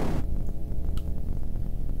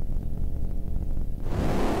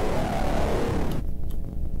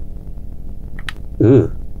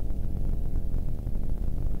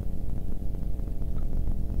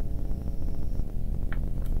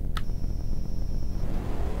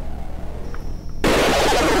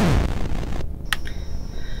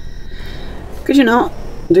 Could you not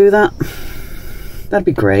do that? That'd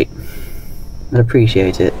be great. I'd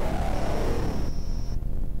appreciate it.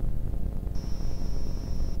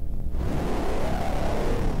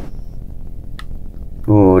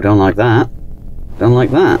 Oh, don't like that. Don't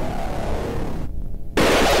like that.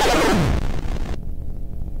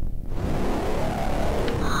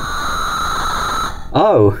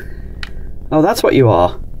 Oh. Oh, that's what you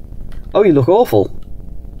are. Oh, you look awful.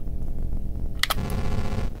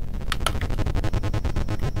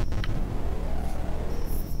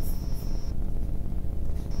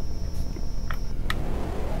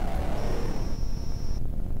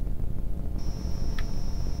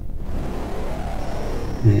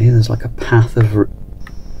 Okay, there's like a path of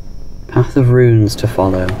runes to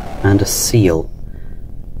follow and a seal.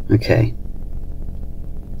 Okay,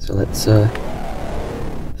 so let's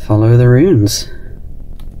follow the runes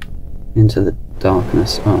into the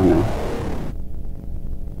darkness. Oh no.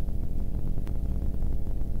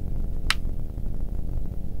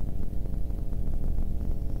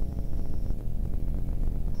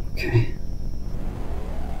 Okay.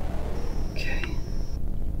 Okay.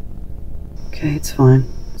 Okay, it's fine.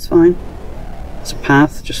 It's fine. It's a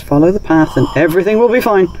path. Just follow the path and everything will be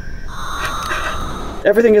fine.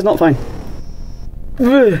 Everything is not fine.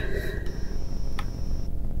 Ugh.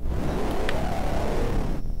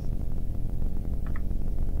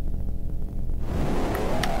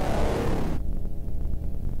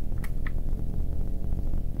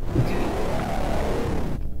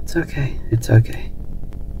 It's okay. It's okay.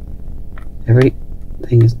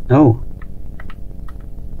 Everything is... Oh.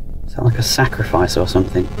 Is that like a sacrifice or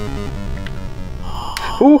something?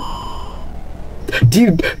 Ooh!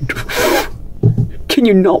 Dude! Can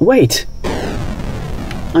you not wait?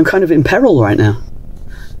 I'm kind of in peril right now.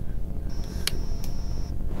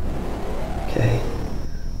 Okay.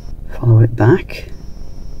 Follow it back.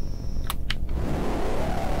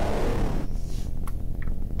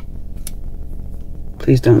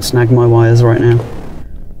 Please don't snag my wires right now.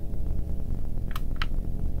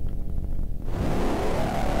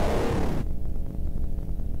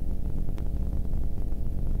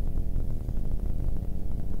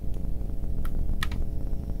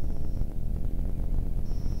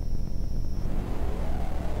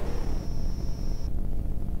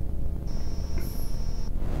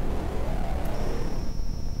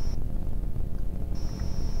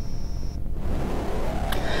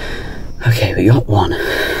 Okay, we got one. I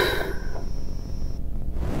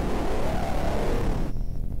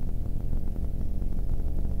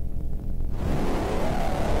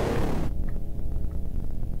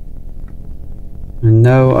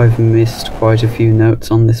know I've missed quite a few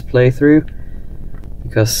notes on this playthrough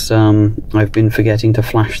because I've been forgetting to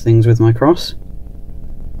flash things with my cross.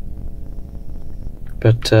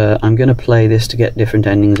 But I'm going to play this to get different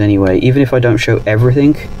endings anyway. Even if I don't show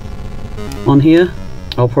everything on here,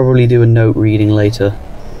 I'll probably do a note reading later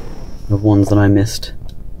of ones that I missed.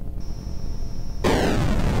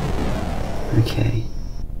 Okay.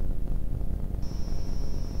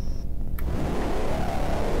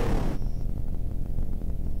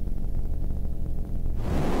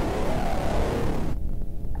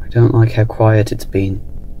 I don't like how quiet it's been.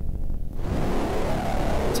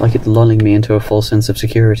 It's like it's lulling me into a false sense of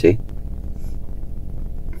security.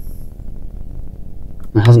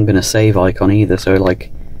 There hasn't been a save icon either, so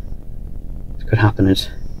like it could happen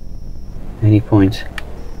at any point.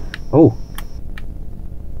 Oh,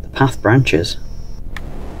 the path branches.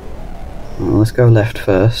 Well, let's go left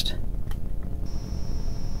first.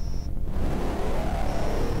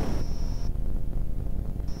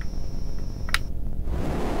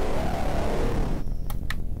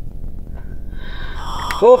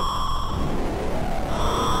 Oh!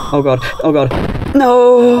 Oh god! Oh god!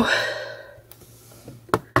 No!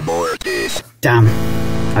 Mortis. Damn,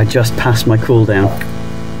 I just passed my cooldown.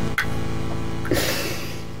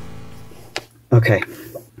 Okay.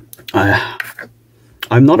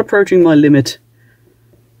 I'm not approaching my limit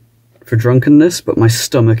for drunkenness, but my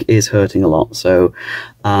stomach is hurting a lot, so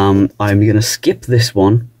I'm going to skip this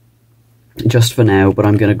one just for now, but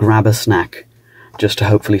I'm going to grab a snack just to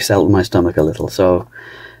hopefully settle my stomach a little. So,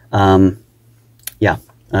 yeah,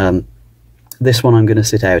 this one I'm going to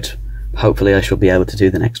sit out. Hopefully I shall be able to do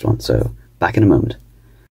the next one, so back in a moment.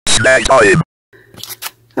 Snack time.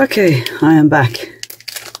 Okay, I am back.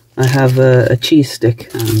 I have a cheese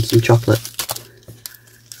stick and some chocolate.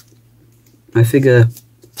 I figure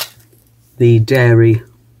the dairy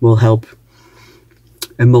will help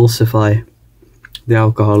emulsify the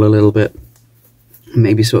alcohol a little bit, and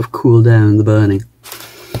maybe sort of cool down the burning.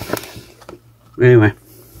 Anyway.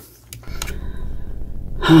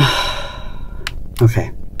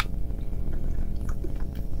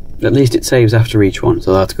 At least it saves after each one,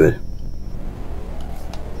 so that's good.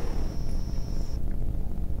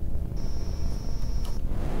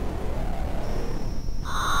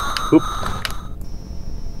 Oop.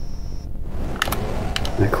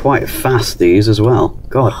 They're quite fast, these, as well.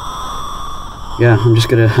 God. Yeah, I'm just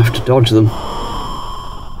gonna have to dodge them.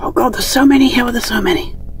 Oh god, there's so many! How are there so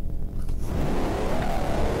many?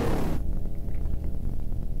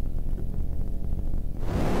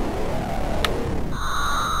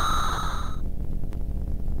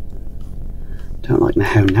 Don't like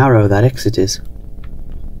how narrow that exit is.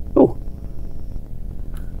 Oh.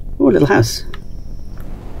 Oh, little house.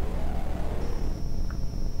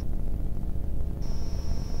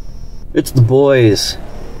 It's the boys.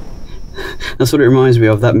 That's what it reminds me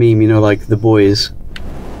of, that meme, you know, like the boys.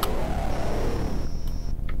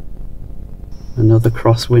 Another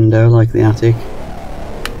cross window like the attic.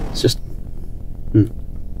 It's just...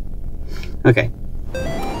 Okay.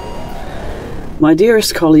 My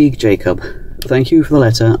dearest colleague Jacob, thank you for the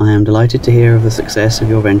letter. I am delighted to hear of the success of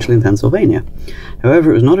your venture in Pennsylvania.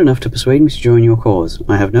 However, it was not enough to persuade me to join your cause.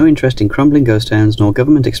 I have no interest in crumbling ghost towns, nor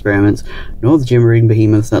government experiments, nor the gimmering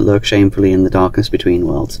behemoths that lurk shamefully in the darkness between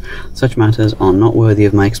worlds. Such matters are not worthy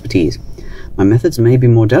of my expertise. My methods may be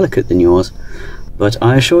more delicate than yours, but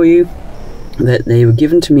I assure you that they were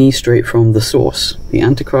given to me straight from the source. The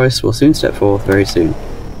Antichrist will soon step forth very soon.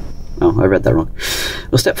 Oh, I read that wrong.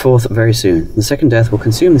 Will step forth very soon. The second death will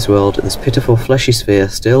consume this world, this pitiful fleshy sphere,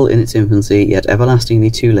 still in its infancy, yet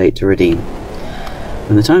everlastingly too late to redeem.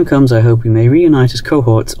 When the time comes, I hope we may reunite as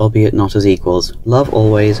cohorts, albeit not as equals. Love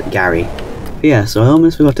always, Gary. P.S. I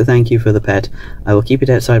almost forgot to thank you for the pet. I will keep it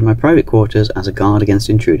outside my private quarters as a guard against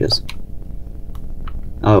intruders.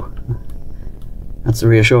 Oh. That's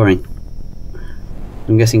reassuring.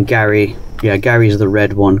 I'm guessing Gary... Yeah, Gary's the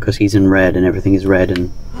red one, because he's in red and everything is red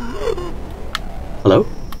and... Hello?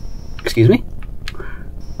 Excuse me?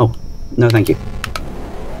 Oh, no thank you.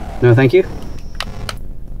 No thank you.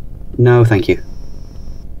 No thank you.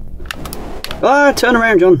 Ah, turn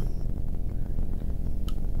around, John.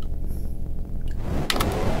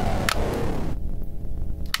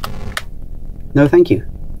 No thank you.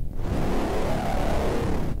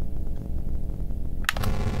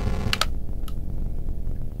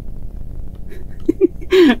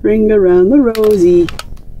 Ring around the rosy.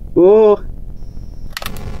 Oh.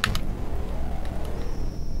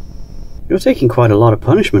 You're taking quite a lot of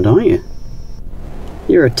punishment, aren't you?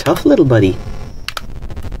 You're a tough little buddy.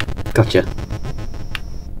 Gotcha.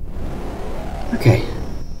 Okay.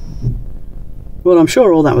 Well, I'm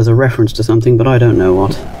sure all that was a reference to something, but I don't know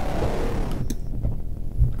what.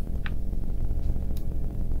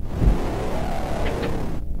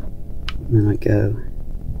 And then I go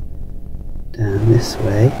down this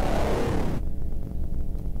way,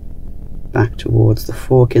 back towards the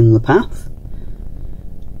fork in the path.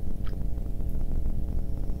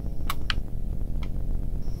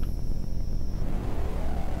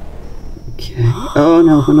 Okay. Oh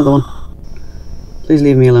no, another one. Please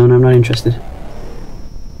leave me alone, I'm not interested.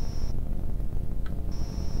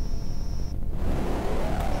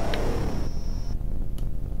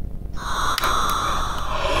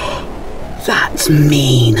 That's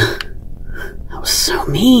mean. That was so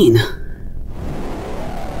mean.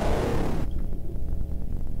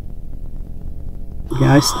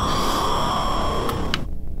 Yeah,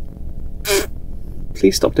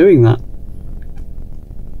 Please stop doing that.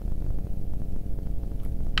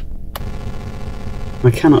 I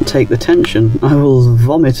cannot take the tension. I will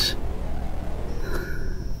vomit.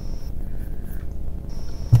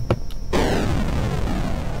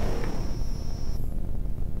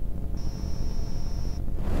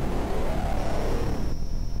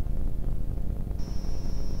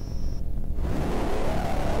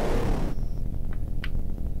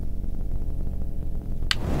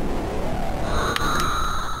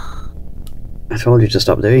 I told you to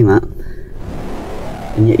stop doing that.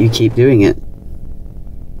 And yet you keep doing it.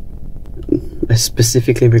 I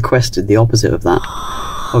specifically requested the opposite of that.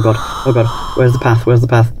 Oh god, oh god, where's the path, where's the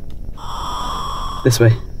path? This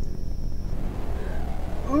way.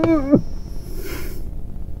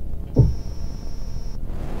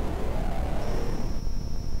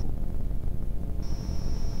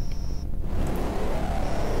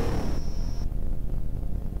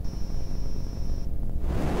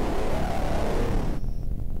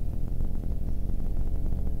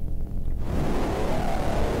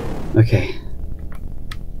 Okay.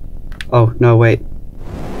 Oh, no, wait.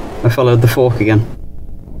 I followed the fork again.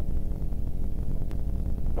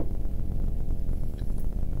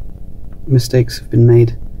 Mistakes have been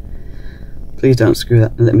made. Please don't screw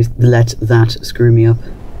that. Let that screw me up.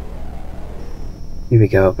 Here we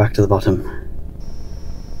go, back to the bottom.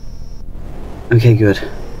 Okay, good.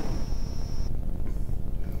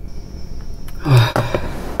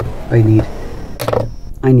 I need.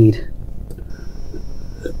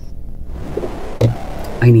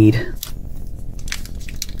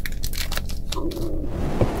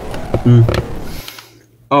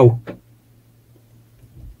 Oh.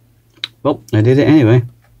 Well, I did it anyway.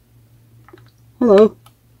 Hello.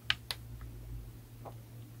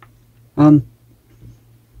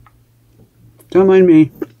 Don't mind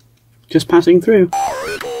me. Just passing through.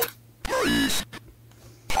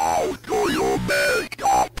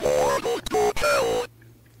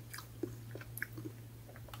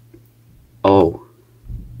 Oh.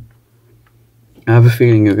 I have a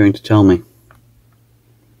feeling you're going to tell me.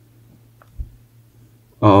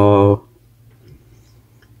 Oh.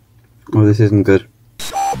 Oh, this isn't good.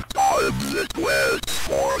 Sometimes it waits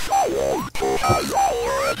for someone who has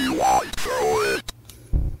already walked through it.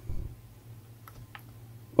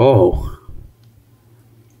 Oh.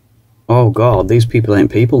 Oh god, these people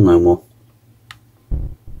ain't people no more.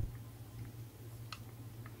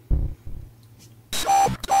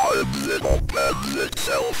 Sometimes it opens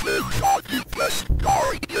itself inside the best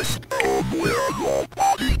darkest room where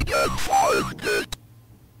nobody can find it.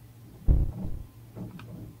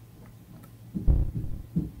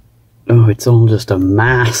 Oh, it's all just a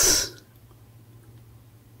mass.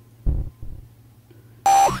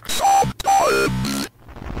 And sometimes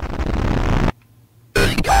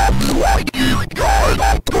it comes like you got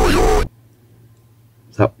up to you.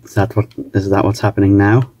 Is that what's happening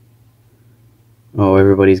now? Oh,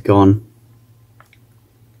 everybody's gone.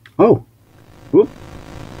 Oh. Whoop.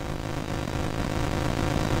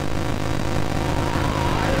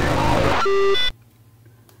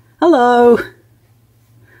 Hello.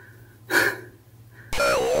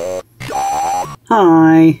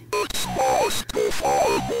 Hi.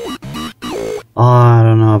 Oh, I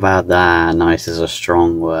don't know about that. Nice is a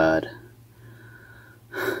strong word.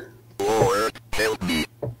 Lord, help me.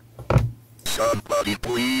 Somebody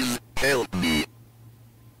please help me.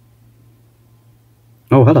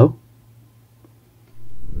 Oh, hello.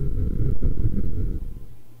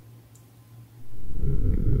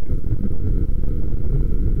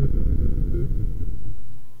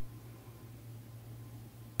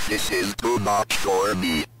 This is too much for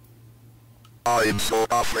me. I'm so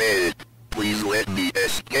afraid. Please let me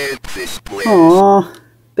escape this place. Aww,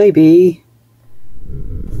 baby.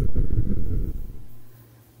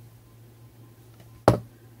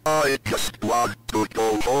 I just want to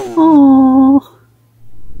go home. Aww.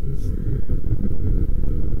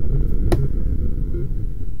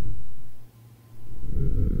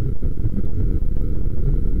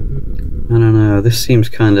 I don't know, this seems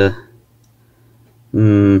kinda...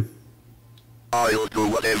 I'll do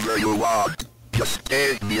whatever you want. Just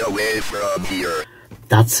take me away from here.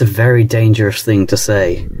 That's a very dangerous thing to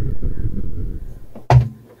say.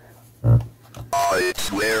 I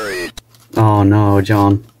swear it. Oh no,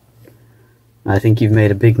 John. I think you've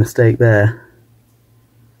made a big mistake there.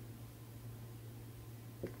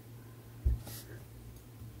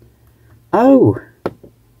 Oh!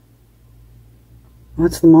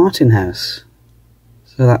 That's the Martin house.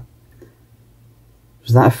 So that...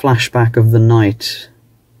 Was that a flashback of the night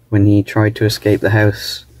when he tried to escape the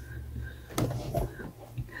house?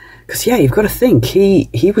 Because yeah, you've got to think,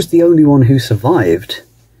 he was the only one who survived.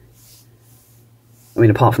 I mean,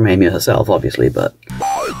 apart from Amy herself, obviously, but...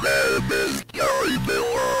 My name is Gary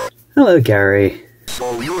Miller. Hello, Gary.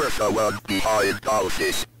 So you're the one behind all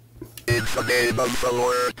this. In the name of the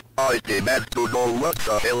Lord, I demand to know what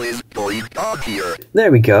the hell is going on here.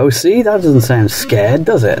 There we go, see? That doesn't sound scared,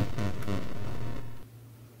 does it?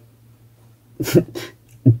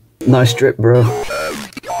 Nice trip, bro. You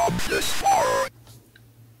have come this far.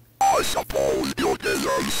 I suppose you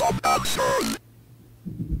deserve some answers.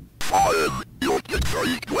 Fine, you get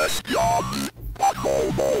 3 questions, but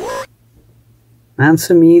no more.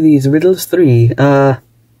 Answer me these riddles 3.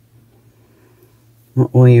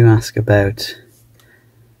 What will you ask about?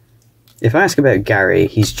 If I ask about Gary,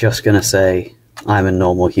 he's just gonna say, I'm a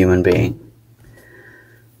normal human being.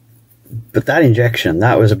 But that injection,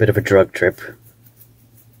 that was a bit of a drug trip.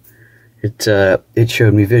 It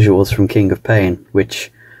showed me visuals from King of Pain,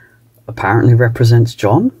 which apparently represents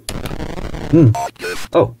John?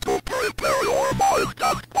 Oh.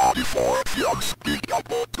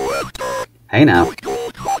 Hey now.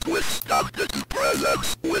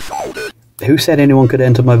 Who said anyone could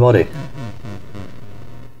enter my body?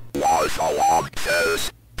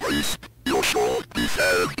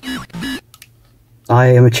 I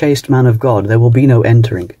am a chaste man of God. There will be no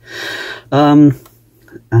entering.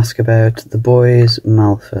 ask about the boys,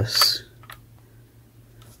 Malthus.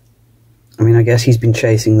 I mean, I guess he's been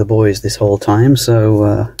chasing the boys this whole time,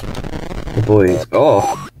 so, the boys...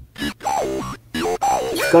 Oh! You've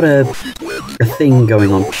got a thing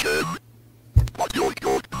going on.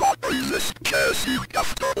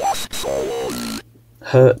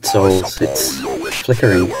 Hurt souls, it's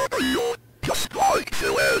flickering. Just like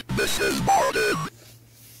you and Mrs. Martin.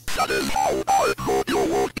 That is how I know you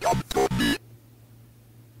will come to me.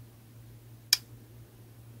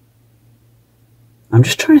 I'm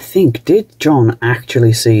just trying to think, did John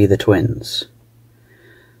actually see the twins?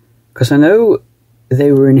 Because I know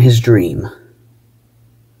they were in his dream.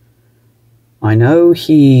 I know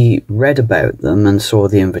he read about them and saw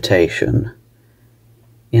the invitation.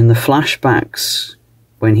 In the flashbacks,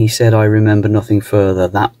 when he said, "I remember nothing further,"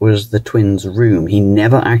 that was the twins' room. He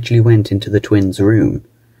never actually went into the twins' room.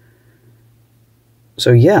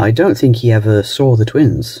 So yeah, I don't think he ever saw the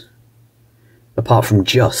twins. Apart from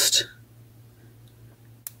just.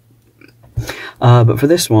 But for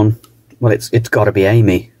this one, well, it's got to be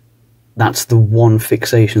Amy. That's the one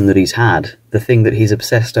fixation that he's had. The thing that he's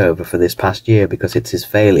obsessed over for this past year because it's his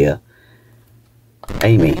failure.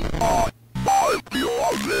 Amy. My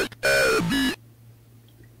beloved Amy.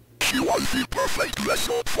 She was the perfect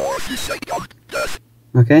vessel for the second death.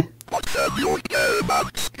 Okay. But then you came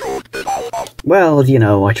and screwed it all up. Well, you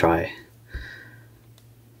know, I try.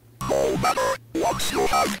 No matter, once you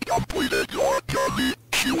have completed your journey,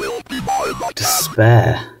 she will be mine again.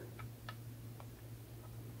 Despair.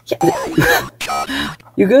 Yeah.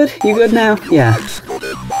 You good? You good now? Yeah.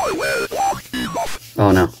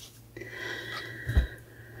 Oh no.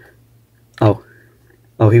 Oh.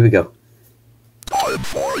 Oh, here we go. Time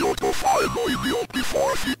for you to finally kneel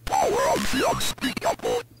before the power of the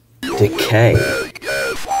unspeakable. Decay.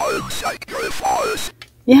 Sacrifice.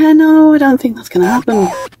 Yeah, no, I don't think that's gonna happen.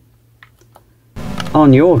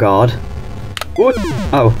 On your guard. What?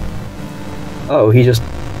 Oh. Oh, he just...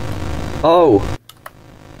 Oh.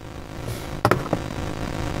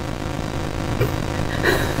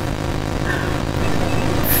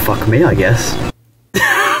 Fuck me, I guess.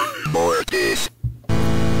 Mortis.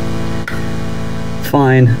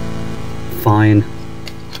 Fine. Fine.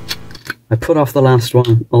 I put off the last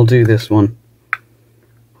one. I'll do this one.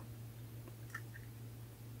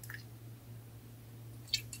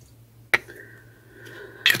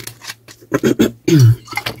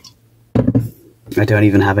 I don't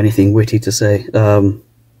even have anything witty to say. To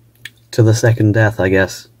the second death, I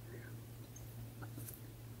guess.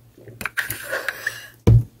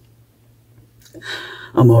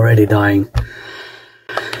 I'm already dying.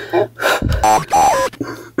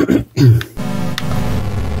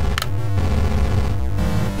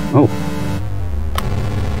 Oh.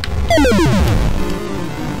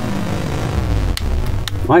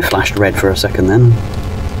 I flashed red for a second then.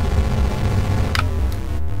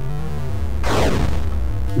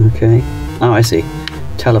 Okay. Oh, I see.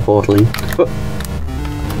 Teleporting. But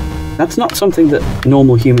that's not something that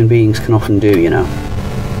normal human beings can often do, you know.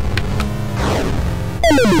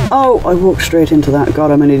 Oh, I walked straight into that.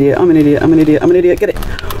 God, I'm an idiot. I'm an idiot. I'm an idiot. I'm an idiot. Get it.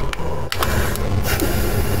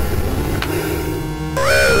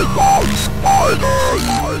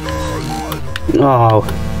 Oh.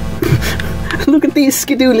 Look at these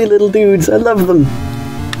skidoodly little dudes. I love them.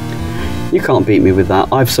 You can't beat me with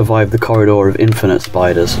that. I've survived the corridor of infinite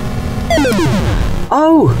spiders.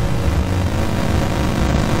 Oh!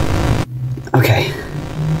 Okay.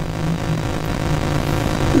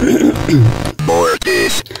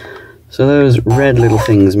 So those red little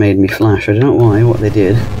things made me flash. I don't know why, what they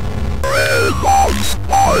did.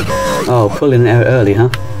 Oh, pulling it out early, huh?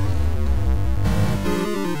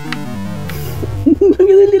 Look at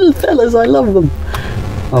the little fellas, I love them.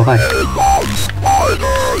 Oh, hi.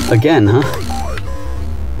 Again, huh?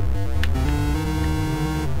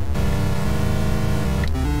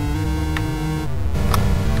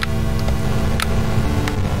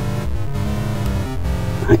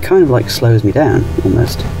 It kind of like slows me down,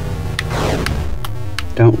 almost.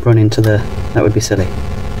 Don't run into the... that would be silly.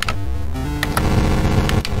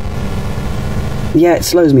 Yeah, it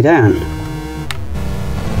slows me down.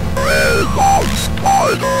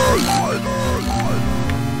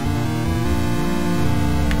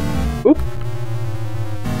 Oop.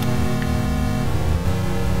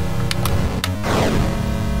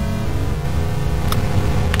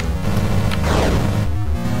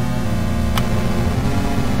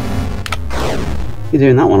 You're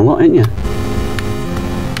doing that one a lot, aren't you?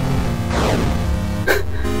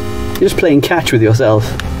 You're just playing catch with yourself.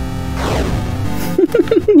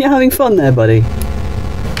 You're having fun there, buddy.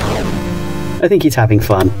 I think he's having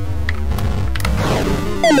fun.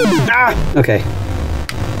 Ah! Okay.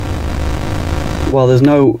 Well, there's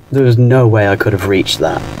no way I could have reached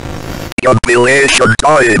that. Compilation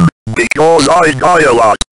time, because I die a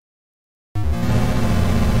lot.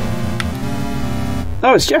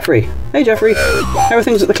 Oh, it's Jeffrey. Hey, Jeffrey. How are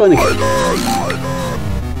things at the clinic?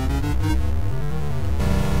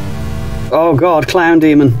 Oh god, clown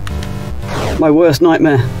demon. My worst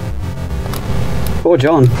nightmare. Poor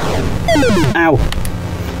John. Ow.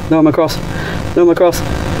 No, I'm across. No, I'm across.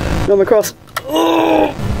 No, I'm across.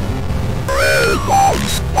 Oh!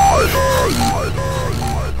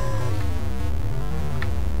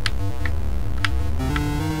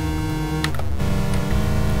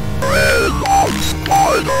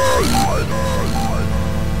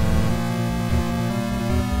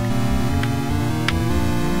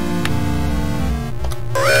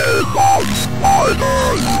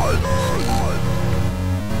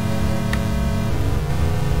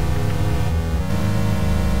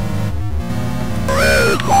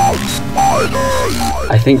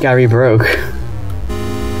 I think Gary broke.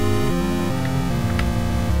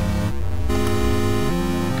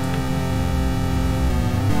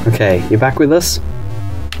 Okay, you back with us?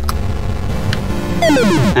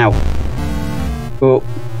 Ow. Oh.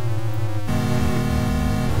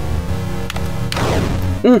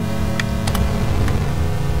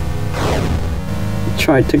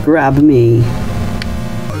 Tried to grab me.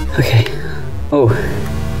 Okay. Oh.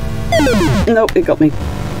 Nope, it got me.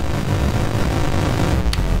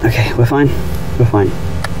 Okay, we're fine. We're fine.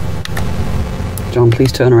 John,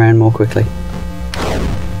 please turn around more quickly.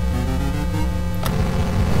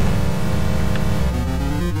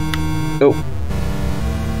 Oh.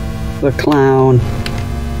 The clown.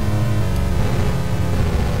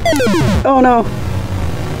 Oh no!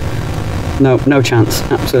 No, no chance.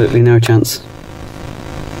 Absolutely no chance.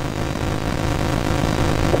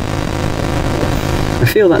 I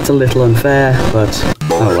feel that's a little unfair, but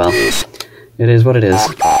oh well. It is what it is.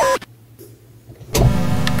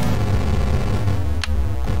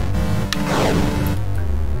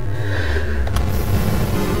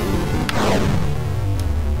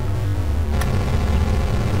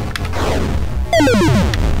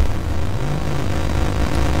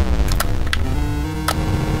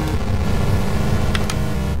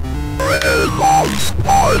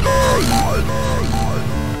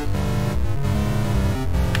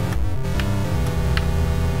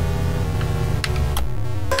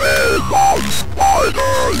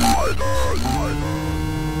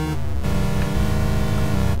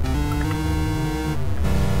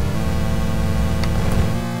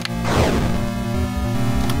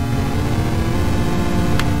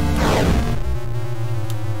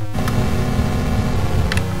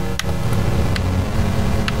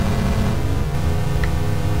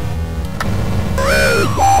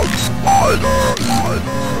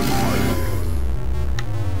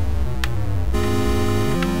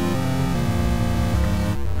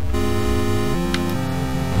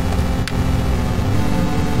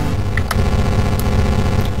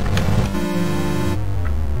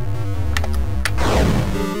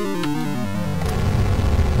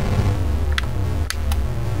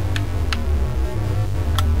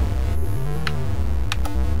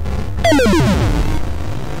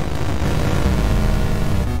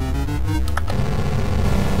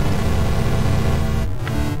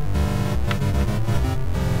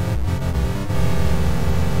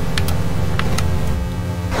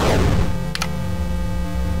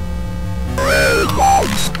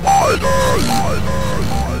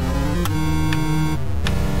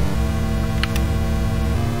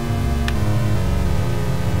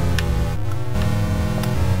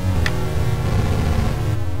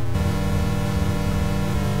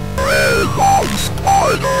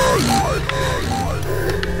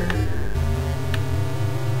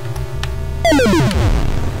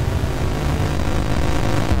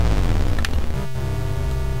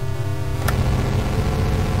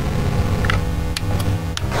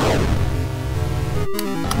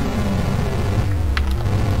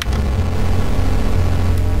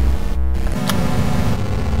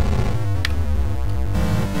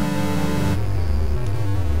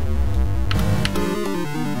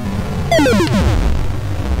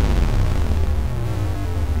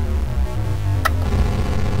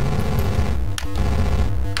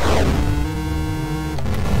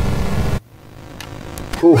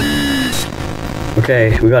 Ooh.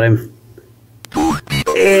 Okay, we got him.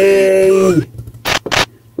 Hey!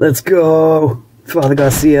 Let's go! Father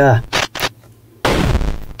Garcia!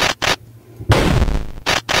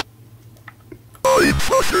 I'm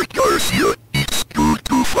Father Garcia. It's good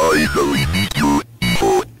to finally meet you.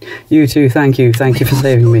 You too, thank you. Thank you for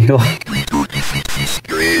saving me. Oh. We do defeat this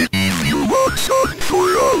great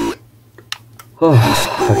Oh,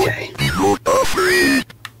 okay. Be not afraid.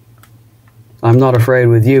 I'm not afraid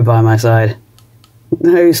with you by my side.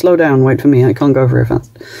 No, slow down, wait for me, I can't go very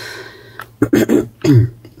fast. This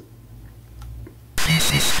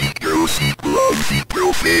is the girl sequel of the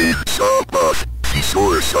profane Sabbath, the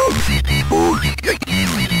source of the demonic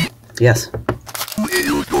activity. Yes.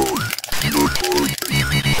 Well done. The Unholy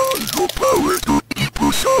Trinity has the power to keep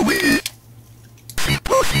us away. The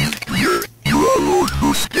path is clear. You alone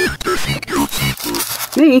must enter the girl sequel.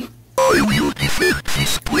 Me? I will defend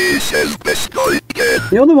this place as best I can.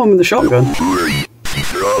 You're the one with the shotgun. Don't worry. The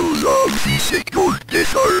thralls of the second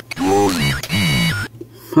death are closing in.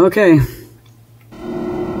 Okay.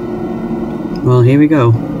 Well, here we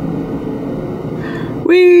go.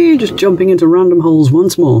 Whee! Just jumping into random holes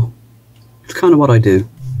once more. It's kind of what I do.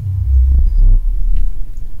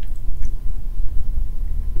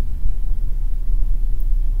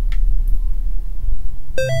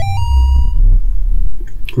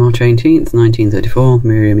 March 18th, 1934.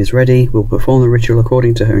 Miriam is ready. We'll perform the ritual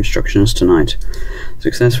according to her instructions tonight.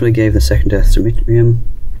 Successfully gave the second death to Miriam.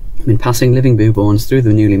 Been passing living newborns through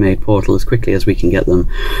the newly made portal as quickly as we can get them.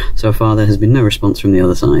 So far there has been no response from the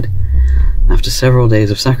other side. After several days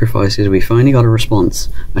of sacrifices, we finally got a response.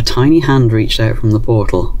 A tiny hand reached out from the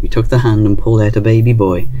portal. We took the hand and pulled out a baby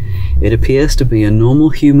boy. It appears to be a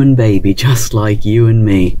normal human baby, just like you and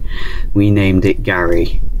me. We named it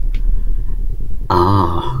Gary.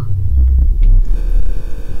 Ah.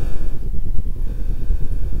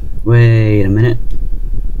 Wait a minute.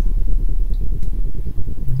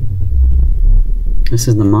 This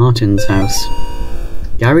is the Martins' house.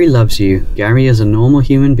 Gary loves you. Gary is a normal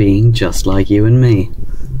human being just like you and me.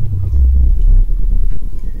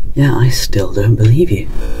 Yeah, I still don't believe you.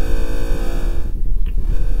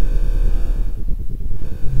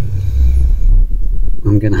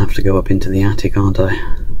 I'm gonna have to go up into the attic, aren't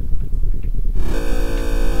I?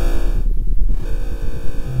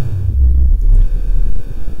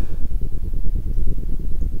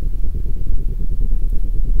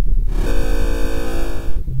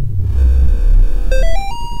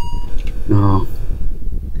 Oh,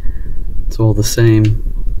 it's all the same.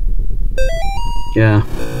 Yeah,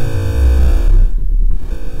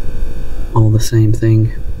 all the same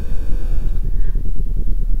thing.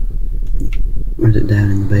 Or is it down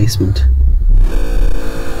in the basement?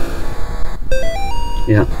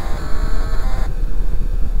 Yeah.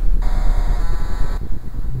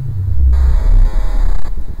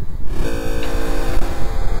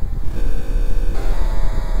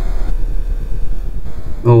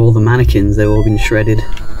 Oh, all the mannequins, they've all been shredded.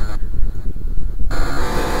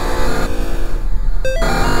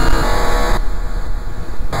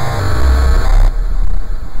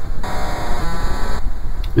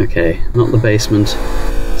 Okay, not the basement.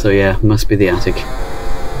 So yeah, must be the attic.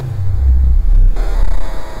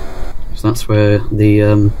 So that's where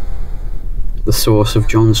the source of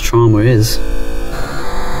John's trauma is.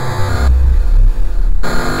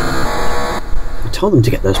 I told them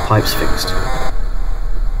to get those pipes fixed.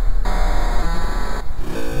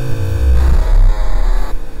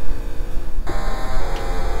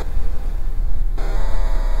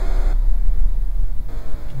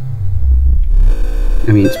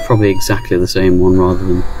 I mean, it's probably exactly the same one rather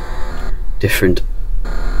than different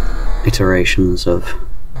iterations of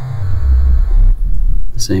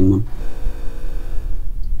the same one.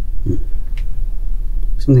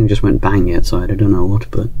 Something just went bang outside, I don't know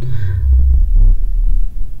what, but...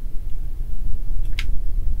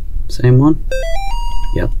 Same one?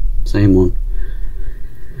 Yep, same one.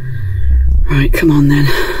 Right, come on then.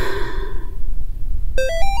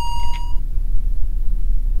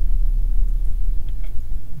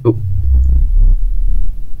 Oh.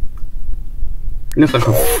 Looks like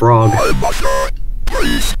a frog.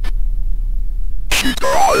 Please. She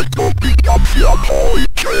tried to become the Unholy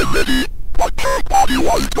Trinity, but her body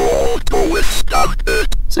was too old to withstand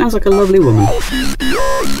it. Sounds like a lovely woman. Out in the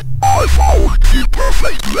earth, I found the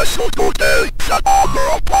perfect vessel to take that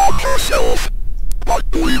honor upon herself. But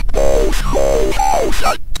we both know how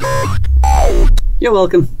that turned out. You're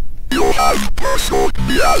welcome. You have pursued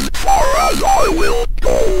me as far as I will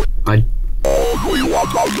go. I Only one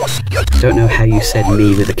of us get. don't know how you said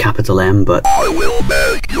me with a capital M, but I will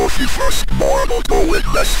make you the first mortal to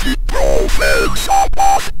witness the profane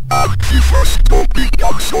Sabbath, and the first to be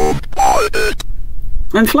consumed by it.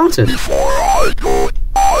 I'm flattered. Before I go,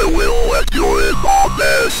 I will let you in on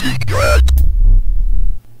their secret.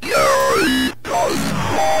 Gary does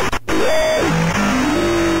not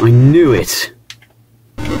lie. I knew it.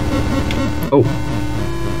 Oh.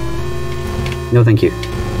 No, thank you.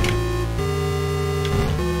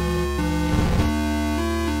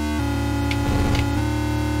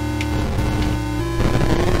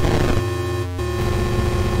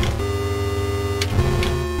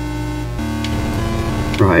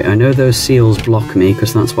 Right, I know those seals block me,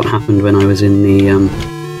 because that's what happened when I was in the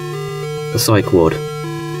psych ward.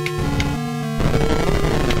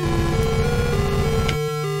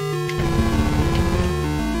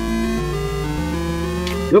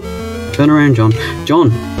 Oop, turn around, John.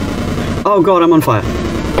 John! Oh god, I'm on fire.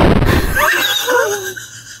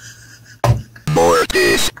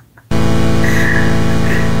 Mortis.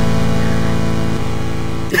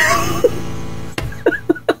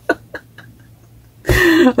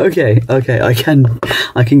 Okay, I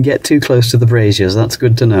can get too close to the braziers, that's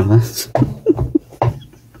good to know.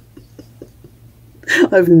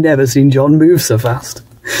 I've never seen John move so fast.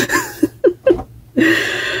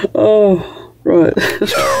 Oh, right.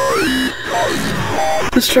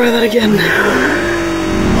 Let's try that again.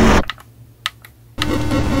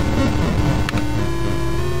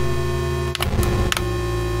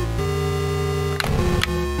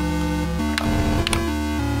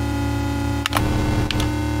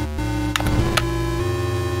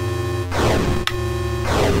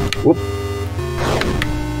 Whoop.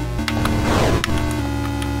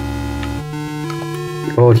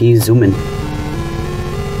 Oh, he's zooming.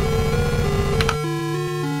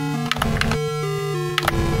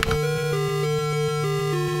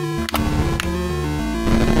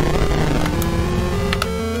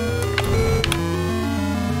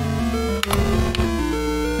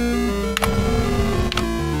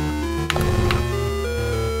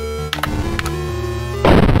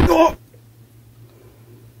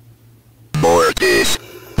 Mortis.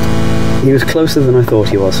 He was closer than I thought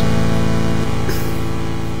he was.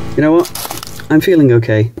 You know what? I'm feeling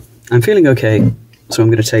okay. I'm feeling okay, so I'm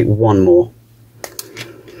going to take one more.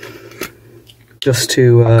 Just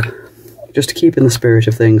to keep in the spirit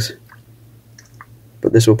of things.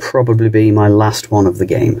 But this will probably be my last one of the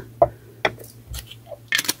game.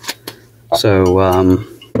 So,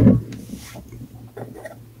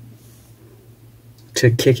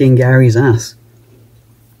 to kicking Gary's ass.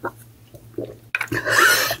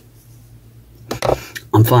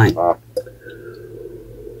 I'm fine.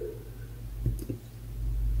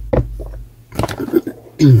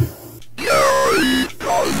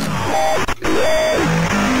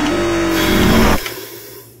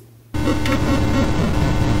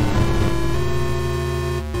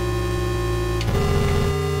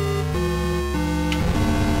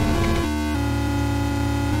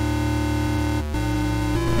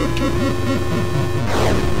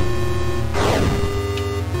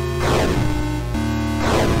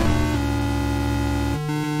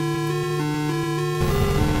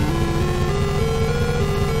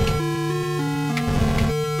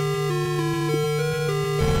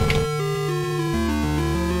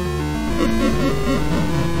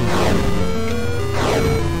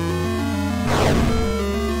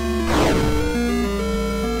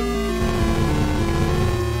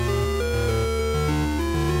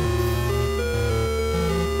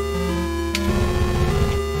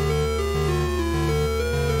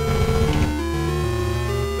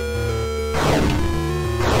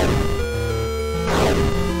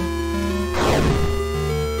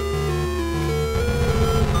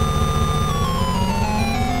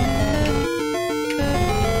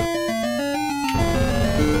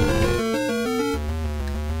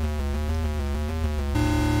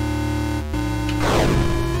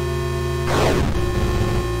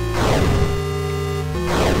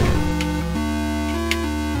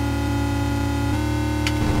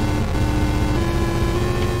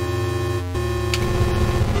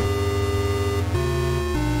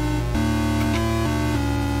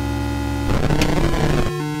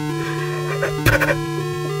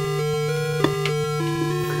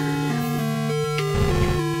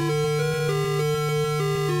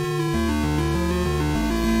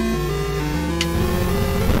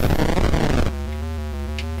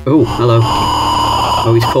 Oh, hello.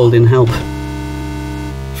 Oh, he's called in help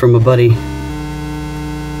from a buddy.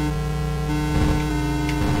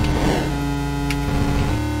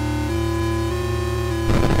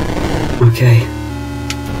 Okay.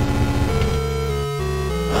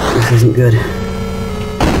 This isn't good.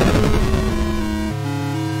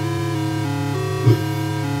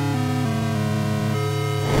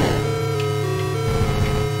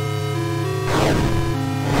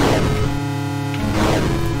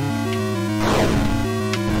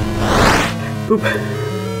 Boop.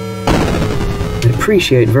 I'd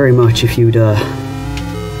appreciate very much if you'd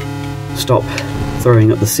stop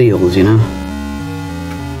throwing up the seals, you know?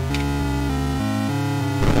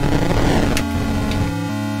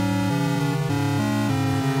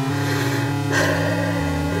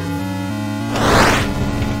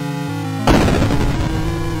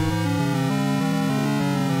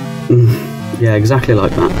 Yeah, exactly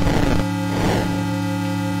like that.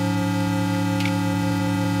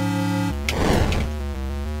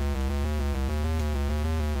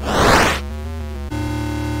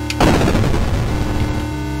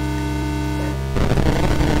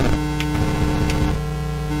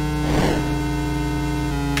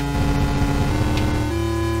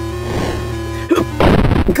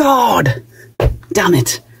 God! Damn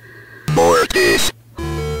it! Mortis.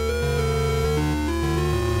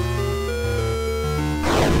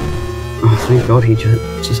 Oh, thank God he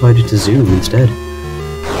just decided to zoom instead.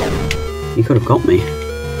 He could have got me.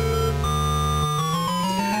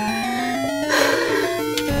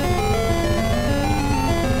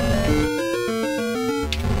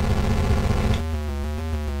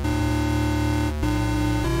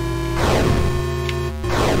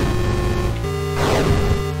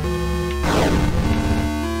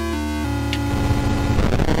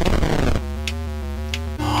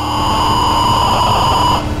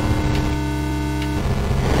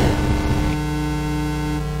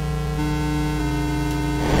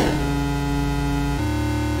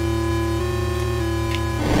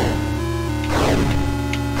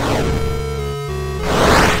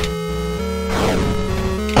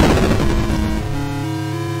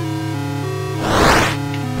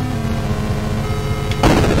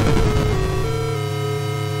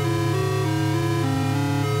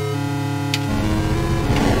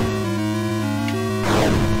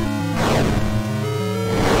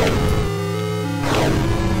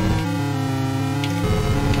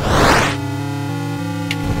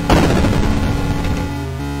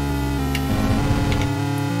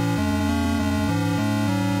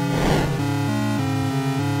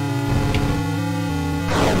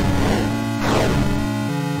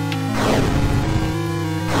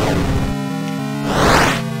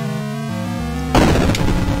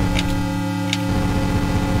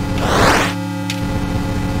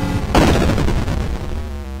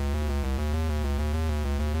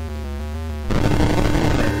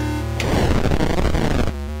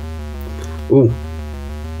 Ooh.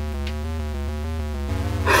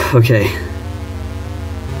 Okay.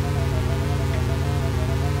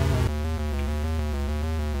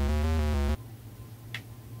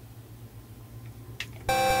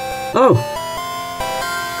 Oh!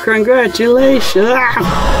 Congratulations! Ah!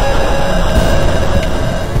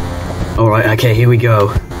 Alright, okay, here we go.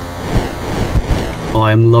 Oh,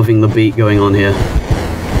 I'm loving the beat going on here.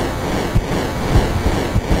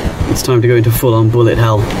 It's time to go into full-on bullet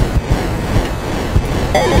hell.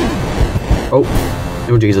 Oh,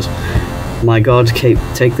 oh Jesus. My God, Kate,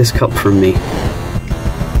 take this cup from me.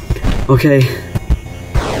 Okay.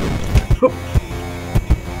 Oh.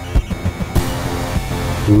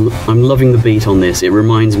 I'm loving the beat on this. It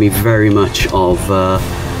reminds me very much of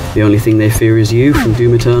The Only Thing They Fear Is You from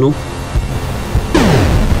Doom Eternal.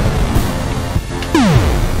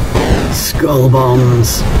 Skull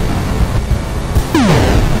bombs.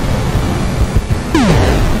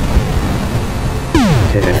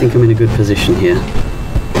 Okay, I think I'm in a good position here.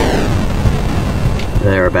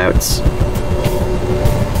 Thereabouts.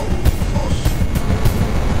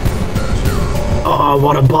 Oh,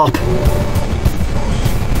 what a bop!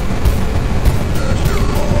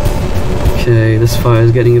 Okay, this fire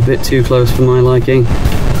is getting a bit too close for my liking.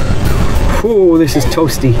 Ooh, this is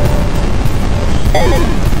toasty.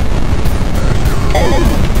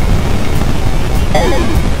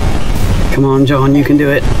 Come on, John, you can do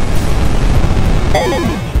it.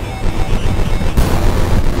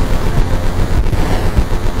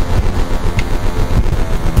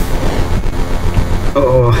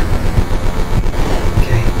 Oh.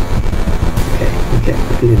 Okay,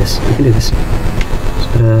 I can do this. I can do this.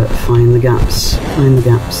 Just gotta find the gaps. Find the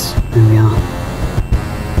gaps. There we are.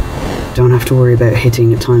 Don't have to worry about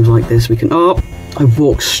hitting at times like this. We can. Oh! I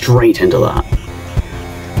walked straight into that.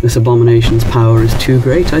 This abomination's power is too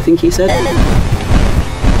great, I think he said.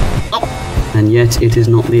 Oh. And yet it is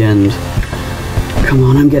not the end. Come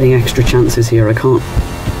on, I'm getting extra chances here. I can't.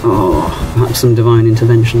 Oh, perhaps some divine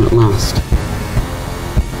intervention at last.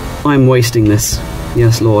 I'm wasting this.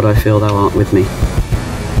 Yes, Lord, I feel thou art with me.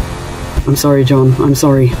 I'm sorry, John. I'm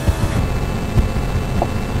sorry.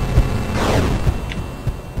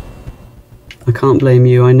 I can't blame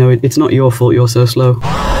you. I know it's not your fault you're so slow.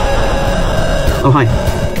 Oh, hi.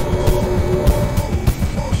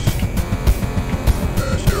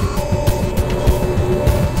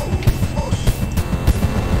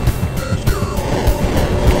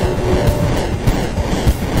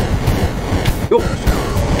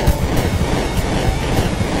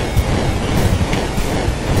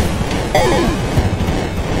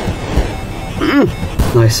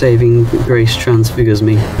 Thy saving grace transfigures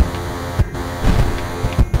me.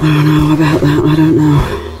 I don't know about that, I don't know.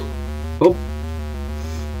 Oh.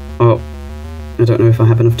 Oh. I don't know if I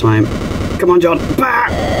have enough time. Come on, John. Bah!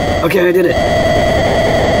 Okay, I did it.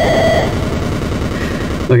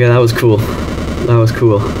 Okay, that was cool. That was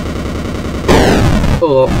cool.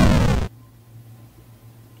 Oh.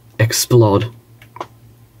 Explode.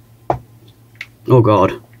 Oh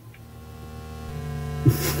god.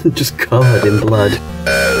 Just covered in blood.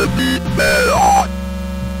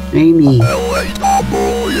 Amy.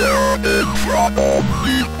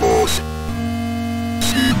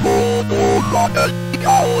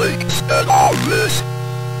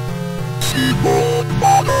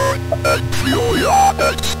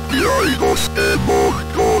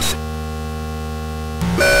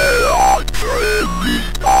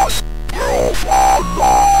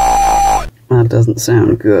 That doesn't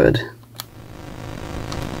sound good.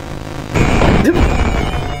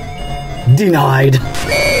 Denied.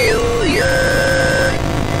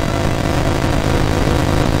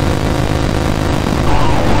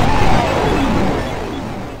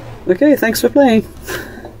 Okay, thanks for playing.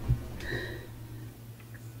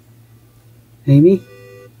 Amy?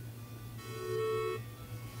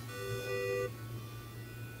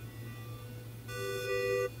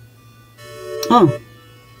 Oh.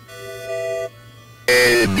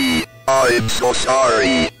 Amy, I'm so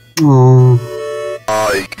sorry. Aww.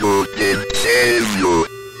 I couldn't save you.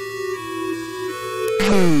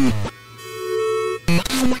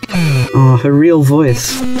 Oh, her real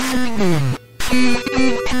voice. Aww.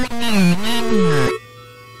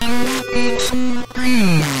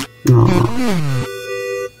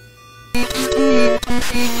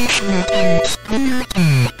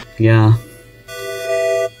 Yeah.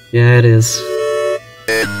 Yeah, it is.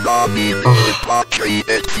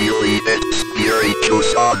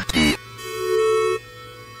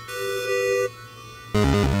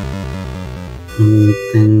 And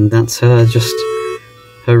then that's her, just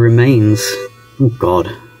her remains. Oh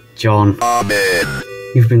god, John. Amen.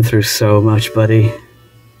 You've been through so much, buddy.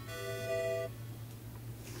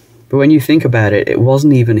 But when you think about it, it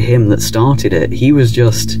wasn't even him that started it. He was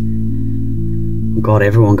just... God,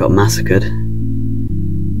 everyone got massacred.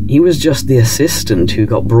 He was just the assistant who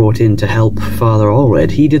got brought in to help Father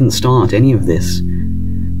Allred. He didn't start any of this.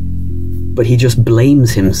 But he just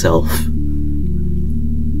blames himself.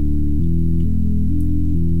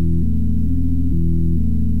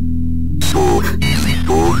 So easy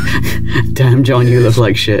going. Damn, John, you look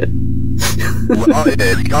like shit. What I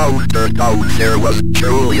encountered out there was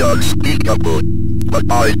truly unspeakable, but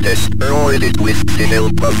I destroyed it with the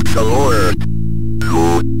help of the Lord.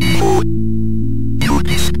 Good evil. You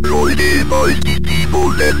destroyed a mighty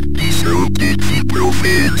evil and disrupted the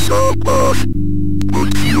prophets of God.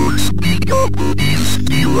 But the unspeakable is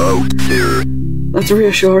still out there. That's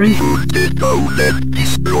reassuring. Hunted down and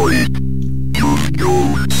destroyed. You've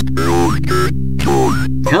grown stronger,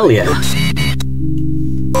 John. Hell yeah. I see it.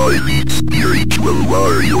 I need spiritual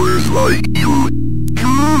warriors like you.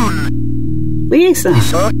 June! Lisa!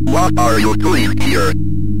 Lisa, what are you doing here?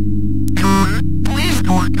 June, please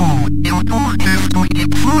don't go. You don't have to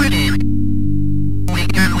keep fighting. We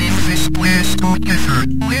can leave this place together.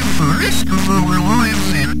 Live the rest of our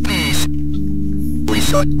lives in peace.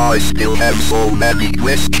 Lisa, I still have so many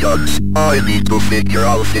questions. I need to figure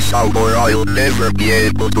out this out or I'll never be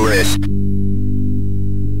able to rest.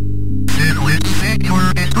 Then let's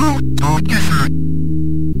figure it out together.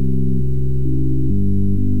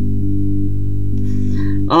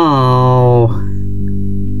 Oh.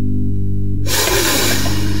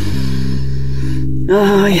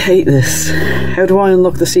 Oh, I hate this. How do I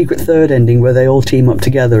unlock the secret third ending where they all team up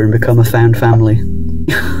together and become a found family?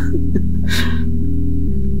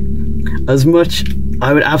 As much,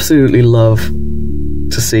 I would absolutely love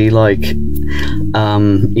to see, like,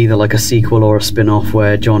 either like a sequel or a spin-off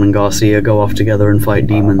where John and Garcia go off together and fight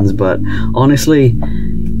demons, but honestly,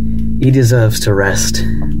 he deserves to rest.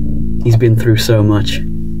 He's been through so much.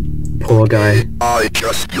 Poor guy. I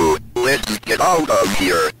trust you. Let's get out of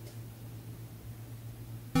here.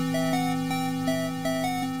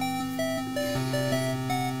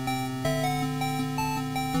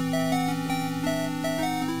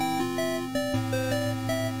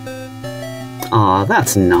 Ah,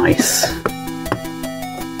 that's nice.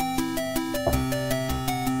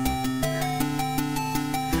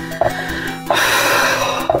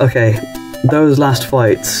 Okay, those last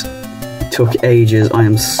fights took ages. I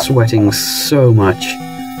am sweating so much.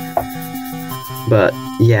 But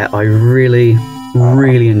yeah, I really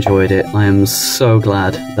enjoyed it. I am so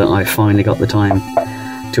glad that I finally got the time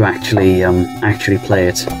to actually play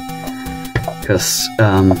it. Because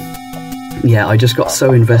yeah, I just got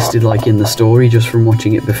so invested like in the story just from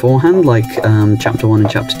watching it beforehand, like chapter 1 and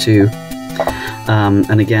chapter 2.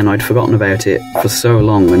 And again, I'd forgotten about it for so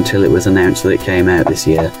long until it was announced that it came out this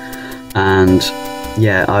year. And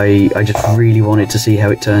yeah, I just really wanted to see how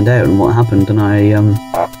it turned out and what happened, and I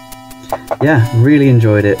yeah, really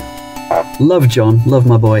enjoyed it. Love John, love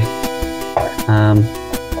my boy.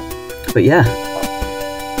 But yeah,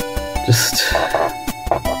 just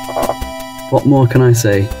what more can I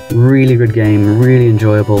say? Really good game, really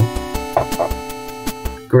enjoyable.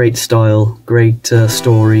 Great style, great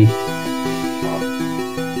story.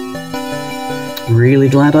 Really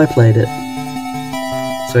glad I played it.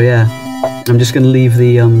 So yeah, I'm just going to leave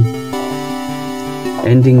the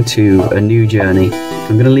ending to A New Journey.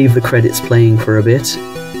 I'm going to leave the credits playing for a bit.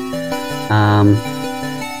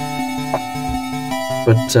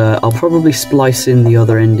 But I'll probably splice in the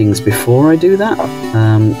other endings before I do that.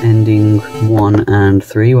 Ending 1 and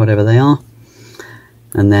 3, whatever they are.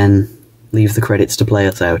 And then leave the credits to play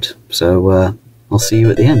us out. So I'll see you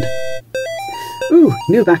at the end. Ooh,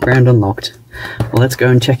 new background unlocked. Well, let's go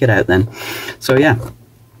and check it out then. So yeah,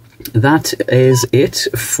 that is it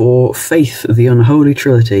for Faith, the Unholy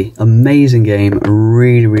Trinity. Amazing game,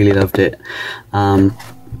 really, really loved it. I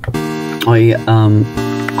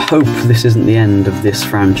hope this isn't the end of this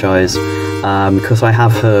franchise, because I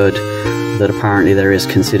have heard that apparently there is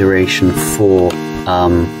consideration for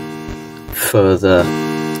further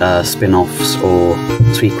spin-offs or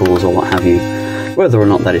sequels or what have you. Whether or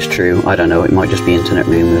not that is true, I don't know, it might just be internet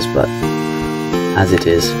rumours, but as it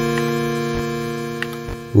is.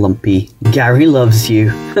 Lumpy, Gary loves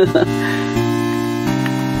you.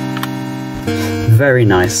 Very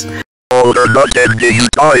nice.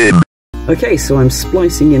 Okay, so I'm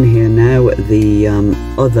splicing in here now the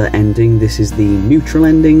other ending. This is the neutral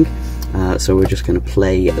ending, so we're just going to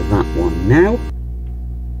play that one now.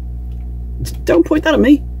 Don't point that at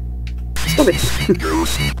me! Stop it!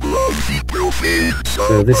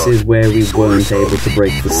 So this is where we weren't able to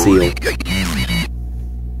break the seal.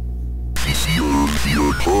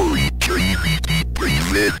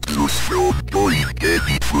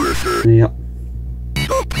 Yep.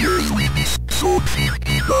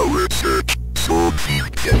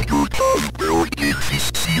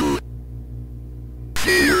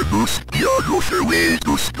 There must be another way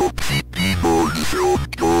to stop the demons from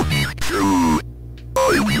coming through.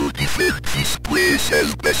 I will defend this place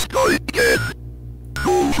as best I can.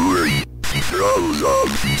 Don't worry, the thralls of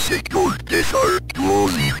the second death are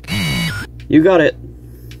closing in. You got it.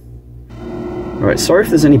 Alright, sorry if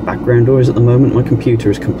there's any background noise at the moment. My computer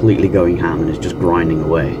is completely going ham and is just grinding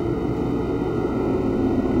away.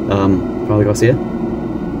 Father Garcia?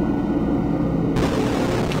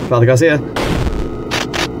 Father Garcia?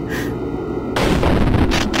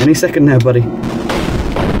 Any second now, buddy.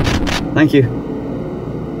 Thank you.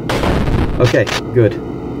 Okay, good.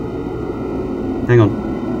 Hang on.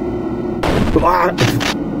 Ah!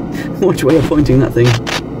 Watch where you're pointing that thing.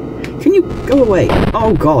 Can you go away?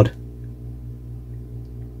 Oh, God.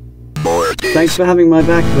 Thanks for having my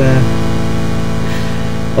back there.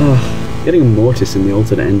 Ugh, getting a Mortis in the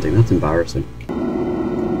alternate ending, that's embarrassing.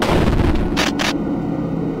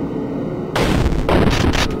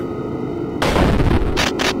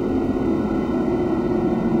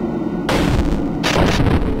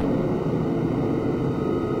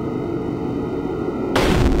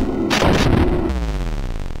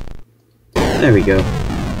 There we go.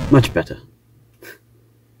 Much better.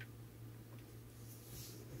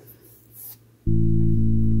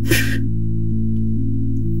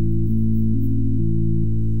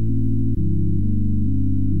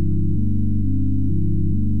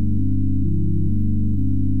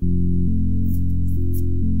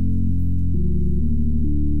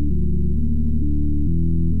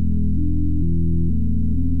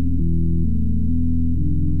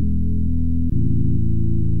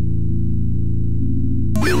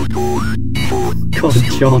 God,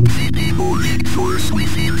 John.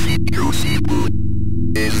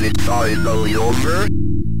 Is it finally over?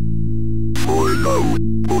 For now,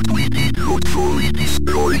 but we did not fully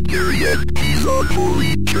destroy Gary and his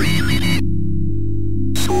unholy Trinity.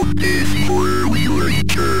 Someday before we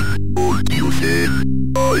return, until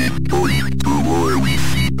then, I'm going to war with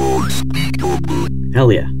the unspeakable.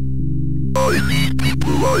 Hell yeah. I need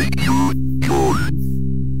people like you, John.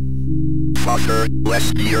 Father,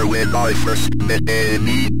 last year when I first met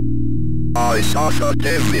Amy, I saw the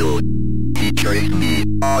devil. He trained me.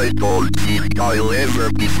 I don't think I'll ever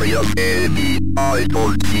be free of Amy. I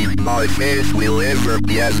don't think my faith will ever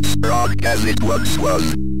be as strong as it once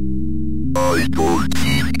was. I don't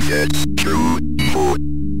think that's true, Ivo.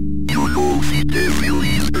 You know the devil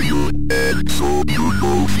is real, so you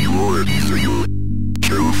know you're easier.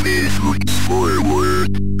 Truth is, looks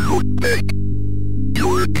forward, look back.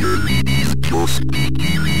 Your journey is just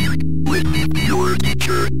beginning. Let me be your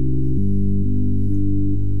teacher.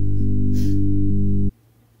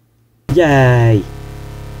 Yay!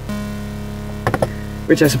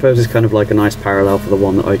 Which I suppose is kind of like a nice parallel for the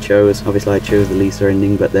one that I chose. Obviously I chose the Lisa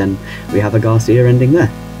ending, but then we have a Garcia ending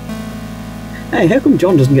there. Hey, how come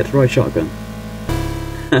John doesn't get to ride shotgun?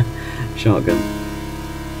 Shotgun.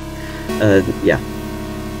 Yeah.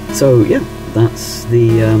 So yeah, that's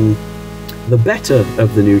the better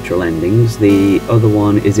of the neutral endings. The other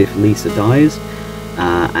one is if Lisa dies,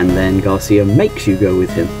 and then Garcia makes you go with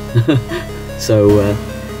him. So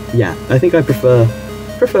yeah, I think I prefer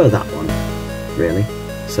that one, really.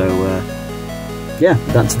 So yeah,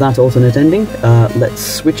 that's that alternate ending. Let's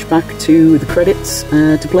switch back to the credits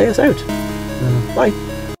to play us out. Bye.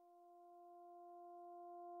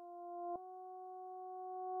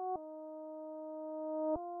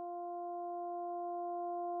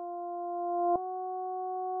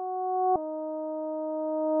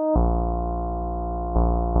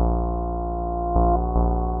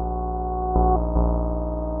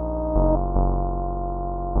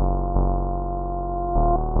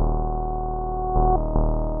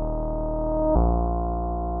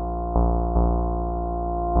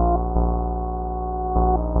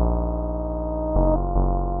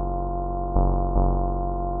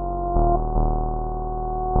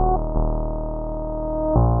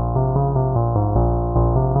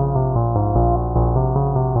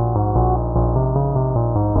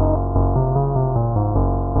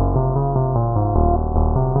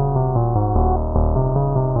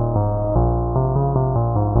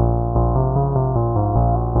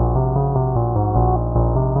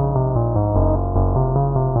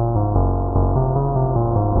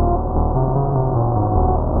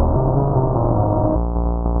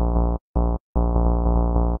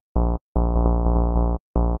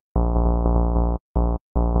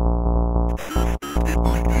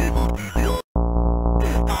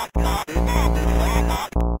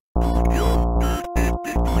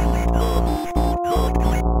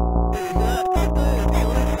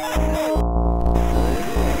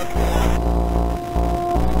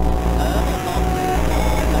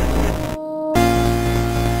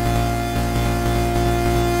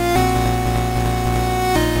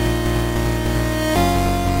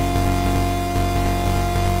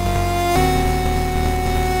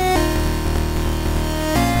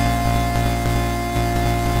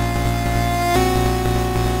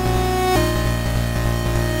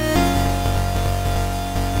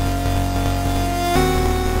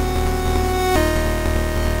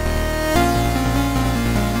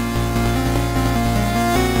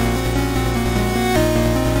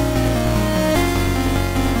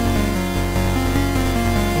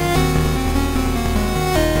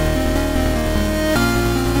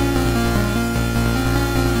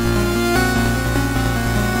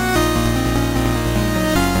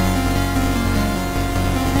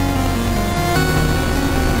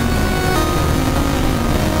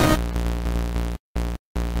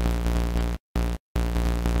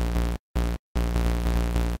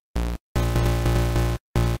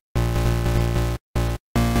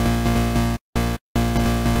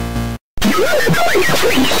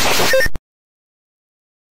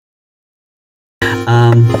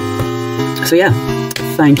 So yeah,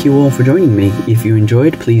 thank you all for joining me. If you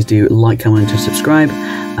enjoyed, please do like, comment and subscribe,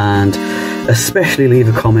 and especially leave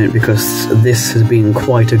a comment, because this has been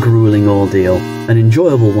quite a grueling ordeal. An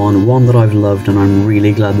enjoyable one that I've loved and I'm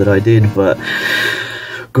really glad that I did, but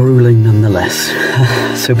grueling nonetheless.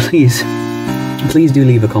 So please do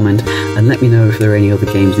leave a comment and let me know if there are any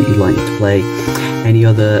other games that you'd like me to play, any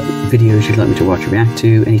other videos you'd like me to watch or react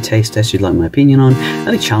to, any taste tests you'd like my opinion on,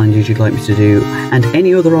 any challenges you'd like me to do, and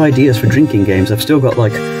any other ideas for drinking games. I've still got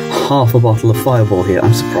like half a bottle of Fireball here.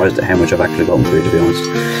 I'm surprised at how much I've actually gotten through, to be honest.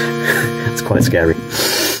 It's quite scary.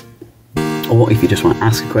 Or if you just want to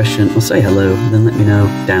ask a question or say hello, then let me know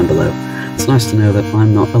down below. It's nice to know that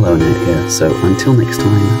I'm not alone out here. So until next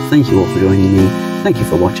time, thank you all for joining me, thank you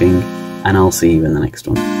for watching, and I'll see you in the next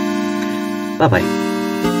one. Bye bye.